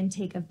about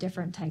intake of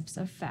different types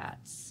of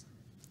fats?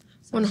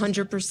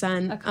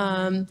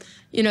 100%.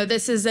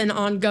 This is an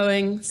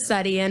ongoing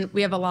study, and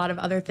we have a lot of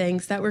other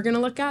things that we're going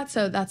to look at.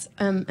 So that's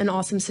an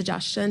awesome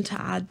suggestion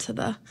to add to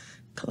the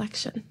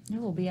collection. Yeah,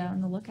 we'll be out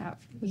on the lookout.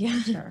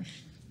 Yeah. Sure.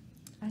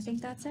 I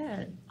think that's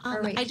it.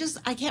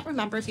 I can't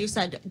remember if you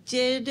said,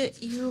 did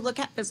you look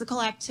at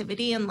physical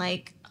activity and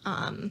like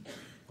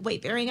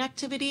weight-bearing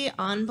activity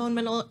on bone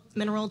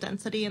mineral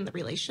density and the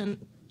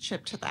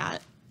relationship to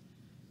that?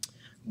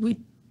 We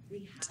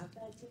have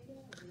that data.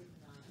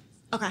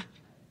 Okay.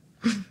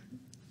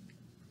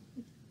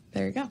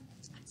 There you go.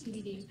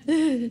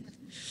 TBD.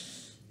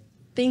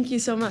 Thank you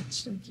so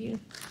much. Thank you.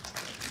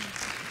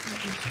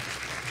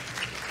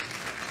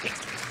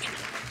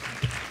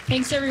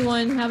 Thanks,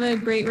 everyone. Have a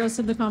great rest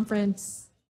of the conference.